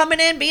Fuji coming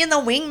in being the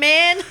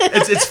wingman.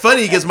 It's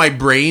funny because my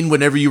brain,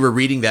 whenever you were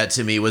reading that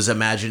to me, was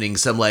imagining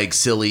some like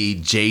silly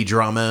J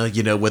drama,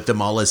 you know, with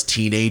them all as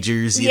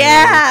teenagers. You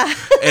know?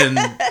 And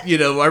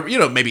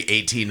maybe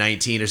 18,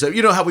 19 or so.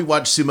 You know how we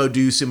watch Sumo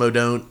Do, Sumo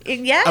Don't.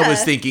 Yeah. I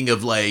was thinking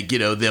of like, you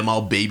know, them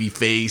all baby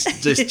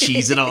faced, just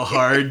cheesing all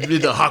hard.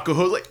 The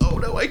Hakuho's like, oh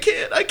no, I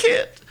can't.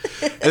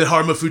 And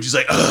Haruma Fuji's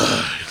like,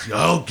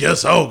 I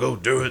guess I'll go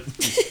do it.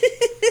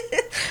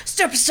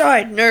 Step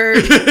aside,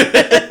 nerd.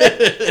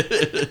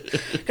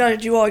 Gotta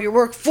do all your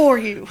work for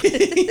you.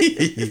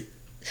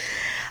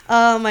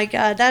 Oh my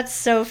god, that's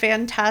so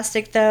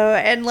fantastic though.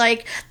 And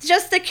like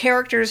just the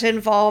characters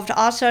involved,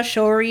 Asa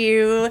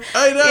Shoryu.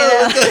 I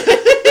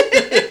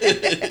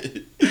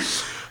know.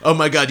 Oh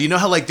my god, you know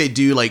how like they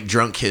do like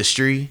drunk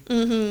history?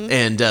 Mm-hmm.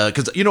 And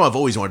because I've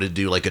always wanted to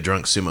do like a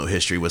drunk sumo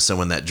history with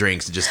someone that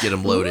drinks and just get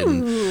them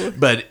loaded.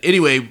 But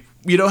anyway,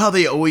 you know how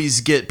they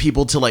always get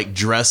people to like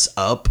dress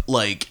up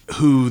like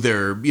who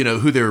they're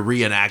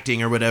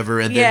reenacting or whatever,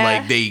 and then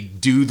like they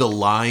do the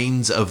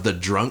lines of the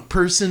drunk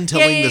person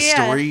telling the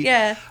story.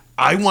 Yeah.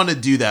 I want to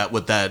do that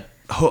with that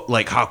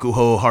like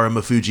Hakuho,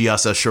 Haruma Fuji,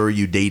 Asa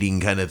Shoryu dating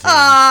kind of thing.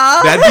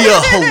 Aww. That'd be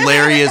a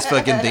hilarious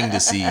fucking thing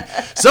to see.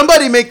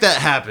 Somebody make that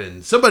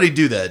happen. Somebody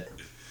do that.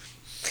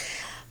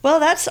 Well,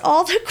 that's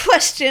all the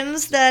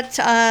questions that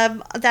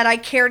I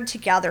cared to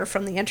gather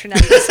from the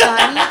internet this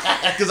time.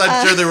 Because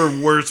I'm sure there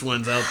were worse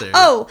ones out there.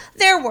 Oh,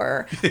 there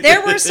were.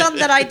 There were some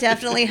that I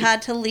definitely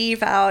had to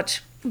leave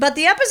out. But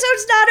the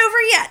episode's not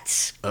over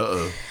yet.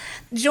 Uh-oh.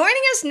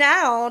 Joining us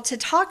now to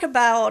talk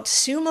about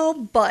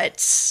sumo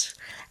butts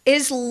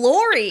is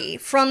Laurie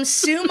from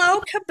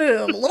Sumo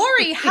Kaboom.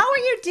 Laurie, how are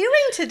you doing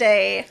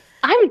today?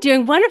 I'm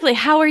doing wonderfully.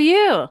 How are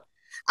you?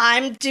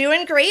 I'm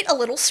doing great. A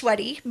little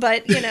sweaty,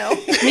 but you know.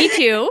 Me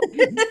too.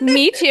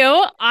 Me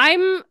too.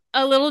 I'm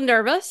a little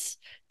nervous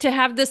to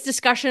have this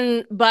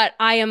discussion, but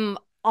I am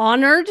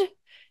honored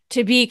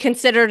to be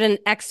considered an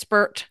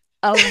expert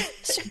of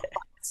sumo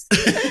butts.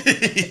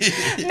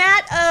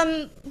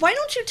 Matt, why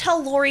don't you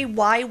tell Laurie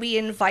why we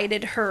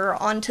invited her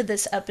onto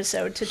this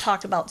episode to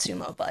talk about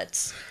sumo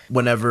butts?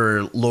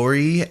 Whenever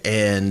Laurie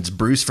and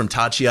Bruce from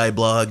Tachi Eye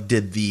Blog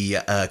did the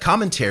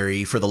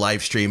commentary for the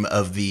live stream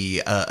of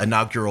the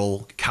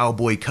inaugural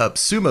Cowboy Cup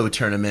sumo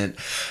tournament,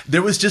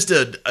 there was just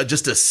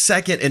a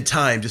second in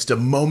time, just a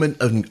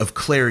moment of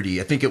clarity.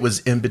 I think it was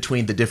in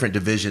between the different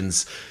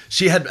divisions.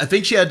 I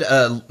think she had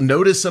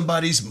noticed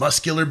somebody's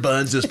muscular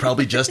buns. It was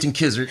probably Justin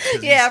Kizzert.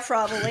 Yeah,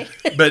 probably.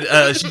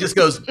 But she just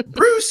goes,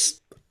 Bruce,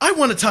 I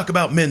want to talk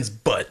about men's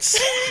butts.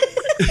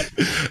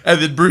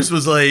 And then Bruce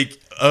was like,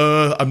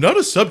 I'm not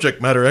a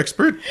subject matter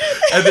expert.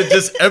 And then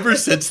just ever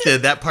since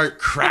then, that part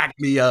cracked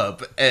me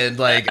up. And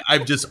like,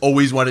 I've just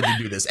always wanted to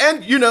do this.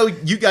 And, you know,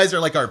 you guys are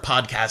like our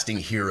podcasting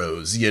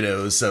heroes, you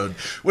know. So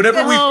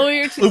whenever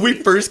when we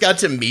first got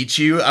to meet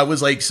you, I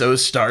was like so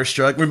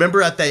starstruck.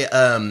 Remember at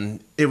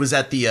it was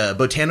at the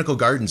Botanical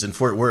Gardens in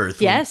Fort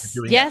Worth. Yes.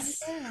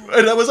 Yes.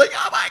 And I was like,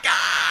 oh my God.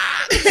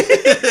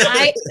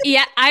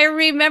 I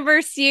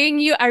remember seeing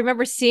you. I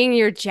remember seeing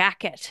your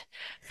jacket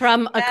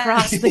from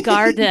across the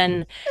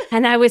garden.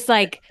 And I was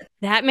like,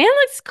 that man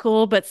looks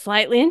cool, but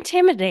slightly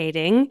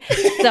intimidating.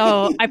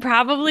 So I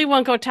probably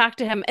won't go talk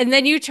to him. And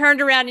then you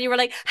turned around and you were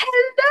like,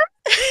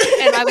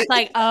 hello. And I was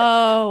like,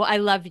 oh, I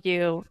love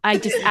you. I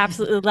just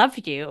absolutely love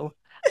you.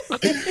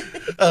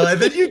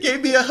 And then you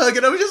gave me a hug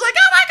and I was just like,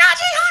 oh my God,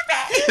 she hugged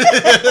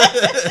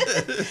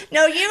me.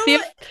 No,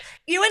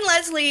 you and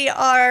Leslie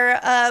are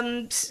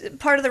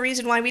part of the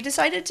reason why we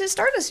decided to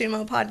start a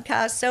sumo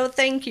podcast. So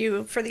thank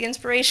you for the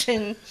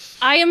inspiration.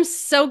 I am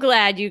so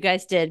glad you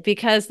guys did,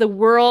 because the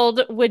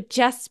world would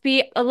just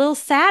be a little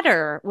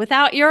sadder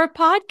without your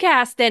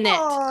podcast in it.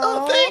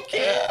 Oh, thank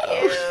you.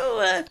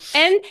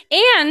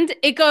 And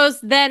it goes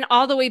then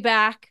all the way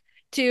back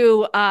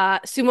to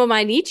Sumo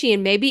Mainichi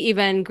and maybe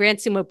even Grand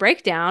Sumo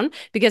Breakdown,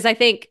 because I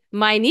think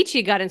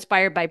Mainichi got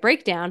inspired by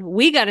Breakdown.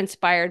 We got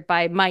inspired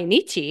by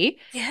Mainichi.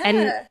 Yeah.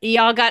 And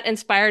y'all got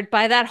inspired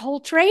by that whole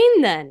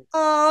train then.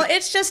 Oh,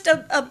 it's just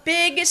a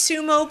big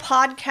sumo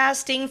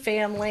podcasting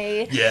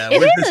family. Yeah,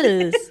 it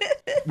is.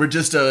 We're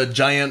just a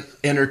giant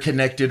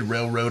interconnected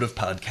railroad of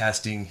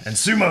podcasting and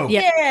sumo.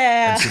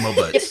 Yeah. And sumo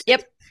butts.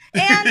 Yep.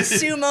 And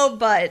sumo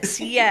butts,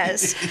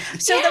 yes.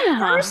 So the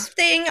first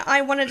thing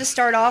I wanted to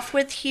start off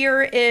with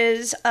here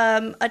is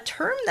a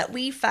term that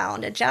we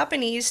found, a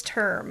Japanese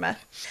term.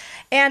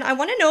 And I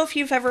want to know if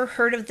you've ever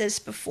heard of this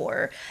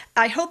before.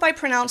 I hope I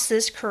pronounced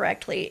this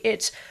correctly.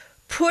 It's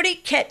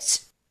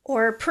puriketsu,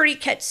 or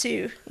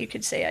puriketsu, you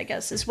could say, I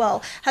guess, as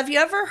well. Have you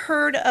ever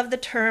heard of the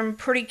term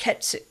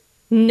puriketsu?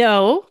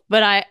 No,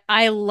 but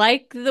I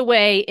like the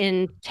way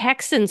in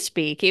Texan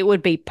speak, it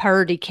would be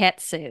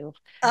puriketsu.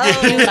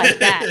 Oh, you like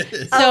that.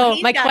 So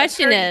my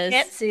question is,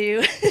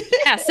 ketsu.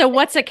 yeah, so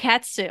what's a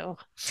ketsu?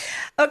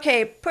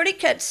 Okay,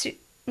 puriketsu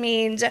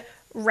means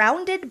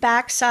rounded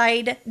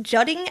backside,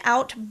 jutting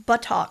out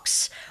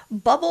buttocks,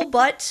 bubble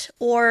butt,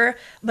 or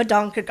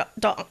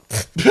badonkadonk.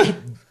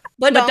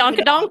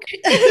 Badonkadonk?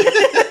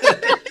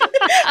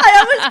 I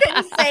almost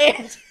couldn't say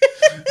it.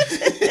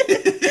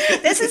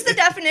 This is the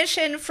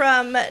definition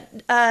from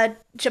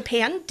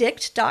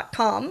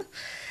japandict.com.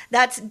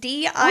 That's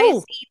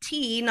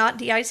DICT, not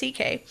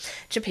DICK,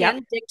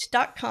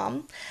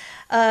 japandict.com.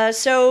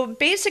 So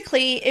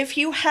basically, if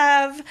you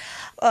have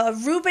a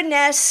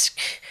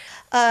Rubenesque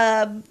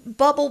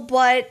bubble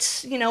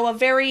butt, you know, a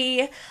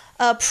very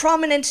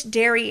prominent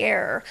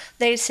derriere,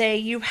 they say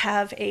you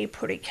have a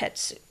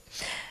puriketsu.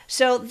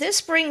 So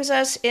this brings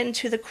us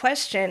into the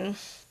question,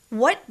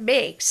 what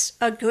makes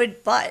a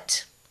good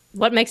butt?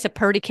 What makes a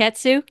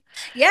puriketsu?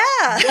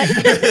 Yeah.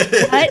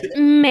 What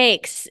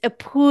makes a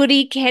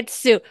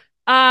puriketsu?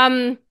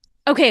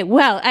 Okay,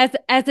 well,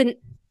 as an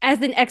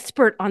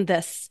expert on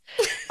this,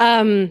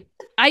 I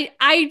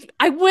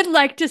would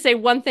like to say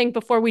one thing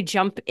before we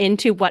jump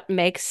into what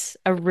makes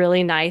a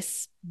really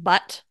nice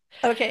butt.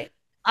 Okay.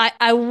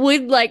 I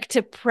would like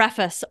to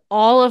preface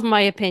all of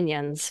my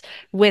opinions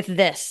with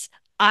this.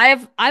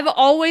 I've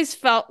always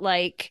felt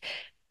like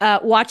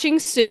watching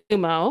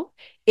sumo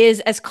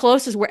is as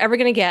close as we're ever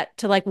going to get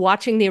to like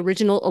watching the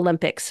original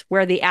Olympics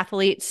where the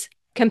athletes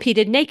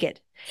competed naked.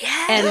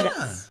 Yeah. And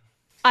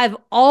I've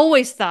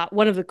always thought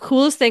one of the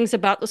coolest things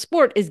about the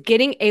sport is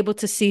getting able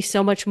to see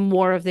so much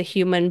more of the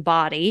human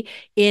body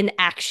in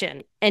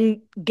action and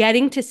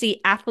getting to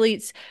see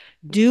athletes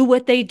do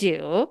what they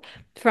do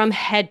from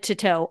head to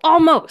toe.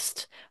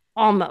 Almost.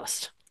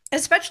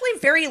 Especially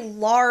very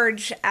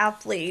large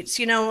athletes,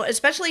 you know,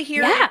 especially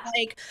here,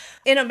 like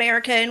in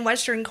America and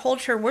Western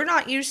culture, we're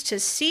not used to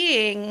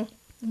seeing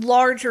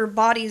larger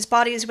bodies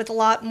with a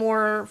lot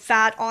more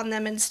fat on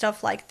them and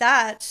stuff like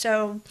that.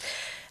 So,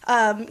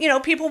 you know,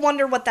 people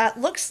wonder what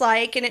that looks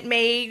like, and it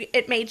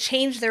may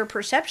change their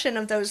perception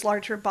of those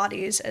larger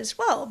bodies as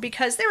well,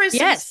 because there is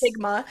some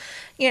stigma,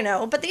 you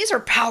know, but these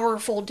are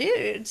powerful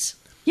dudes.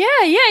 Yeah.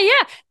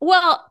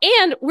 Well,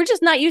 and we're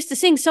just not used to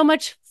seeing so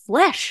much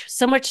flesh,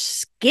 so much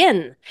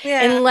skin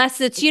Yeah. unless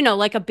it's,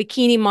 like a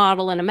bikini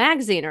model in a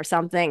magazine or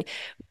something.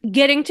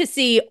 Getting to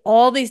see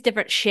all these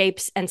different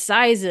shapes and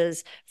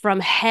sizes from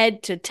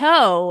head to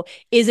toe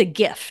is a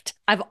gift.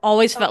 I've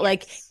always felt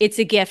like it's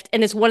a gift.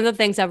 And it's one of the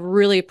things I've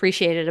really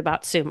appreciated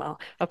about sumo.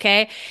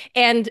 Okay.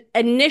 And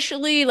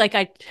initially, like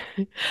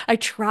I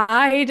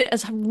tried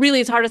as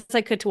hard as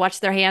I could to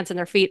watch their hands and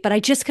their feet, but I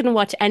just couldn't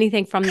watch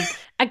anything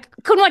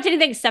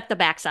except the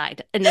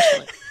backside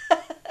initially.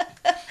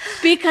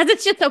 Because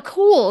it's just so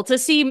cool to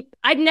see.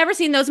 I'd never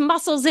seen those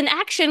muscles in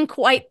action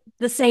quite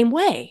the same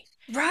way.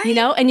 Right.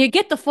 And you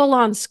get the full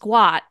on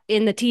squat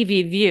in the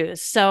TV views.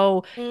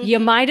 So you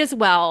might as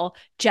well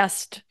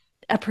just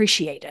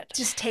appreciate it.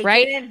 Just take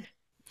it in.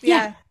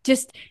 Yeah.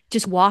 Just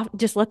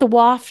let the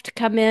waft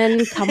come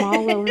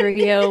all over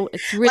you.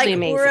 It's really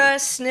amazing. Like Ura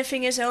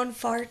sniffing his own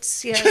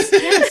farts.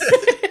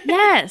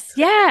 Yes.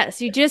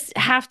 Yes. You just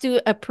have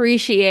to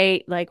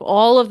appreciate like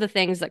all of the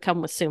things that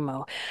come with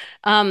sumo.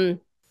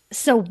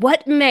 So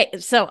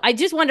I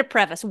just want to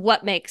preface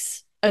what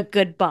makes a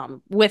good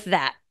bum with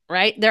that.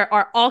 Right? There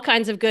are all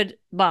kinds of good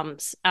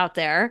bums out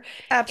there.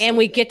 Absolutely. And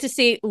we get to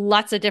see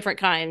lots of different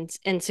kinds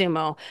in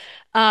sumo.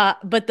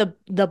 But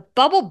the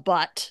bubble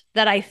butt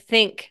that I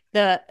think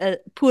the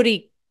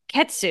Puri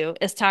Ketsu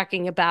is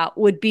talking about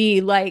would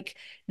be like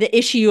the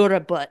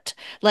Ishiura butt,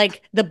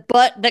 like the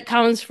butt that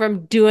comes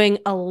from doing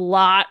a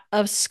lot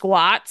of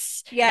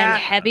squats and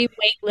heavy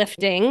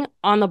weightlifting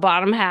on the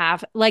bottom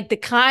half, like the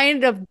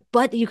kind of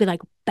butt that you could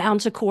like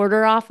bounce a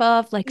quarter off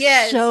of, like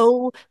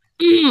so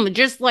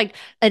just like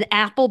an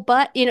apple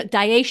butt.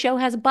 Daisho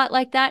has a butt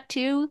like that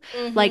too.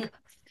 Like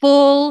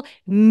full,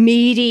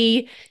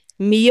 meaty,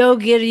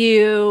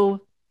 Myogiryu,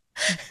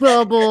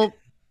 bubble.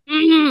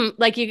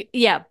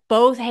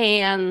 Both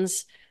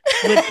hands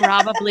would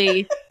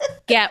probably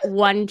get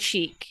one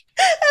cheek,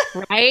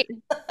 right?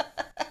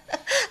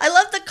 I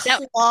love the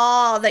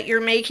claw that you're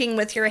making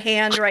with your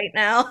hand right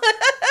now.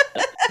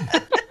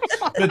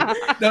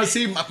 But no,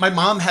 see, my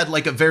mom had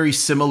like a very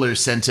similar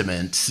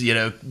sentiment,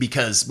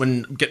 because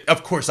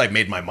of course I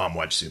made my mom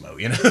watch sumo,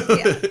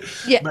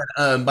 Yeah. But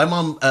my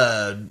mom,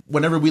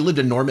 whenever we lived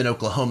in Norman,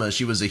 Oklahoma,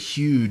 she was a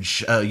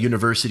huge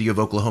University of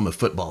Oklahoma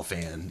football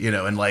fan,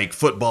 and like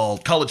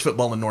college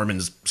football in Norman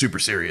is super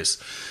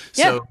serious.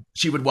 So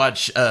she would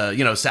watch,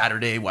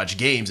 Saturday, watch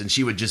games, and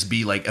she would just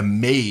be like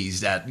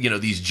amazed at,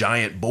 these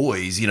giant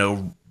boys,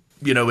 in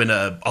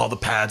all the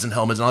pads and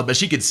helmets and all that. But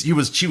she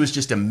was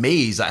just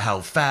amazed at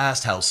how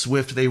fast, how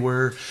swift they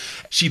were.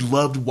 She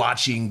loved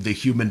watching the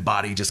human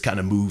body just kind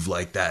of move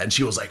like that. And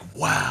she was like,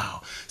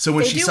 wow. So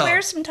when they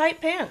wear some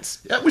tight pants.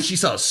 Yeah, when she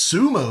saw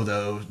sumo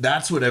though,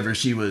 that's whenever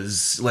she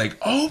was like,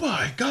 oh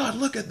my God,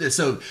 look at this.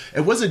 So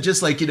it wasn't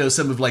just like,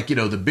 some of like,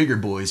 the bigger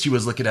boys. She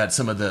was looking at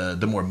some of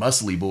the more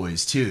muscly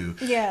boys too.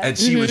 Yeah. And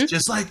she was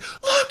just like,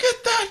 look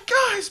at that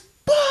guy's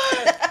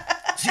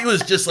butt. She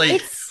was just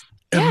like,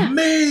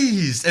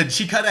 amazed, and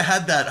she kind of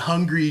had that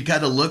hungry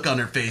kind of look on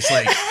her face,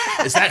 like,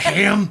 is that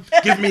ham?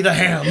 Give me the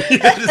ham.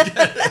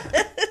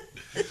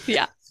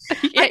 Yeah.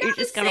 I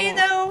gotta say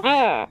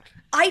though,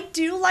 I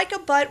do like a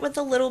butt with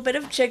a little bit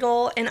of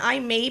jiggle, and I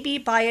may be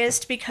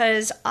biased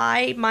because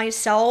I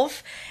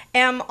myself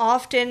am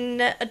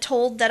often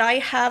told that I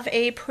have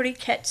a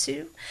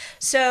puriketsu.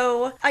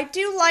 So I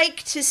do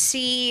like to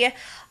see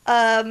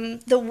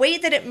the way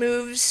that it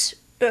moves.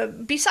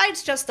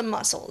 Besides just the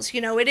muscles,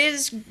 it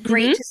is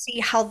great to see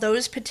how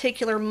those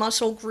particular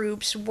muscle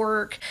groups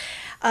work.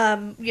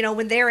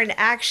 When they're in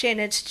action,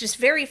 it's just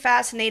very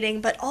fascinating.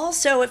 But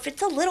also, if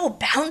it's a little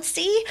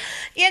bouncy,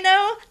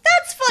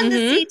 that's fun to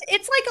see.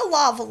 It's like a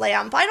lava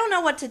lamp. I don't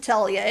know what to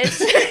tell you.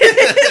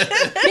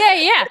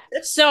 Yeah.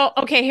 So,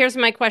 okay, here's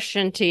my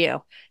question to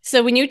you.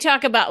 So when you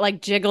talk about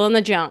like jiggle in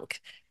the junk,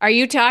 are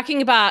you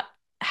talking about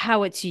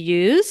how it's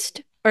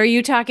used, or are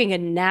you talking a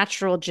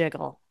natural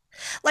jiggle?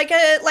 Like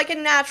a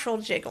natural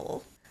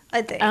jiggle,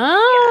 I think.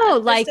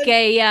 Oh, like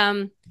a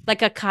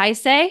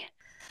kaisei?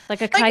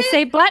 Like a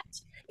kaisei butt?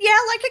 Yeah,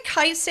 like a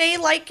kaisei,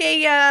 like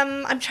a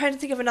I'm trying to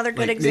think of another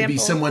good example. Maybe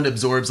someone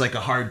absorbs like a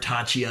hard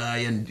tachi-eye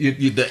and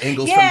the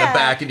angles from the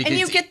back, and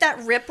you get that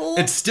ripple.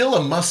 It's still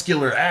a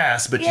muscular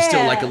ass, but you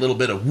still like a little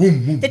bit of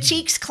whoom whoom. The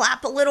cheeks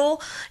clap a little,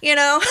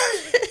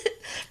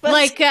 But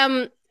like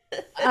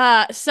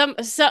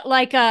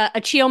like a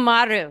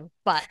Chiyomaru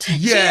butt.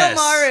 Yes.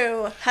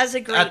 Chiyomaru has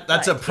a great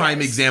That's a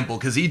prime example,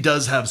 because he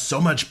does have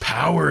so much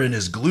power in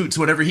his glutes.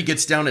 Whenever he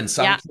gets down in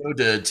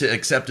Sankyo to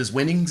accept his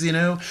winnings, you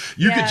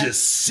could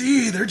just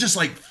see they're just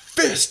like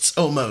fists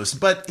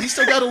almost, but he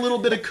still got a little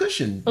bit of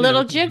cushion. A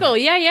little jiggle,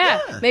 yeah.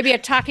 Maybe a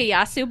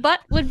Takayasu butt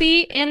would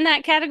be in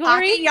that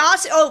category.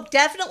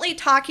 Definitely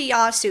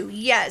Takayasu.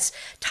 Yes,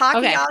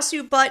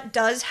 Takayasu butt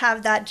does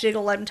have that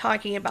jiggle I'm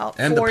talking about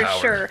and for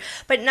sure.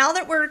 But now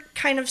that we're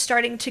kind of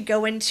starting to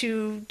go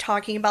into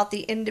talking about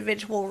the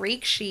individual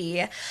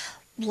rikishi,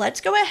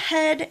 let's go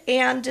ahead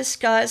and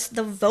discuss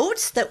the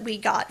votes that we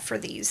got for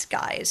these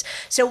guys.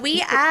 So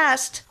we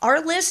asked our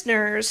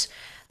listeners,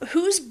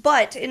 whose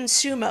butt in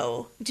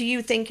sumo do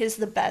you think is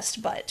the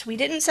best butt? We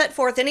didn't set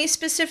forth any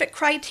specific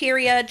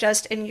criteria,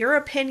 just in your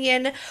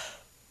opinion,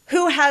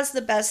 who has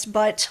the best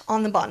butt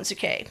on the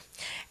Banzuke?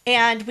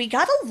 And we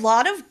got a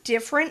lot of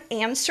different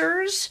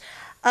answers.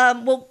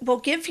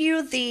 We'll give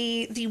you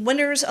the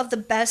winners of the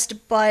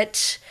best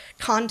butt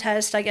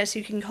contest, I guess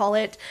you can call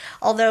it.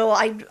 Although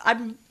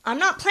I'm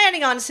not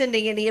planning on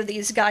sending any of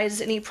these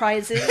guys any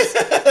prizes.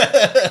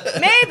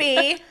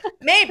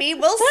 maybe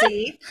we'll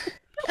see.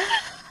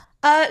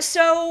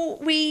 So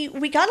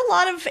we got a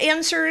lot of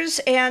answers,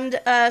 and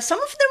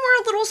some of them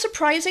were a little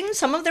surprising.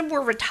 Some of them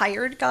were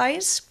retired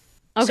guys.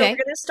 So we're Okay.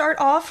 going to start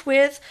off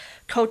with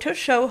Koto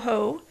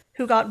Shoho,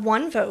 who got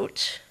 1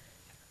 vote.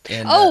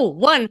 And Oh,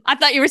 one. I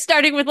thought you were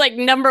starting with like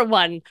number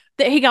one.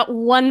 That he got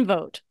 1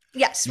 vote.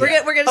 Yes,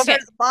 Yeah. we're gonna Okay. start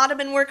at the bottom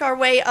and work our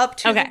way up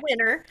to Okay. the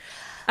winner.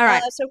 All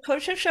right. So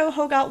Koto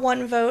Shoho got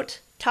 1 vote.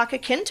 Taka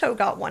Kinto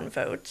got 1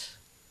 vote.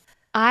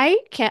 I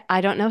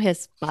don't know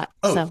his butt.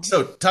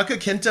 So Taka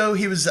Kento,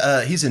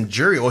 he's in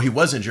jury, or he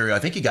was in jury. I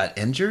think he got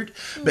injured,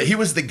 but he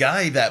was the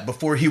guy that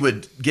before he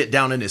would get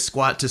down in his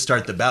squat to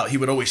start the bout, he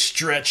would always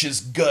stretch his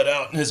gut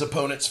out in his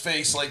opponent's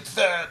face like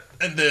that,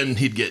 and then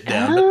he'd get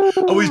down. But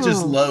I always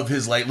just love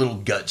his like little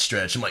gut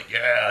stretch. I'm like,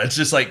 yeah, it's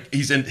just like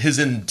he's in his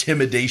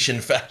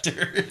intimidation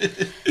factor.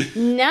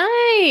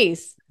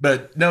 Nice.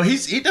 But no,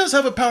 he does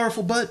have a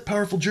powerful butt,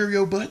 powerful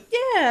Jurio butt.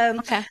 Yeah.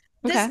 Okay.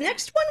 This Okay.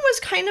 next one was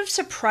kind of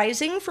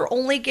surprising for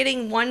only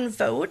getting 1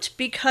 vote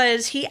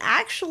because he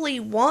actually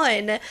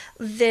won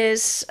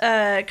this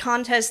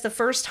contest the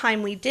first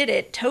time we did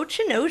it.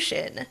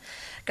 Tochinoshin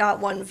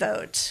got 1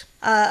 vote.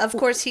 Of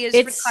course, he is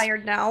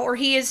retired now, or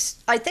he is,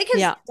 I think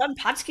his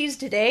Donpatsuki's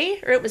today,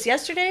 or it was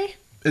yesterday.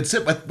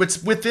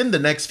 It's within the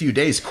next few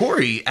days.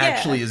 Corey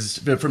actually is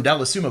from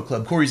Dallas Sumo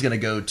Club. Corey's going to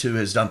go to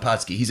his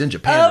Donpatsuki. He's in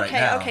Japan right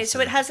now. Okay,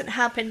 so it hasn't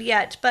happened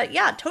yet. But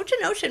yeah,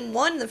 Tochinoshin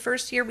won the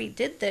first year we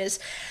did this.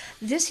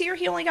 This year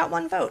he only got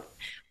 1 vote.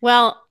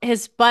 Well,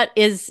 his butt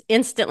is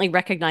instantly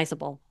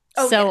recognizable.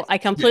 Oh, So yes. I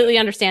completely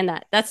understand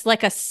that. That's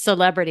like a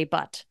celebrity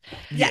butt.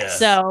 Yes.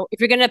 So if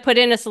you're going to put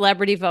in a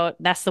celebrity vote,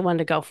 that's the one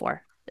to go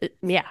for.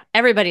 Yeah,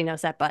 everybody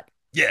knows that butt.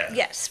 Yeah.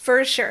 Yes,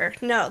 for sure.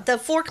 No, the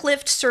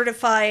forklift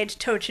certified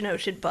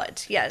Tochinoshin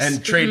butt. Yes.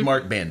 And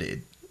trademark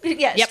Band-Aid.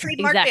 Yes, Yep,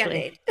 trademark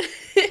exactly.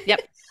 Band-Aid.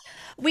 Yep.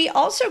 We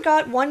also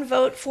got 1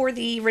 vote for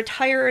the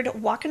retired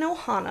Wakano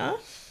Hana.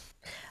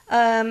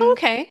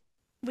 Okay.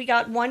 We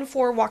got 1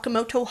 for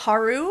Wakamoto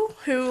Haru,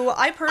 who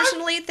I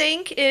personally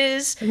think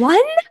is One?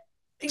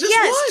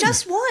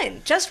 just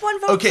one. Just 1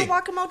 vote Okay. for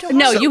Wakamoto Haru.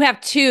 No, you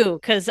have 2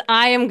 because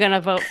I am going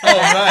to vote for All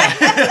that.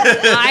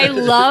 right. I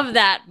love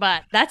that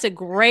butt. That's a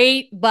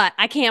great butt.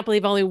 I can't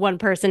believe only one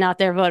person out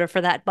there voted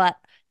for that butt.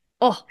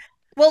 Oh,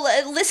 Well,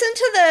 listen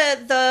to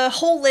the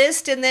whole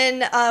list, and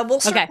then we'll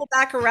circle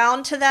back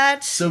around to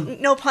that. So-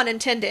 no pun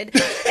intended,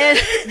 and,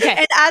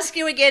 and ask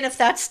you again if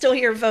that's still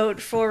your vote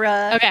for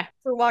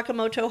for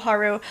Wakamoto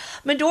Haru.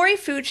 Midori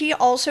Fuji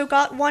also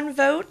got 1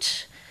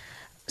 vote.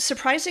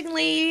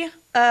 Surprisingly,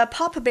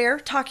 Papa Bear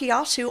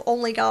Takayasu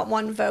only got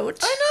 1 vote.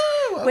 I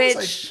know. I was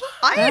Which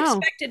like, I Wow.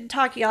 expected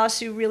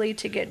Takayasu really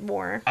to get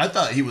more. I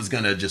thought he was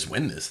going to just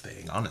win this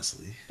thing,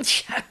 honestly.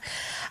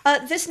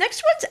 This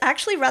next one's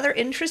actually rather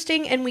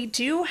interesting, and we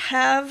do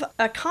have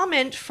a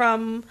comment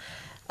from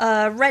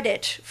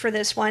Reddit for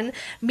this one.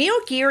 Mio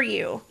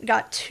Giryu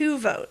got 2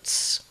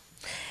 votes.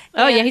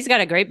 oh yeah, he's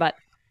got a great butt.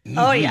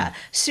 Oh, yeah.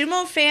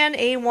 Sumo Fan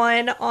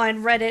A1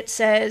 on Reddit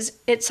says,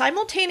 it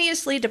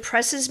simultaneously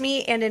depresses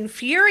me and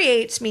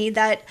infuriates me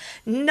that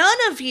none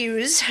of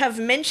yous have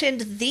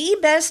mentioned the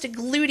best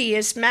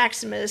gluteus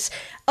maximus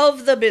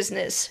of the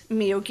business,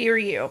 Mio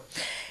Giryu.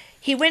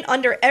 He went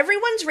under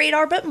everyone's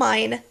radar but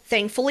mine.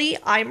 Thankfully,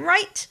 I'm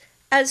right,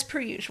 as per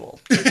usual.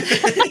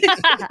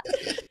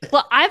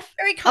 Well,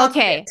 Very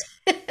confident.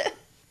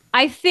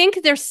 I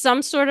think there's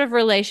some sort of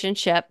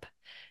relationship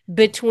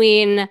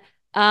between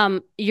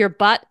your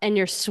butt and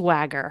your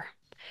swagger.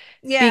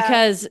 Yeah.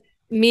 Because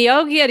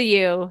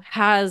Miyogiryu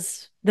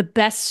has the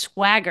best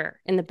swagger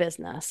in the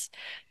business.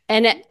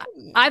 And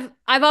I've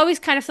always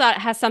kind of thought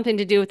it has something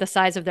to do with the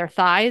size of their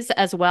thighs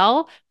as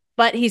well.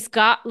 But he's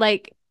got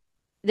like,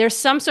 there's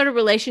some sort of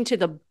relation to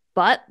the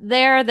butt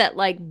there that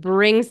like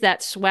brings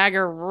that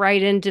swagger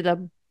right into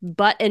the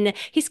butt. And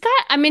he's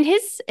got, I mean,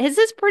 his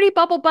is pretty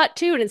bubble butt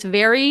too. And it's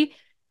very,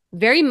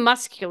 very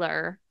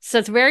muscular. So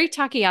it's very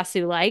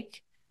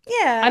Takayasu-like.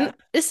 Yeah.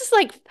 This is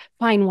like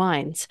fine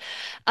wines.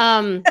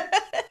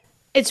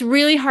 It's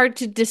really hard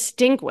to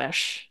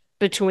distinguish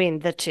between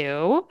the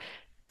two,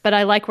 but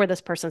I like where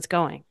this person's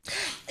going.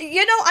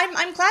 You know,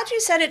 I'm glad you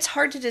said it's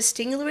hard to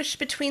distinguish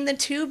between the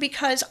two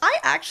because I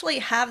actually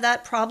have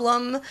that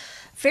problem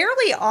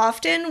fairly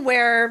often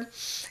where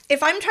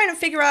if I'm trying to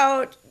figure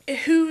out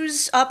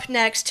who's up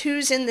next,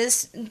 who's in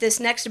this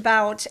next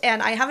bout,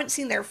 and I haven't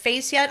seen their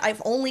face yet,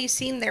 I've only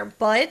seen their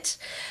butt,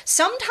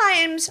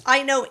 sometimes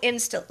I know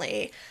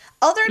instantly.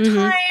 Other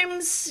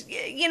times,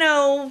 you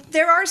know,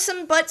 there are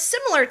some butts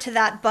similar to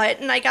that butt,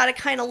 and I gotta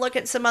kind of look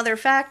at some other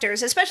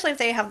factors, especially if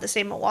they have the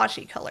same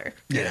Mawashi color.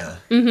 Yeah.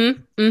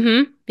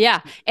 Yeah.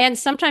 And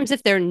sometimes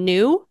if they're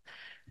new,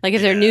 like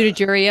if they're new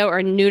to Jurio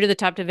or new to the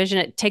top division,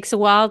 it takes a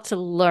while to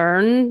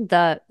learn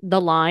the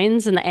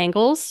lines and the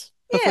angles.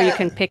 before you Yeah.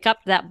 can pick up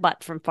that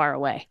butt from far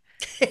away.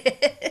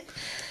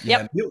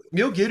 Yeah,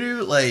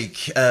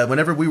 Myogiru,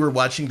 whenever we were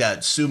watching that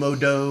Sumo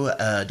Do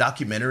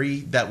documentary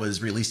that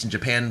was released in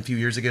Japan a few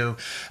years ago,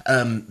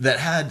 that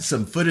had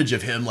some footage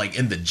of him like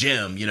in the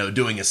gym,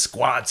 doing his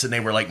squats, and they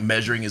were like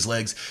measuring his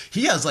legs.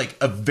 He has like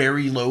a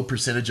very low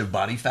percentage of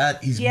body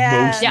fat. He's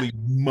mostly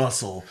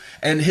muscle,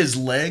 and his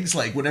legs,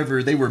 like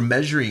whenever they were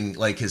measuring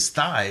like his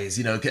thighs,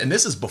 and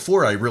this is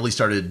before I really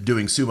started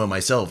doing sumo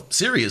myself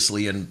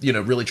seriously and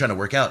really trying to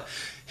work out.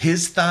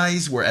 His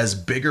thighs were as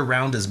big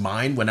around as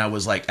mine when I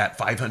was like at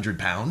 500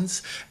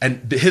 pounds,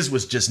 and his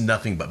was just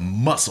nothing but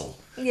muscle.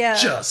 Yeah.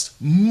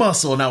 Just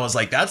muscle. And I was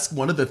like, that's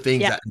one of the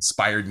things that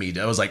inspired me.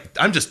 I was like,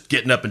 I'm just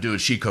getting up and doing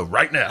Shiko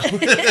right now.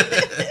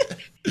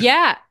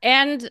 Yeah.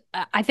 And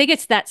I think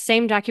it's that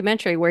same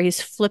documentary where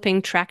he's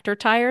flipping tractor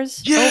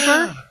tires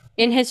over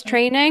in his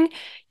training.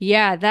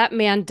 Yeah, that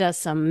man does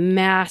some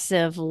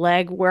massive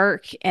leg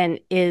work and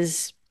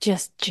is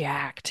just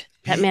jacked.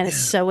 That man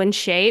is so in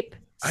shape.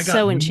 I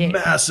got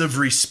massive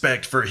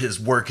respect for his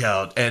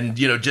workout and,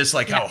 just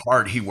like how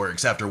hard he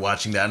works after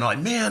watching that. And I'm like,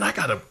 man, I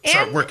got to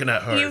start working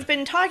that hard. You've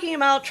been talking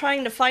about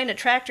trying to find a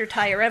tractor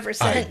tire ever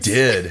since. I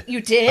did. You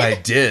did? I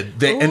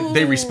did. And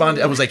they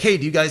responded. I was like, hey,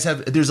 do you guys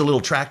there's a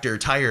little tractor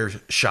tire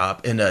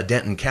shop in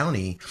Denton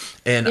County.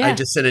 And I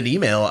just sent an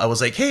email. I was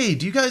like, hey,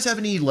 do you guys have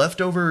any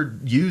leftover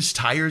used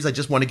tires I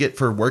just want to get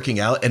for working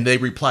out? And they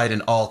replied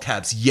in all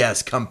caps,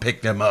 yes, come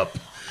pick them up.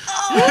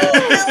 Oh,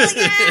 hell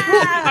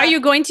yeah! Are you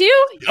going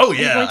to? Oh,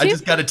 yeah. I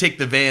just got to take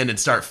the van and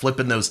start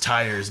flipping those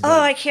tires. But... Oh,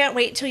 I can't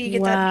wait till you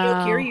get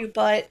that Myogiru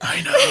butt.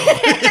 I know.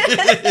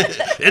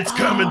 It's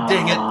coming,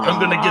 dang it. I'm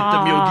going to get the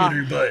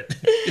Myogiru butt.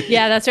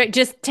 Yeah, that's right.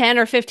 Just 10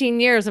 or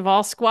 15 years of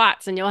all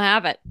squats and you'll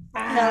have it.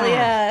 Hell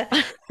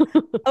yeah.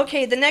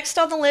 Okay, the next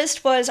on the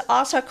list was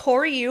Asa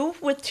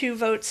Koryu with 2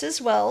 votes as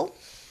well.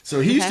 So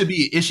he used to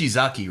be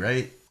Ishizaki,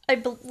 right? I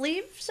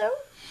believe so.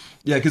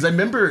 Yeah, because I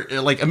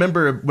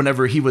remember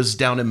whenever he was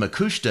down in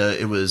Makushita,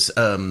 it was,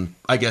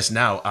 I guess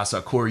now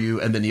Asa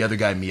Koryu and then the other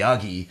guy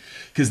Miyagi,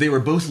 because they were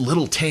both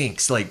little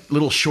tanks, like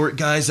little short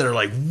guys that are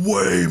like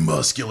way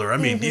muscular. I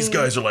mean, these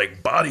guys are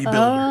like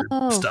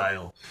bodybuilder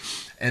style.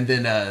 And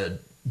then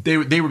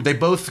they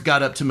both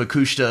got up to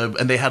Makushita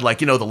and they had like,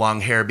 the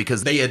long hair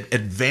because they had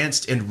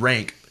advanced in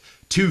rank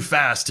too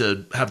fast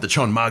to have the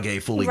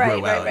chonmage fully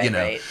grow out,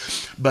 Right.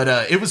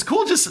 But it was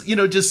cool just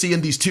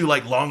seeing these 2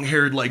 like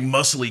long-haired, like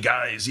muscly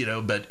guys,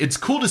 but it's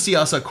cool to see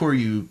Asa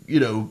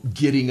Koryu,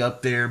 getting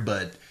up there,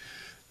 but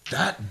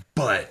that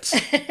butt,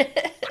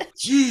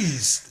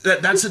 jeez,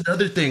 that's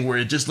another thing where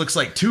it just looks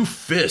like 2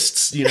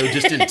 fists,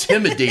 just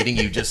intimidating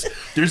you. Just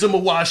there's a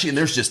Mawashi and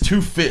there's just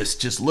 2 fists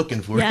just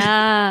looking for you.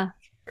 Yeah.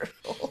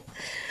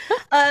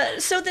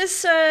 So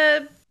this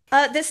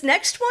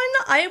next one,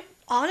 I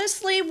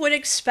honestly would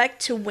expect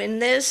to win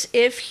this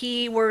if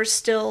he were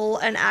still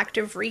an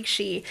active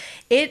Rikishi.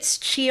 It's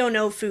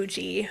Chiyono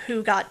Fuji,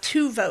 who got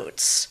 2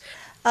 votes.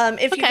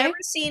 If you've ever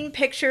seen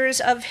pictures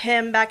of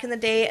him back in the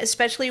day,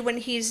 especially when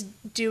he's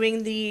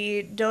doing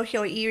the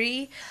Dohyo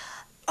Iri,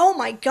 oh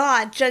my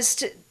god,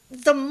 just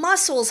the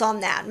muscles on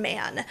that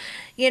man,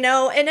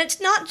 and it's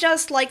not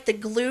just like the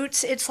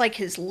glutes, it's like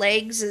his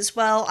legs as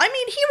well. I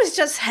mean, he was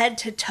just head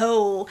to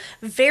toe,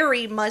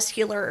 very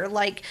muscular,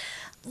 like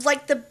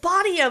the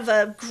body of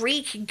a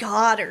Greek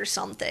god or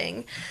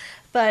something.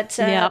 But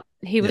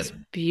he was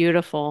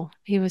beautiful.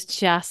 He was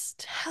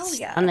just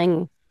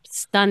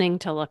stunning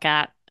to look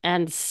at,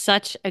 and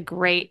such a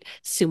great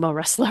sumo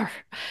wrestler.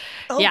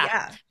 Oh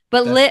yeah.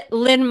 But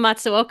Lin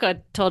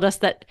Matsuoka told us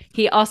that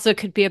he also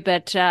could be a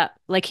bit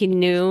like he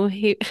knew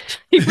he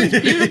was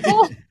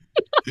beautiful.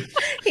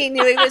 He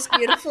knew he was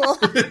beautiful.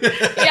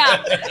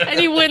 Yeah, and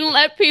he wouldn't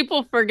let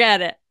people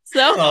forget it.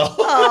 So,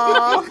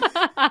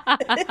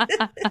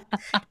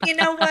 you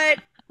know what?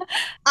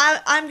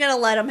 I'm gonna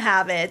let him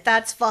have it.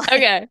 That's fine.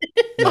 Okay.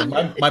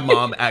 Yeah, my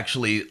mom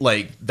actually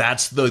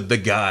that's the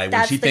guy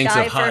when she thinks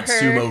of hot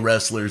sumo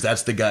wrestlers.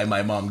 That's the guy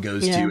my mom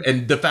goes to,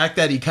 and the fact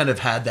that he kind of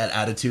had that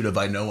attitude of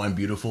I know I'm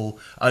beautiful,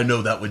 I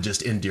know that would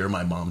just endear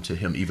my mom to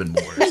him even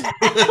more.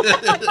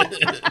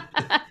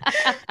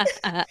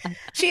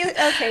 She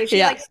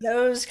likes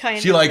those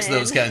kinds. She likes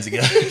those kinds of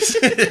guys.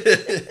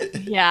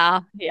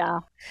 Yeah.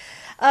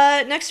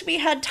 Next we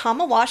had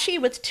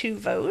Tamawashi with 2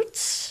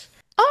 votes.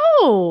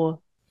 Oh.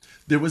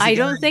 I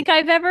don't think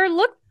I've ever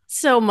looked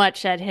so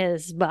much at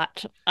his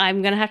butt.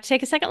 I'm going to have to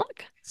take a second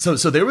look. So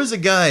there was a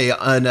guy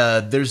on,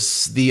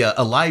 there's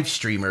a live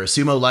streamer, a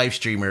sumo live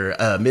streamer,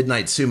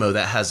 Midnight Sumo,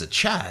 that has a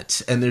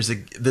chat. And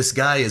this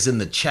guy is in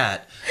the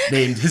chat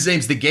his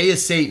name's the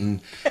Gayest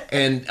Satan.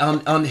 And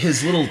on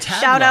his little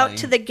tagline. Shout out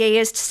to the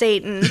Gayest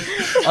Satan.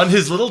 On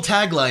his little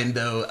tagline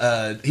though,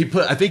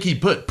 I think he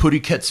put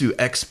Puriketsu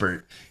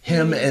expert.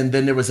 Him, and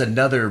then there was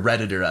another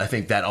Redditor, I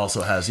think that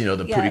also has, the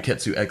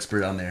Puriketsu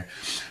expert on there.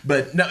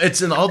 But no,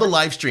 it's in all the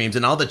live streams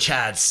and all the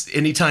chats.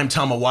 Anytime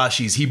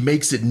Tamawashi's, he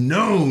makes it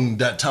known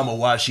that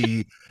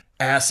Tamawashi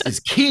ass is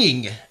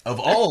king of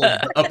all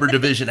the upper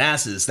division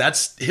asses.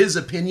 That's his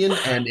opinion,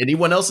 and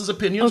anyone else's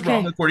opinion is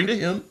wrong according to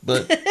him.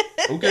 But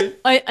Okay.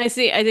 I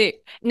see. I see.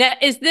 Now,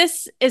 is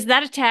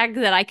that a tag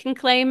that I can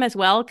claim as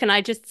well? Can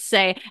I just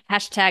say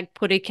hashtag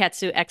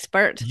Puriketsu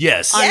expert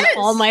Yes. on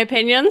all Yes. my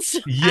opinions?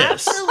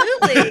 Yes.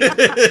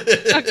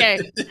 Absolutely. Okay.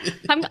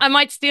 I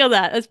might steal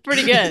that. That's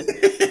pretty good.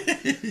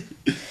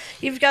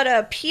 You've got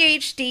a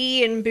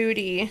PhD in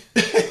booty.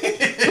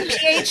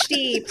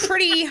 PhD,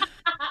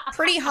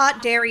 pretty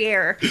hot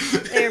derriere.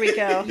 There we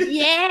go.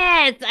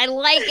 Yes, I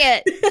like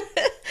it.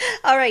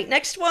 All right,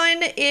 next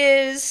one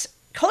is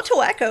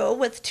Koto Echo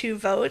with 2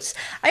 votes.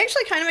 I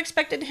actually kind of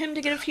expected him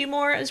to get a few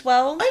more as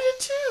well. I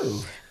did too.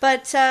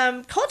 But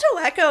Koto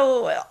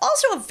Echo,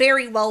 also a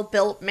very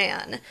well-built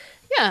man.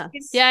 Yeah.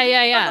 He's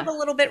Yeah. struggled a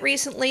little bit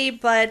recently,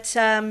 but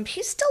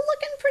he's still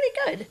looking pretty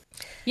good.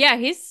 Yeah,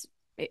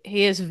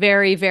 he is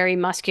very, very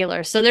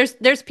muscular. So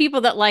there's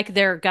people that like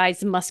their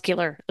guys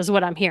muscular, is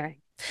what I'm hearing.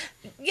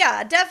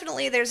 Yeah,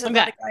 definitely. There's a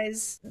lot of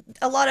guys,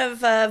 a lot of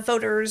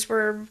voters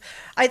were,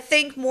 I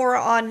think, more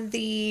on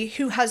the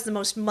who has the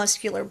most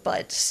muscular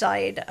butt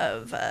side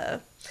of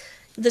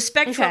the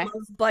spectrum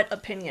of butt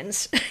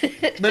opinions.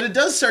 But it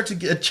does start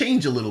to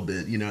change a little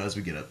bit, as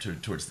we get up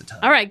towards the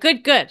top. All right,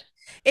 good.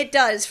 It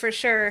does, for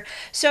sure.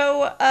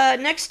 So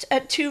next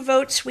at 2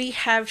 votes, we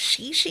have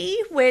Shishi,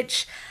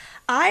 which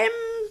I'm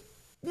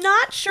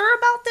not sure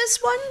about this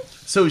one.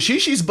 So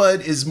Shishi's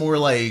butt is more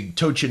like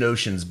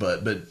Tochinoshin's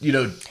butt, but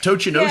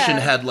Tochinoshin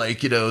had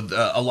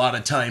a lot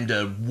of time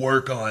to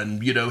work on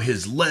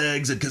his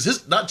legs, and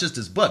because not just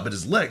his butt but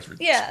his legs were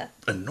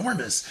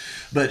enormous.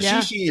 But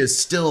Shishi is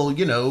still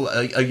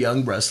a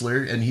young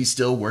wrestler, and he's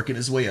still working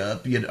his way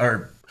up,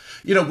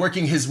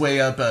 working his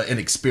way up in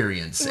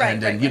experience,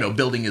 and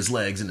building his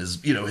legs and his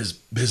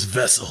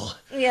vessel.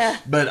 Yeah.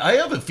 But I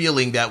have a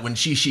feeling that when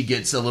Shishi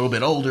gets a little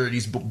bit older and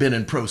he's been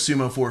in pro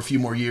sumo for a few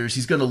more years,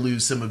 he's going to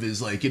lose some of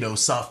his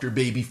softer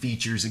baby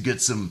features and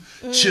get some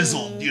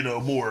chiseled,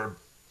 more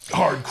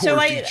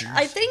hardcore features.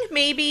 I think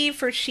maybe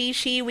for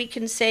Shishi we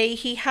can say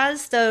he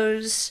has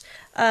those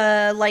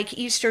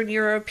Eastern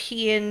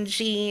European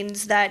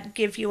genes that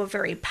give you a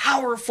very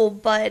powerful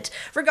butt,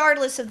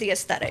 regardless of the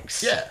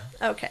aesthetics. Yeah.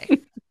 Okay.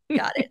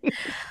 Got it.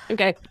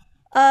 Okay.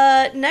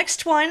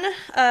 Next one,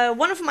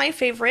 one of my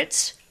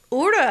favorites,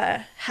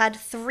 Ura, had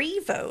 3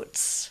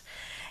 votes.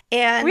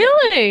 And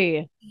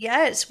really?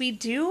 Yes, we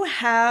do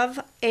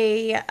have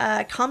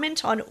a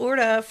comment on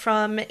Ura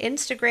from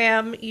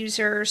Instagram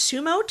user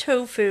Sumo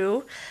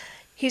Tofu.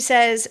 He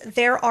says,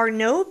 there are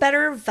no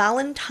better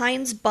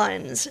Valentine's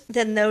buns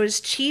than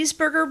those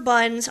cheeseburger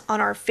buns on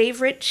our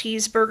favorite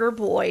cheeseburger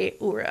boy,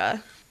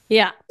 Ura.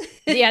 Yeah.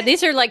 Yeah,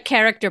 these are like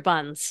character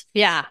buns.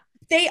 Yeah.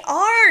 They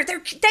are.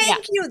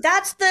 Thank you.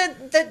 That's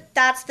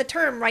the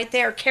term right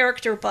there.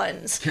 Character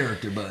buns.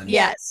 Character buns.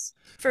 Yes.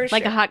 For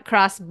like sure. a hot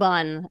cross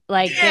bun.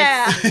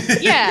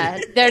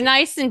 They're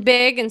nice and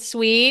big and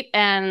sweet,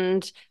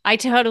 and I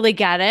totally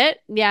get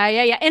it. Yeah.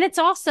 And it's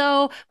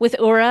also with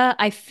Ura,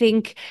 I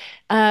think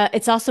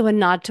it's also a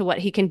nod to what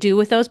he can do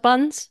with those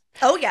buns.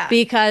 Oh yeah.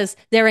 Because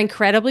they're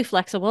incredibly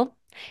flexible.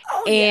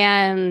 Oh,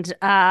 yeah. And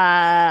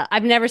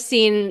I've never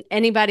seen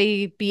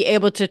anybody be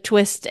able to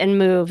twist and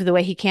move the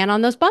way he can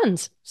on those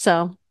buns.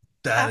 So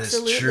that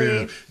is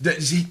true.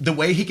 The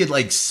way he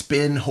could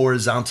spin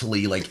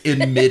horizontally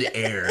in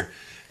midair.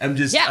 I'm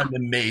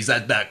amazed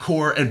at that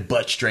core and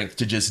butt strength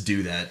to just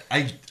do that.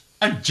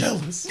 I'm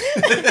jealous.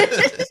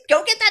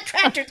 Go get that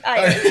tractor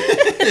tire.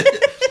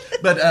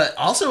 But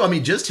also,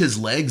 just his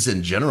legs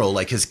in general,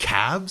 his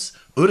calves.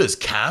 Ura's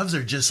calves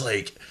are just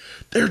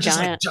they're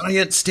just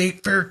giant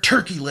State Fair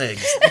turkey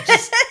legs.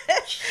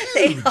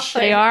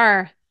 They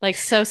are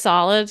so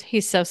solid.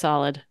 He's so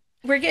solid.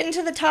 We're getting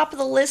to the top of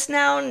the list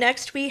now.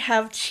 Next, we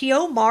have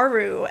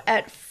Chiyomaru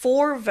at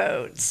 4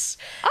 votes.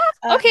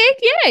 Oh, okay,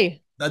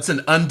 yay. That's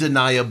an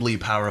undeniably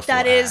powerful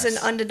ass. That is an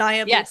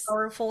undeniably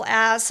powerful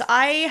ass.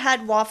 I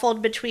had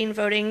waffled between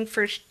voting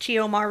for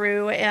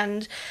Chiyomaru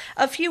and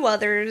a few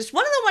others.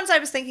 One of the ones I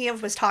was thinking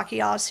of was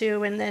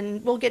Takayasu, and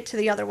then we'll get to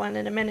the other one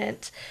in a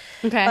minute.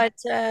 Okay. But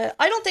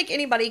I don't think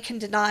anybody can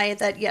deny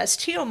that, yes,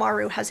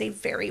 Chiyomaru has a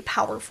very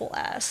powerful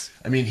ass.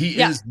 He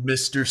is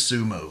Mr.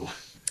 Sumo.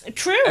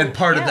 True. And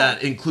part of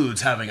that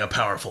includes having a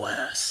powerful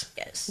ass.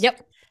 Yes.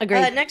 Yep.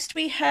 Agreed. Next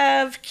we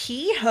have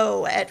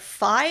Kiho at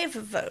 5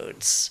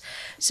 votes.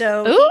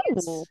 So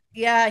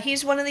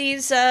he's one of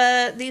these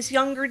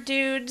younger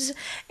dudes,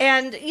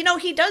 and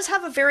he does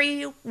have a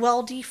very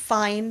well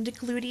defined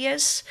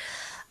gluteus.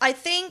 I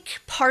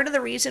think part of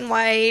the reason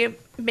why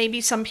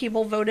maybe some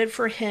people voted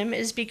for him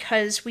is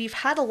because we've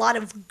had a lot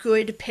of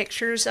good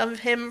pictures of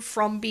him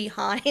from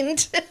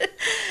behind.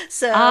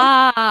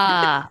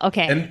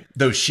 Okay. And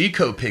those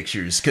Shiko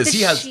pictures, because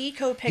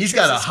he's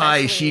got a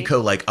high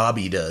Shiko like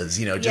Abi does,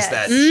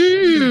 that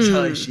huge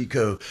high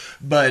Shiko.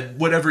 But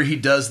whenever he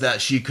does that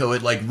Shiko,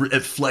 it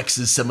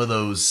flexes some of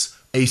those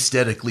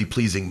aesthetically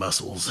pleasing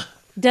muscles.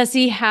 Does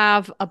he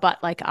have a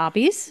butt like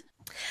Abi's?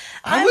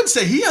 I would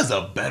say he has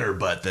a better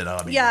butt than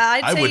Abi. Yeah,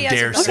 I'd say would he has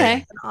dare a better say.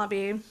 butt than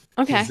Abi.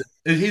 Okay.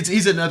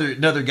 He's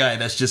another guy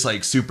that's just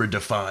super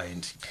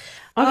defined.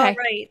 Okay. All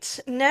right.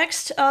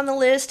 Next on the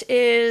list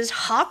is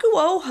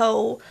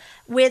Hakuoho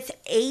with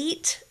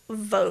 8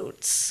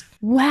 votes.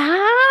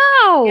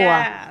 Wow.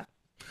 Yeah.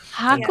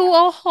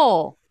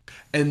 Hakuoho.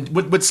 And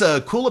what's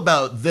cool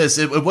about this,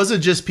 it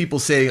wasn't just people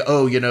saying,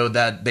 oh,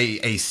 that they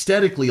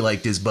aesthetically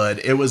liked his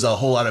butt. It was a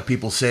whole lot of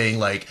people saying,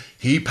 like,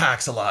 he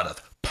packs a lot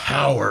of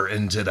power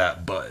into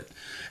that butt.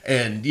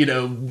 And,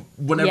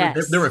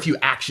 whenever there were a few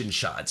action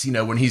shots,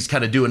 when he's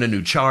kind of doing a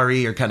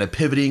Nuchari or kind of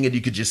pivoting, and you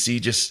could just see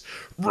just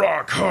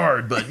rock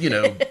hard, but,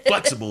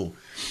 flexible.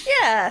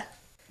 Yeah.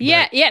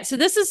 Yeah. So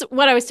this is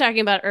what I was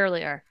talking about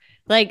earlier.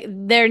 Like,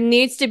 there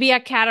needs to be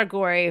a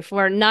category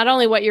for not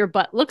only what your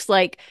butt looks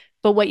like,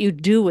 but what you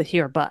do with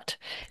your butt.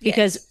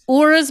 Because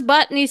Ura's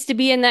butt needs to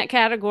be in that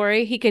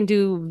category. He can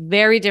do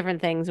very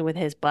different things with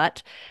his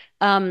butt.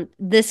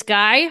 This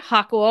guy,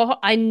 Hakuo,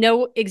 I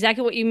know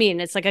exactly what you mean.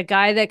 It's like a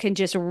guy that can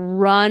just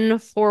run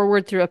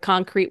forward through a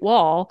concrete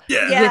wall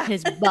with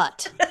his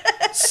butt.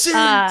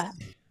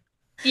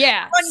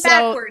 Yeah. Run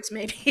backwards,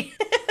 maybe.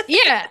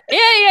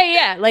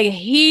 Yeah. Like,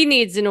 he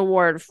needs an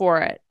award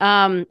for it.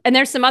 And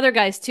there's some other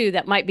guys too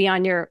that might be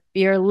on your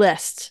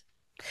list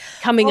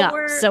coming up.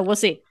 So we'll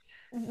see.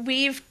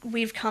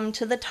 We've come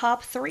to the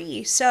top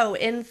 3. So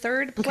in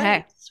third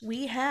place,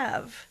 we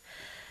have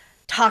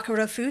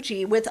Takara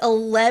Fuji with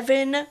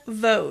 11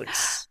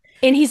 votes.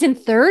 And he's in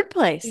third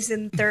place. He's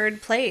in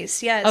third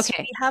place. Yes.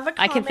 Okay. We have a comment.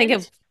 I can think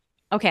of.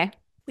 Okay.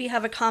 We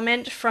have a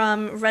comment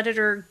from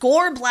Redditor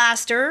Gore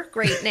Blaster.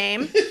 Great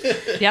name.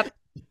 Yep.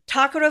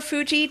 Takara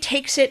Fuji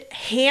takes it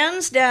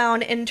hands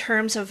down in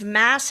terms of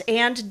mass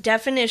and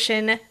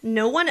definition.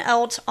 No one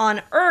else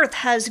on Earth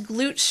has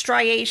glute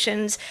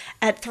striations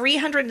at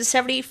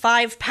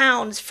 375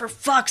 pounds, for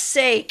fuck's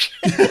sake.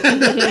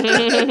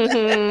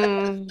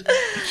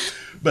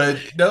 But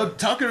no,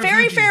 Takara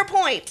Very Fuji, fair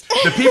point.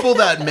 the people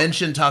that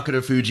mentioned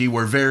Takara Fuji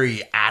were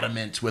very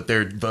adamant with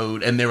their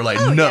vote, and they were like,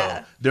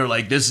 they're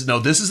like, this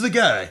is the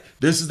guy.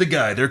 This is the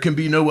guy. There can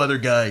be no other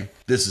guy.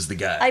 This is the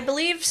guy. I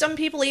believe some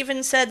people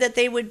even said that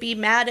they would be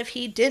mad if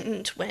he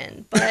didn't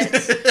win, but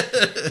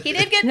he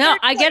did get No, third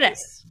I get it.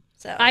 place,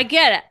 so. I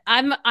get it.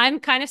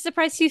 I'm kind of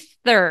surprised he's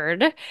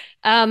third.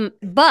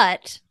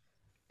 But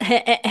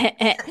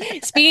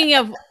speaking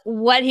of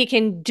what he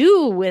can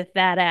do with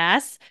that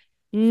ass,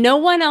 no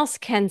one else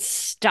can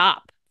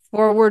stop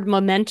forward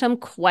momentum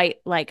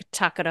quite like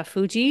Takara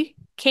Fuji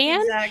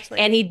can. Exactly.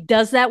 And he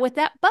does that with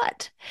that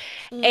butt.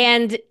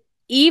 And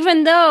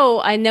even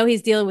though I know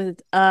he's dealing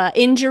with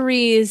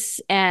injuries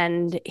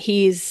and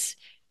he's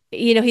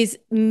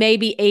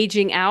maybe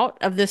aging out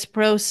of this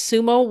pro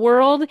sumo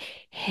world,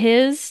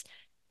 his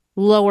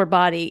lower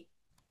body,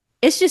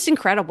 it's just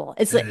incredible.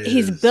 It's like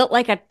he's built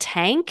like a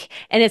tank,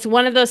 and it's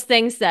one of those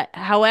things that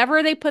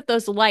however they put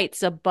those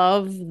lights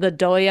above the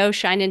doyo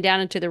shining down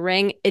into the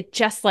ring, it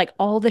just like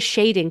all the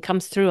shading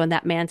comes through on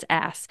that man's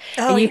ass.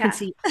 And you can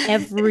see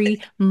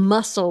every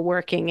muscle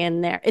working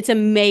in there. It's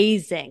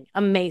amazing.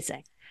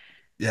 Amazing.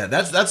 Yeah,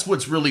 that's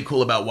what's really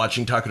cool about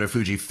watching Takara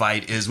Fuji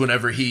fight is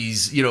whenever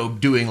he's,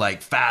 doing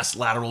like fast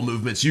lateral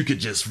movements, you could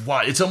just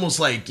watch. It's almost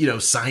like,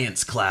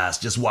 science class,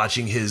 just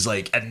watching his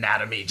like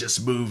anatomy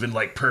just move in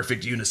like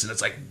perfect unison.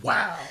 It's like,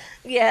 wow.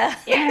 Yeah.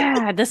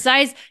 Yeah. The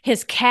size,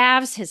 his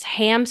calves, his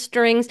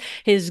hamstrings,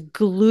 his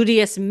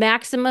gluteus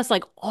maximus,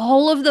 like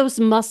all of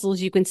those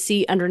muscles you can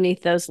see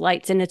underneath those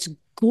lights. And it's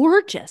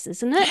gorgeous,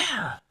 isn't it?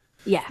 Yeah.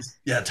 Yeah.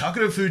 Yeah,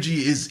 Takara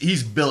Fuji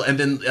he's built, and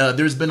then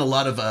there's been a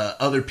lot of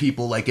other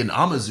people like in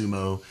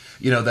Amazumo,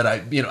 that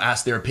I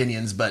asked their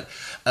opinions, but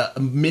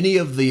many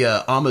of the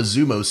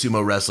Amazumo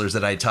sumo wrestlers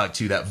that I talked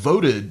to that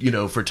voted,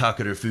 for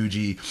Takara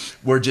Fuji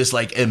were just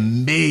like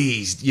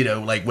amazed,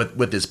 like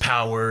with his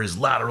power, his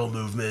lateral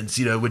movements,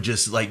 with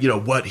just like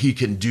what he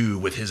can do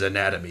with his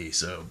anatomy.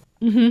 So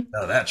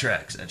that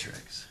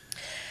tracks.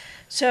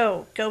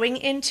 So going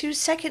into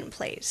second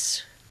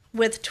place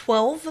with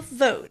 12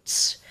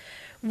 votes,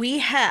 we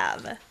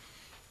have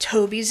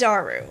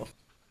Tobizaru.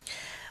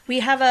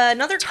 We have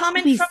another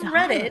comment from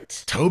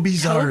Reddit.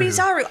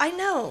 Tobizaru. I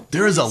know.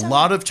 There is a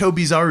lot of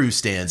Tobizaru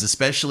stands,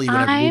 especially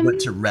whenever we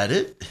went to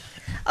Reddit.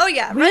 Oh,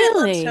 yeah.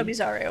 Really? Reddit loves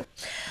Tobizaru.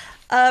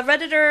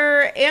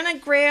 Redditor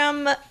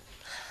Anagram...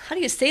 How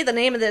do you say the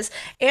name of this?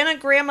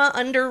 Anagramma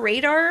Under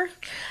Radar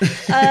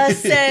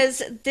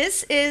says,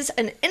 this is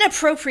an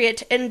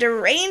inappropriate and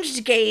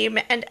deranged game,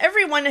 and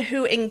everyone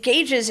who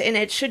engages in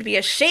it should be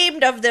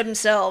ashamed of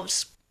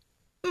themselves.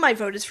 My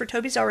vote is for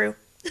Tobizaru.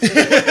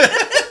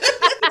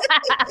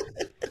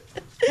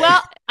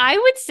 Well, I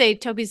would say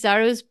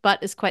Tobizaru's butt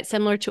is quite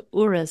similar to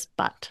Ura's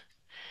butt.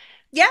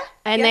 Yeah.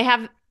 And they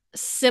have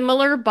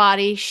similar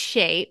body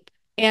shape,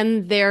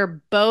 and they're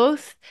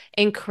both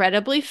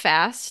incredibly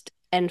fast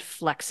and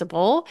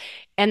flexible.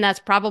 And that's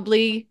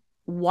probably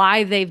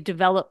why they've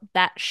developed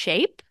that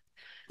shape.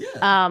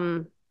 Yeah.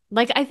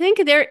 I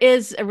think there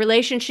is a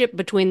relationship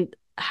between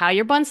how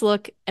your buns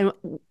look and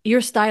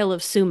your style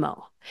of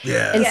sumo.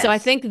 Yeah. And so I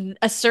think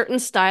a certain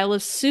style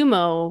of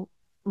sumo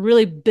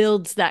really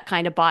builds that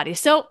kind of body.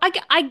 So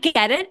I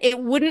get it. It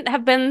wouldn't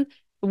have been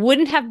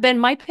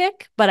my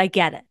pick, but I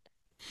get it.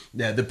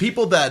 Yeah, the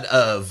people that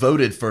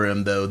voted for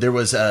him though, there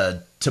was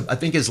I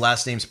think his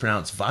last name's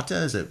pronounced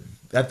Vata. Is it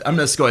I'm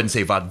going to go ahead and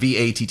say Vata,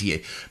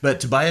 V-A-T-T-A. But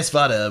Tobias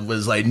Vata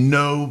was like,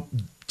 no,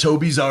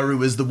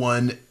 Tobizaru is the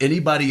one.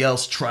 Anybody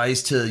else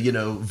tries to,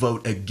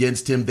 vote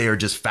against him, they are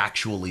just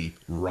factually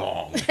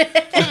wrong.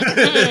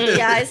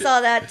 Yeah, I saw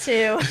that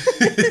too.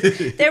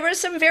 There were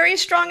some very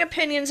strong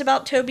opinions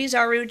about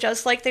Tobizaru,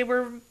 just like they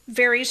were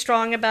very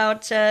strong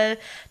about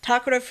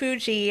Takara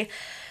Fuji.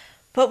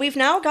 But we've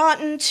now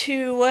gotten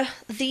to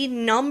the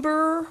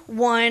number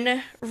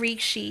one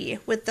Rikishi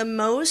with the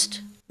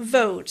most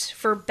votes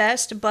for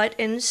best butt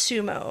in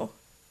sumo.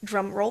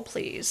 Drum roll,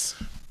 please.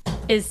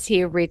 Is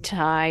he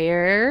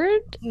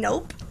retired?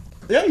 Nope.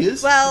 Yeah, he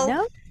is. Well,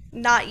 No?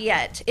 not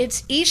yet.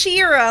 It's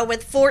Ishiura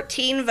with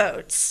 14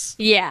 votes.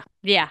 Yeah,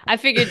 I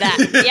figured that.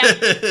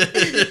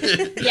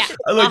 Yeah.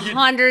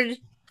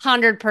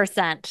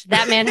 100%.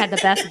 That man had the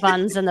best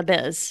buns in the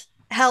biz.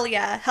 Hell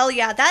yeah.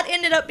 That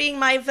ended up being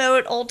my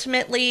vote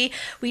ultimately.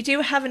 We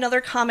do have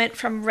another comment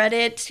from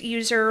Reddit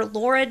user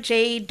Laura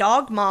J.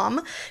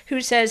 Dogmom,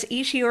 who says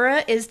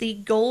Ishiura is the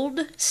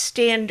gold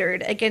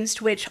standard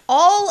against which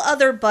all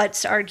other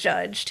butts are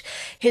judged.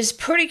 His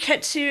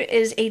puriketsu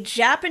is a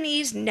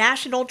Japanese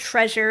national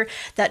treasure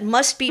that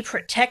must be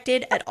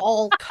protected at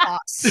all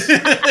costs.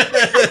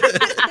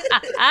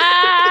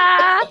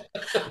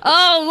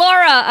 Oh,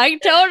 Laura, I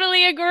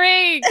totally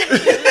agree.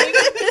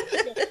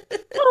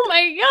 Oh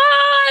my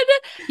God.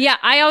 Yeah,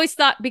 I always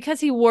thought because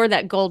he wore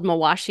that gold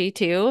mawashi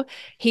too,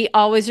 he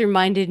always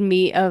reminded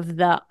me of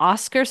the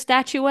Oscar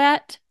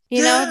statuette.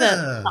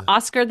 The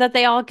Oscar that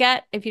they all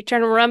get if you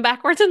turn them around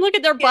backwards and look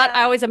at their butt.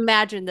 I always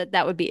imagined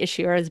that would be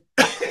Ishiura's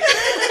butt.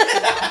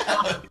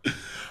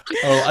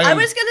 I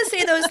was going to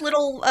say those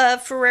little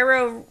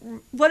Ferrero,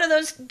 what are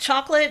those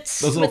chocolates?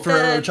 Those little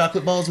Ferrero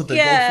chocolate balls with the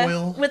gold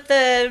foil? With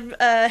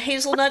the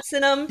hazelnuts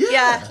in them.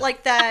 Yeah,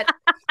 like that.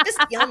 Just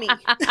yummy.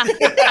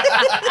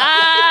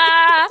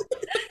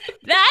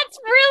 That's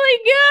really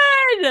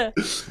good.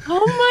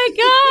 Oh my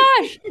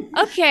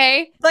gosh.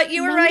 Okay. But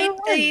you were right.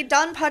 The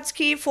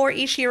Danpatsuki for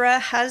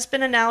Ishira has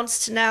been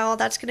announced now.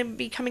 That's going to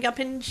be coming up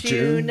in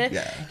June.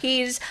 Yeah.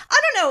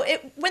 I don't know,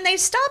 when they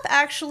stop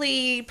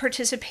actually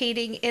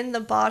participating in the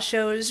boss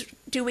shows,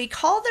 do we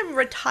call them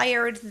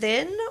retired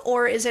then,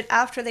 or is it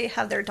after they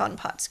have their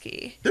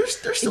Danpatsuki? They're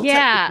still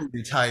technically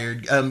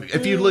retired.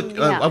 If you look,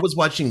 I was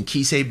watching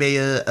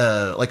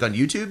Kiseibeya like on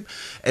YouTube,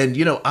 and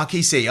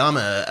Aki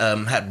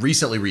Seiyama had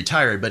recently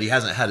retired, but he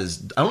hasn't had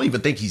his. I don't even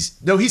think he's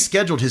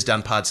scheduled his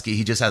Danpatsuki.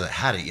 He just hasn't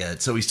had it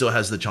yet, so he still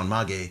has the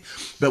Chonmage.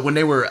 But when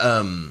they were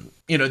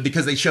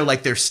because they show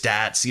like their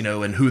stats,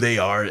 and who they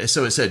are,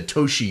 so it said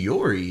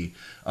Toshiori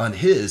on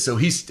his, so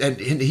he's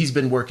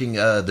been working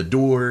the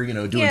door,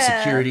 doing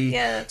security.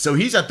 Yeah. So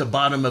he's at the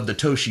bottom of the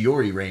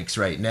Toshiori ranks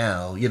right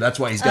now. That's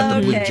why he's got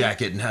the blue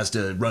jacket and has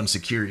to run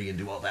security and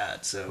do all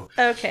that. So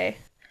okay.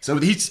 So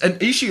and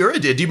Ishiura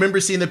did. Do you remember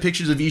seeing the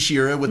pictures of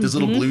Ishiura with his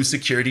little blue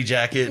security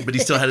jacket, but he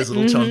still had his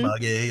little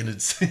Chonmage, and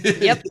it's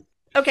Yep.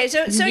 Okay,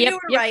 so you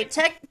were right.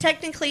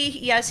 Technically,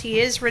 yes, he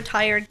is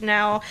retired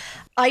now.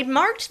 I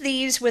marked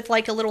these with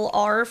like a little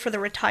R for the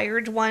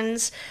retired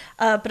ones,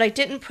 but I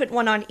didn't put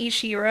one on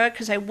Ishiura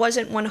because I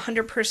wasn't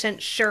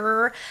 100%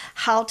 sure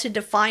how to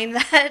define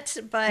that.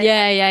 But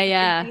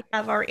yeah. We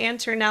have our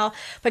answer now.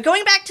 But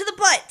going back to the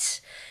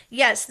butt.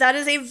 Yes, that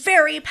is a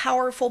very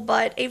powerful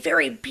butt, a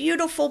very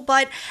beautiful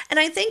butt, and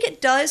I think it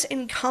does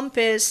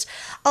encompass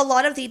a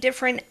lot of the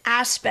different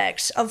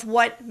aspects of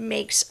what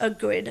makes a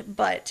good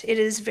butt. It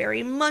is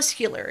very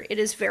muscular, it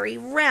is very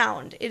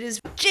round, it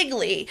is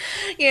jiggly,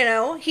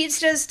 he's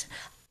just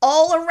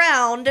all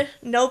around,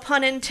 no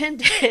pun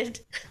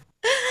intended,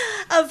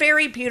 a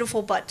very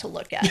beautiful butt to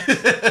look at.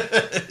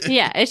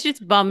 Yeah, it's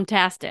just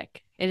bumtastic.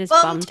 It is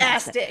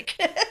bumtastic.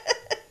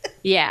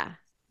 Yeah.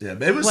 Yeah,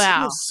 it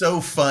was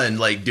so fun,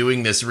 like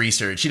doing this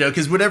research,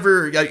 because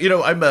whenever,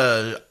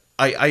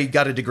 I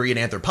got a degree in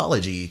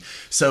anthropology.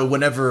 So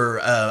whenever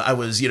I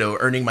was,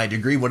 earning my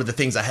degree, one of the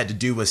things I had to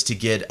do was to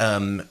get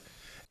not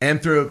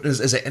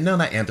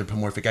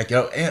anthropomorphic.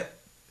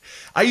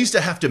 I used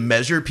to have to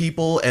measure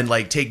people and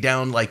like take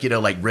down like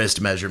wrist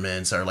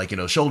measurements or like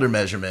shoulder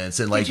measurements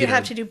and like did you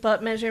have to do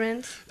butt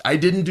measurements? I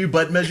didn't do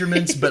butt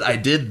measurements, but I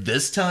did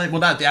this time.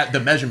 Well, not the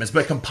measurements,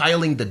 but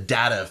compiling the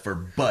data for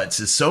butts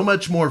is so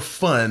much more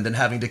fun than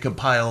having to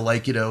compile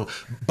like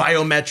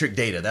biometric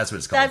data. That's what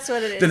it's called. That's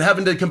what it is. Than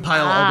having to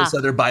compile all this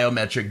other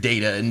biometric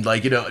data and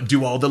like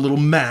do all the little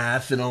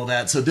math and all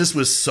that. So this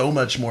was so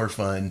much more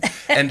fun,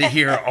 and to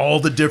hear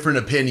all the different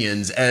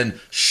opinions and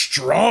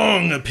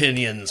strong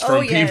opinions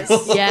from people.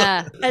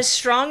 Yeah. As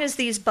strong as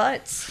these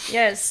butts.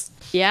 Yes.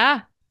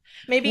 Yeah.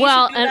 Maybe you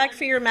should go back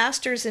for your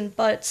master's in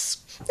butts.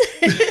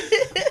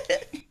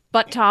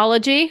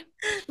 Buttology.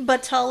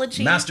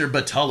 Master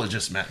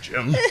buttologist, Matt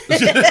Jim.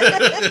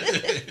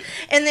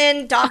 And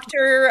then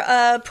Dr.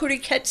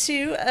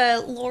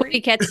 Puriketsu,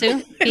 Laurie.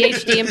 Puriketsu.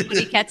 PhD in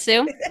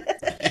Puriketsu.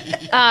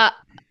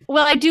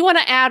 Well, I do want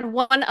to add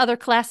one other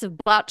class of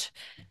butt.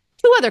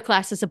 Two other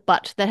classes of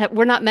butt that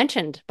were not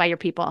mentioned by your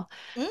people.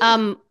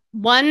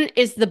 One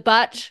is the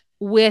butt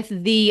with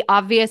the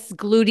obvious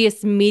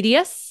gluteus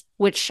medius,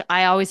 which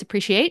I always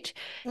appreciate.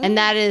 And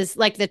that is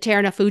like the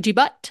Terunofuji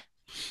butt.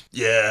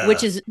 Yeah.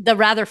 Which is the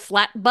rather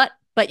flat butt,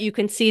 but you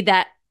can see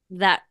that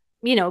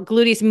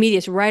gluteus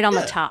medius right on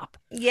the top.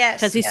 Yes.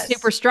 Because he's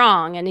super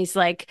strong. And he's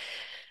like,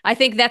 I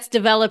think that's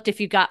developed if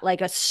you got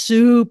like a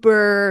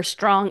super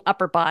strong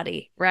upper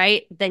body,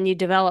 right? Then you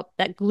develop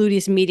that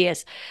gluteus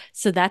medius.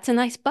 So that's a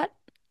nice butt.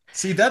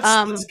 See, that's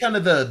kind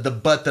of the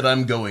butt that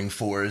I'm going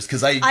for, is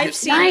because I've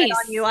seen it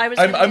on you.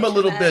 I'm a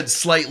little bit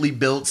slightly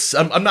built.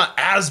 I'm not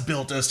as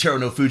built as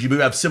Terunofuji, but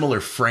we have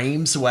similar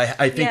frames. So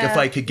I think if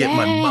I could get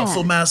my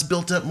muscle mass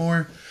built up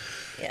more,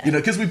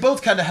 because we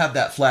both kind of have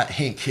that flat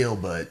Hank Hill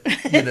butt,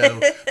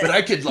 but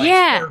I could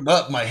firm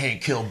up my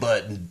Hank Hill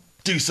butt and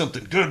do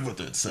something good with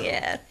it. So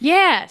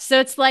so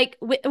it's like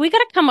we got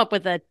to come up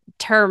with a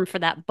term for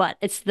that butt.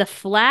 It's the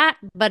flat,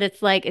 but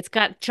it's like it's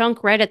got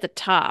junk right at the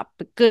top,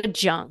 but good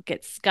junk.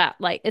 It's got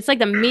it's like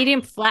the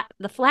medium flat,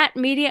 the flat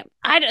medium.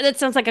 That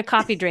sounds like a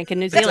coffee drink in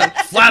New Zealand.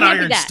 Flat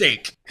iron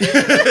steak.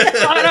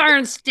 Flat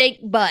iron steak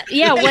butt.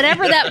 Yeah,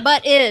 whatever that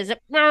butt is.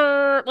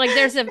 Like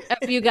there's a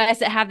few guys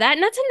that have that,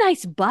 and that's a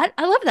nice butt.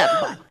 I love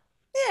that butt.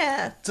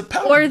 Yeah, it's a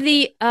power. Or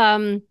the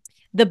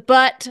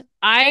butt.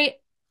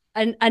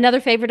 Another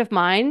favorite of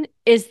mine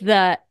is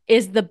the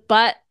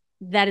butt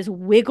that is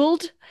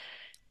wiggled,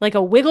 like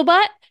a wiggle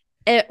butt,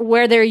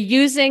 where they're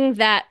using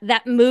that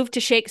move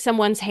to shake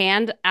someone's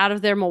hand out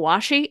of their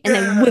mawashi and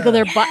then wiggle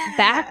their butt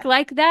back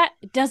like that.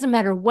 It doesn't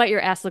matter what your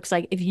ass looks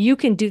like. If you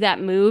can do that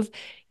move,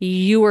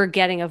 you are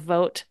getting a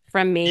vote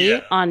from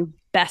me on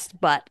best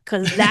butt,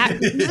 because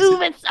that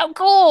move is so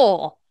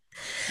cool.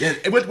 Yeah,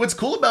 what's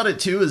cool about it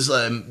too is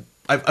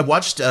I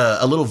watched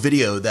a little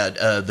video that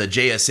the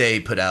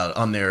JSA put out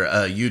on their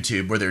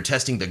YouTube where they're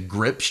testing the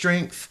grip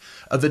strength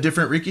of the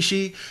different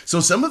rikishi. So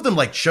some of them,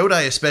 like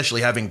Shodai especially,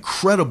 have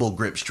incredible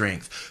grip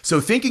strength. So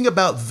thinking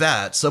about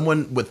that,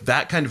 someone with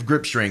that kind of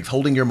grip strength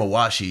holding your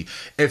mawashi,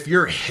 if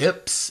your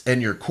hips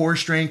and your core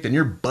strength and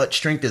your butt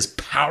strength is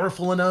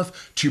powerful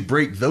enough to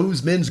break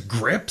those men's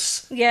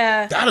grips,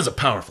 that is a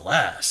powerful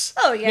ass.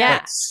 Oh yeah.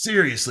 Like,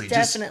 seriously.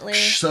 Definitely.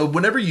 So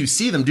whenever you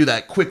see them do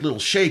that quick little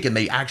shake and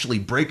they actually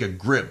break a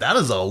grip, that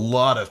is a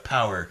lot of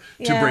power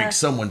to break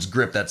someone's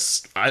grip.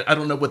 That's, I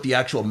don't know what the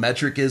actual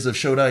metric is of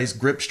Shodai's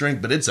grip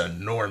strength, but it's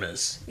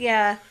enormous.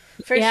 Yeah,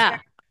 for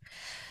sure.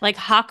 Like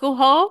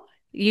Hakuho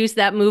used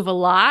that move a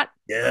lot.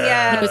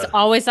 Yeah. He was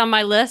always on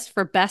my list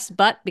for best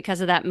butt because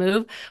of that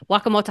move.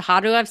 Wakamoto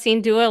Haru I've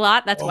seen do a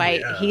lot. That's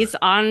why he's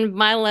on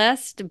my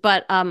list.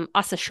 But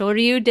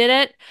Asashoryu did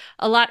it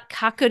a lot.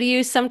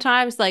 Kakuryu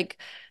sometimes. Like,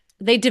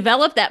 they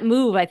developed that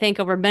move, I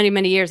think, over many,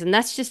 many years. And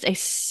that's just a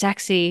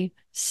sexy,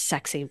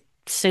 sexy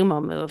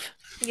sumo move.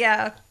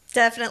 Yeah.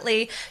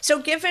 Definitely.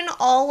 So given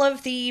all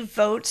of the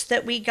votes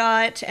that we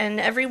got and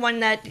everyone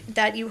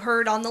that you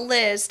heard on the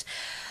list,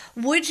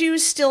 would you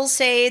still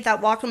say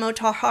that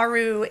Wakamoto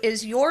Haru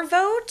is your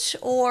vote,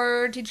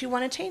 or did you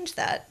want to change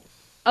that?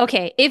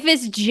 Okay, if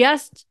it's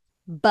just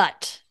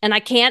butt, and I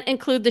can't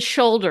include the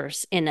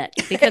shoulders in it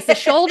because the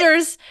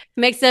shoulders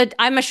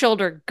I'm a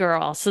shoulder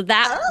girl, so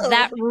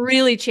that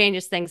really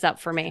changes things up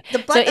for me. The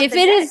butt so if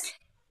it is,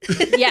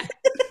 yeah.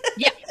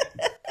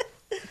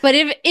 But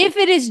if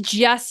it is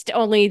just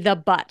only the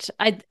butt,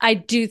 I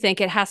do think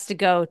it has to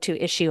go to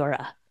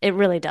Ishiura. It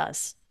really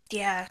does.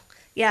 Yeah.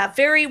 Yeah,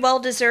 very well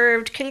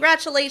deserved.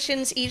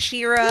 Congratulations,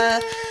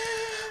 Ishiura.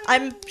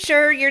 I'm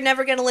sure you're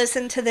never going to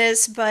listen to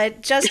this,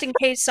 but just in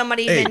case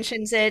somebody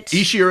mentions it,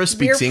 Ishiura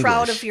speaks English. We're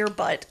proud of your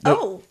butt.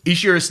 No,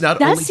 Ishiura's not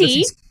does only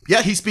he?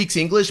 He speaks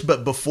English,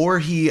 but before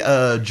he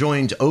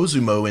joined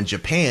Ozumo in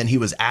Japan, he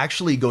was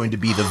actually going to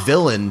be the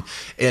villain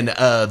in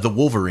The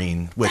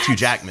Wolverine with Hugh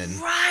Jackman.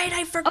 Right,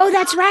 I forgot. Oh,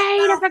 that's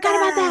right. I forgot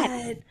about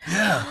that.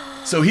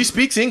 Yeah. So he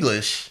speaks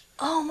English.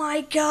 Oh my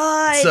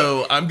god.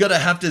 So I'm going to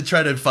have to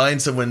try to find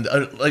someone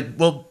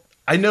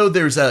I know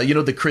there's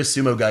the Chris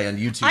Sumo guy on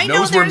YouTube. I know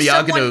knows where there's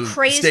Miyagi someone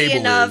crazy stable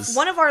enough. is.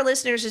 One of our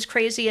listeners is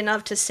crazy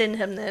enough to send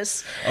him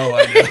this. Oh,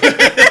 I know.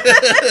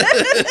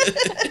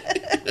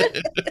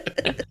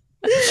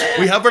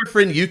 We have our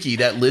friend Yuki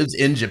that lives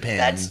in Japan.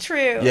 That's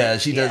true. Yeah,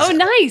 she does. Oh,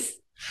 nice.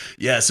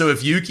 Yeah, so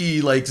if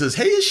Yuki says,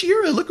 "Hey,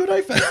 Ishira, look what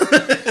I found."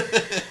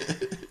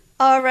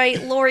 All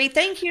right, Laurie,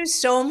 thank you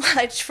so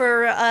much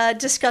for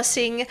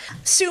discussing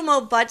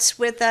sumo butts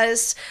with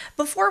us.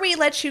 Before we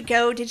let you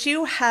go, did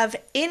you have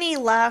any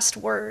last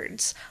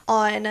words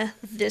on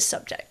this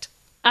subject?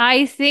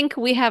 I think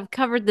we have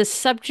covered the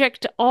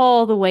subject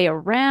all the way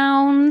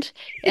around.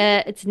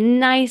 It's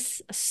nice,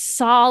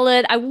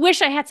 solid. I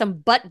wish I had some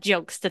butt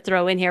jokes to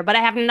throw in here, but I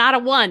have not a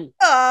one.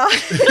 I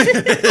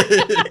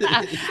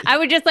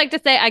would just like to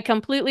say I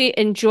completely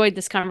enjoyed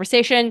this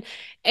conversation,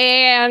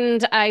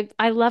 and I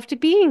loved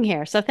being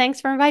here. So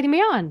thanks for inviting me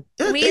on.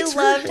 Yeah, we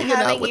loved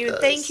having you.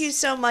 Thank you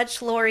so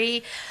much,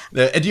 Laurie.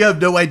 And you have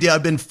no idea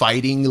I've been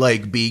fighting,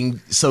 being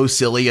so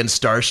silly and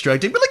starstruck.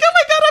 Be like, oh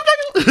my God, I'm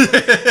not.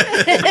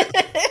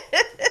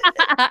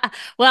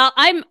 Well,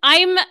 I'm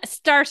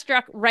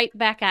starstruck right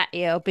back at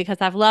you because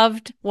I've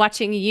loved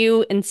watching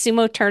you in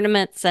sumo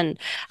tournaments, and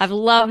I've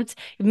loved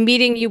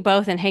meeting you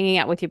both and hanging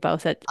out with you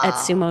both at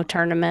sumo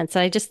tournaments.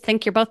 I just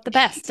think you're both the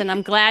best, and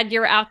I'm glad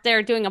you're out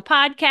there doing a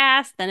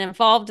podcast and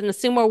involved in the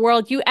sumo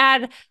world. You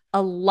add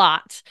a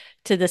lot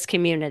to this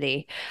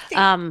community.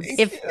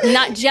 If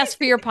not just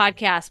for your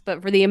podcast,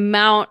 but for the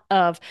amount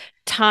of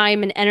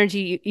time and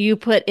energy you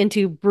put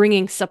into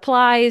bringing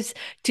supplies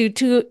to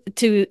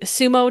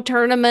sumo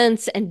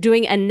tournaments and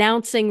doing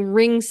announcing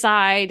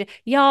ringside.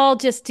 Y'all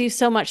just do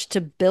so much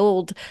to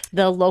build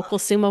the local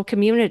sumo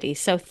community.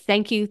 So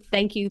thank you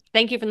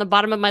from the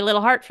bottom of my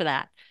little heart for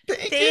that.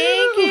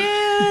 Thank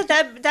you.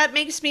 That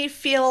makes me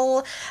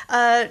feel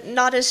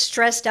not as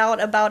stressed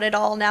out about it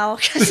all now,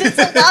 because it's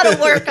a lot of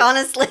work,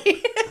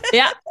 honestly.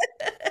 Yeah.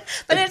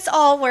 But it's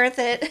all worth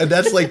it. And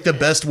that's like the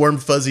best warm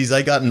fuzzies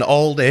I gotten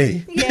all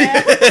day.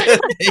 Yeah.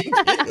 Thank you.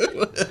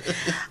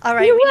 All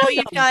right. We know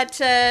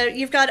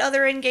you've got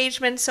other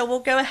engagements, so we'll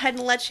go ahead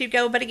and let you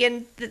go. But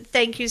again,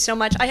 thank you so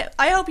much.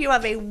 I hope you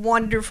have a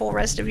wonderful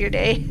rest of your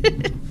day.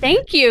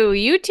 Thank you.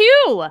 You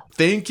too.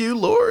 Thank you,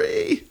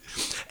 Laurie.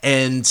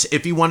 And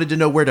if you wanted to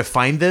know where to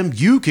find them,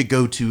 you could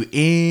go to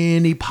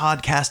any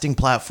podcasting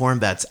platform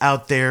that's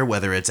out there,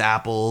 whether it's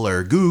Apple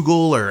or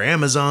Google or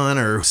Amazon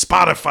or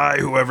Spotify,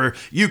 whoever.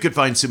 You could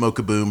find Sumo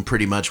Kaboom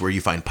pretty much where you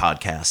find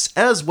podcasts,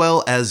 as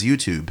well as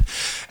YouTube.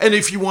 And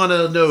if you want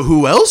to know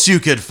who else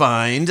you could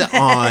find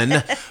on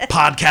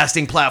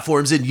podcasting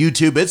platforms and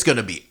YouTube, it's going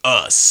to be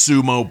us,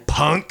 Sumo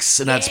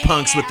Punks. And that's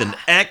punks with an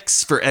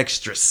X for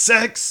extra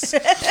sex.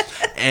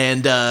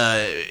 And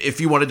if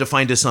you wanted to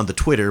find us on the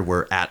Twitter,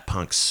 we're at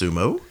Punks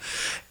Sumo.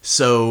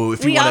 So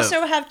if you want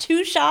also have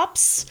two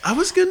shops. I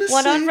was gonna say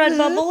one on that.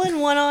 Redbubble and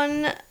one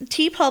on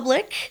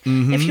TeePublic.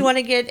 Mm-hmm. If you want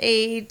to get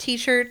a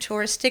T-shirt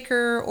or a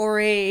sticker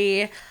or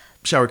a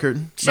Shower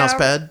curtain, mouse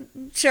pad.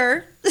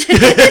 Sure.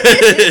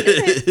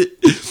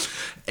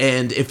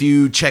 And if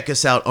you check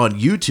us out on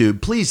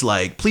YouTube, please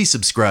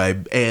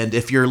subscribe. And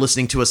if you're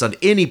listening to us on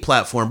any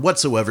platform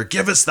whatsoever,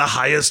 give us the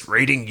highest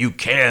rating you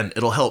can.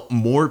 It'll help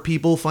more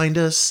people find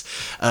us,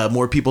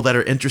 more people that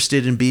are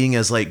interested in being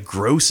as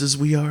gross as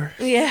we are.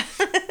 Yeah.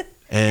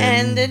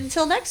 And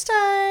until next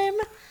time.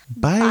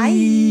 Bye.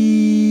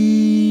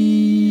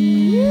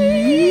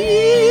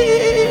 Bye.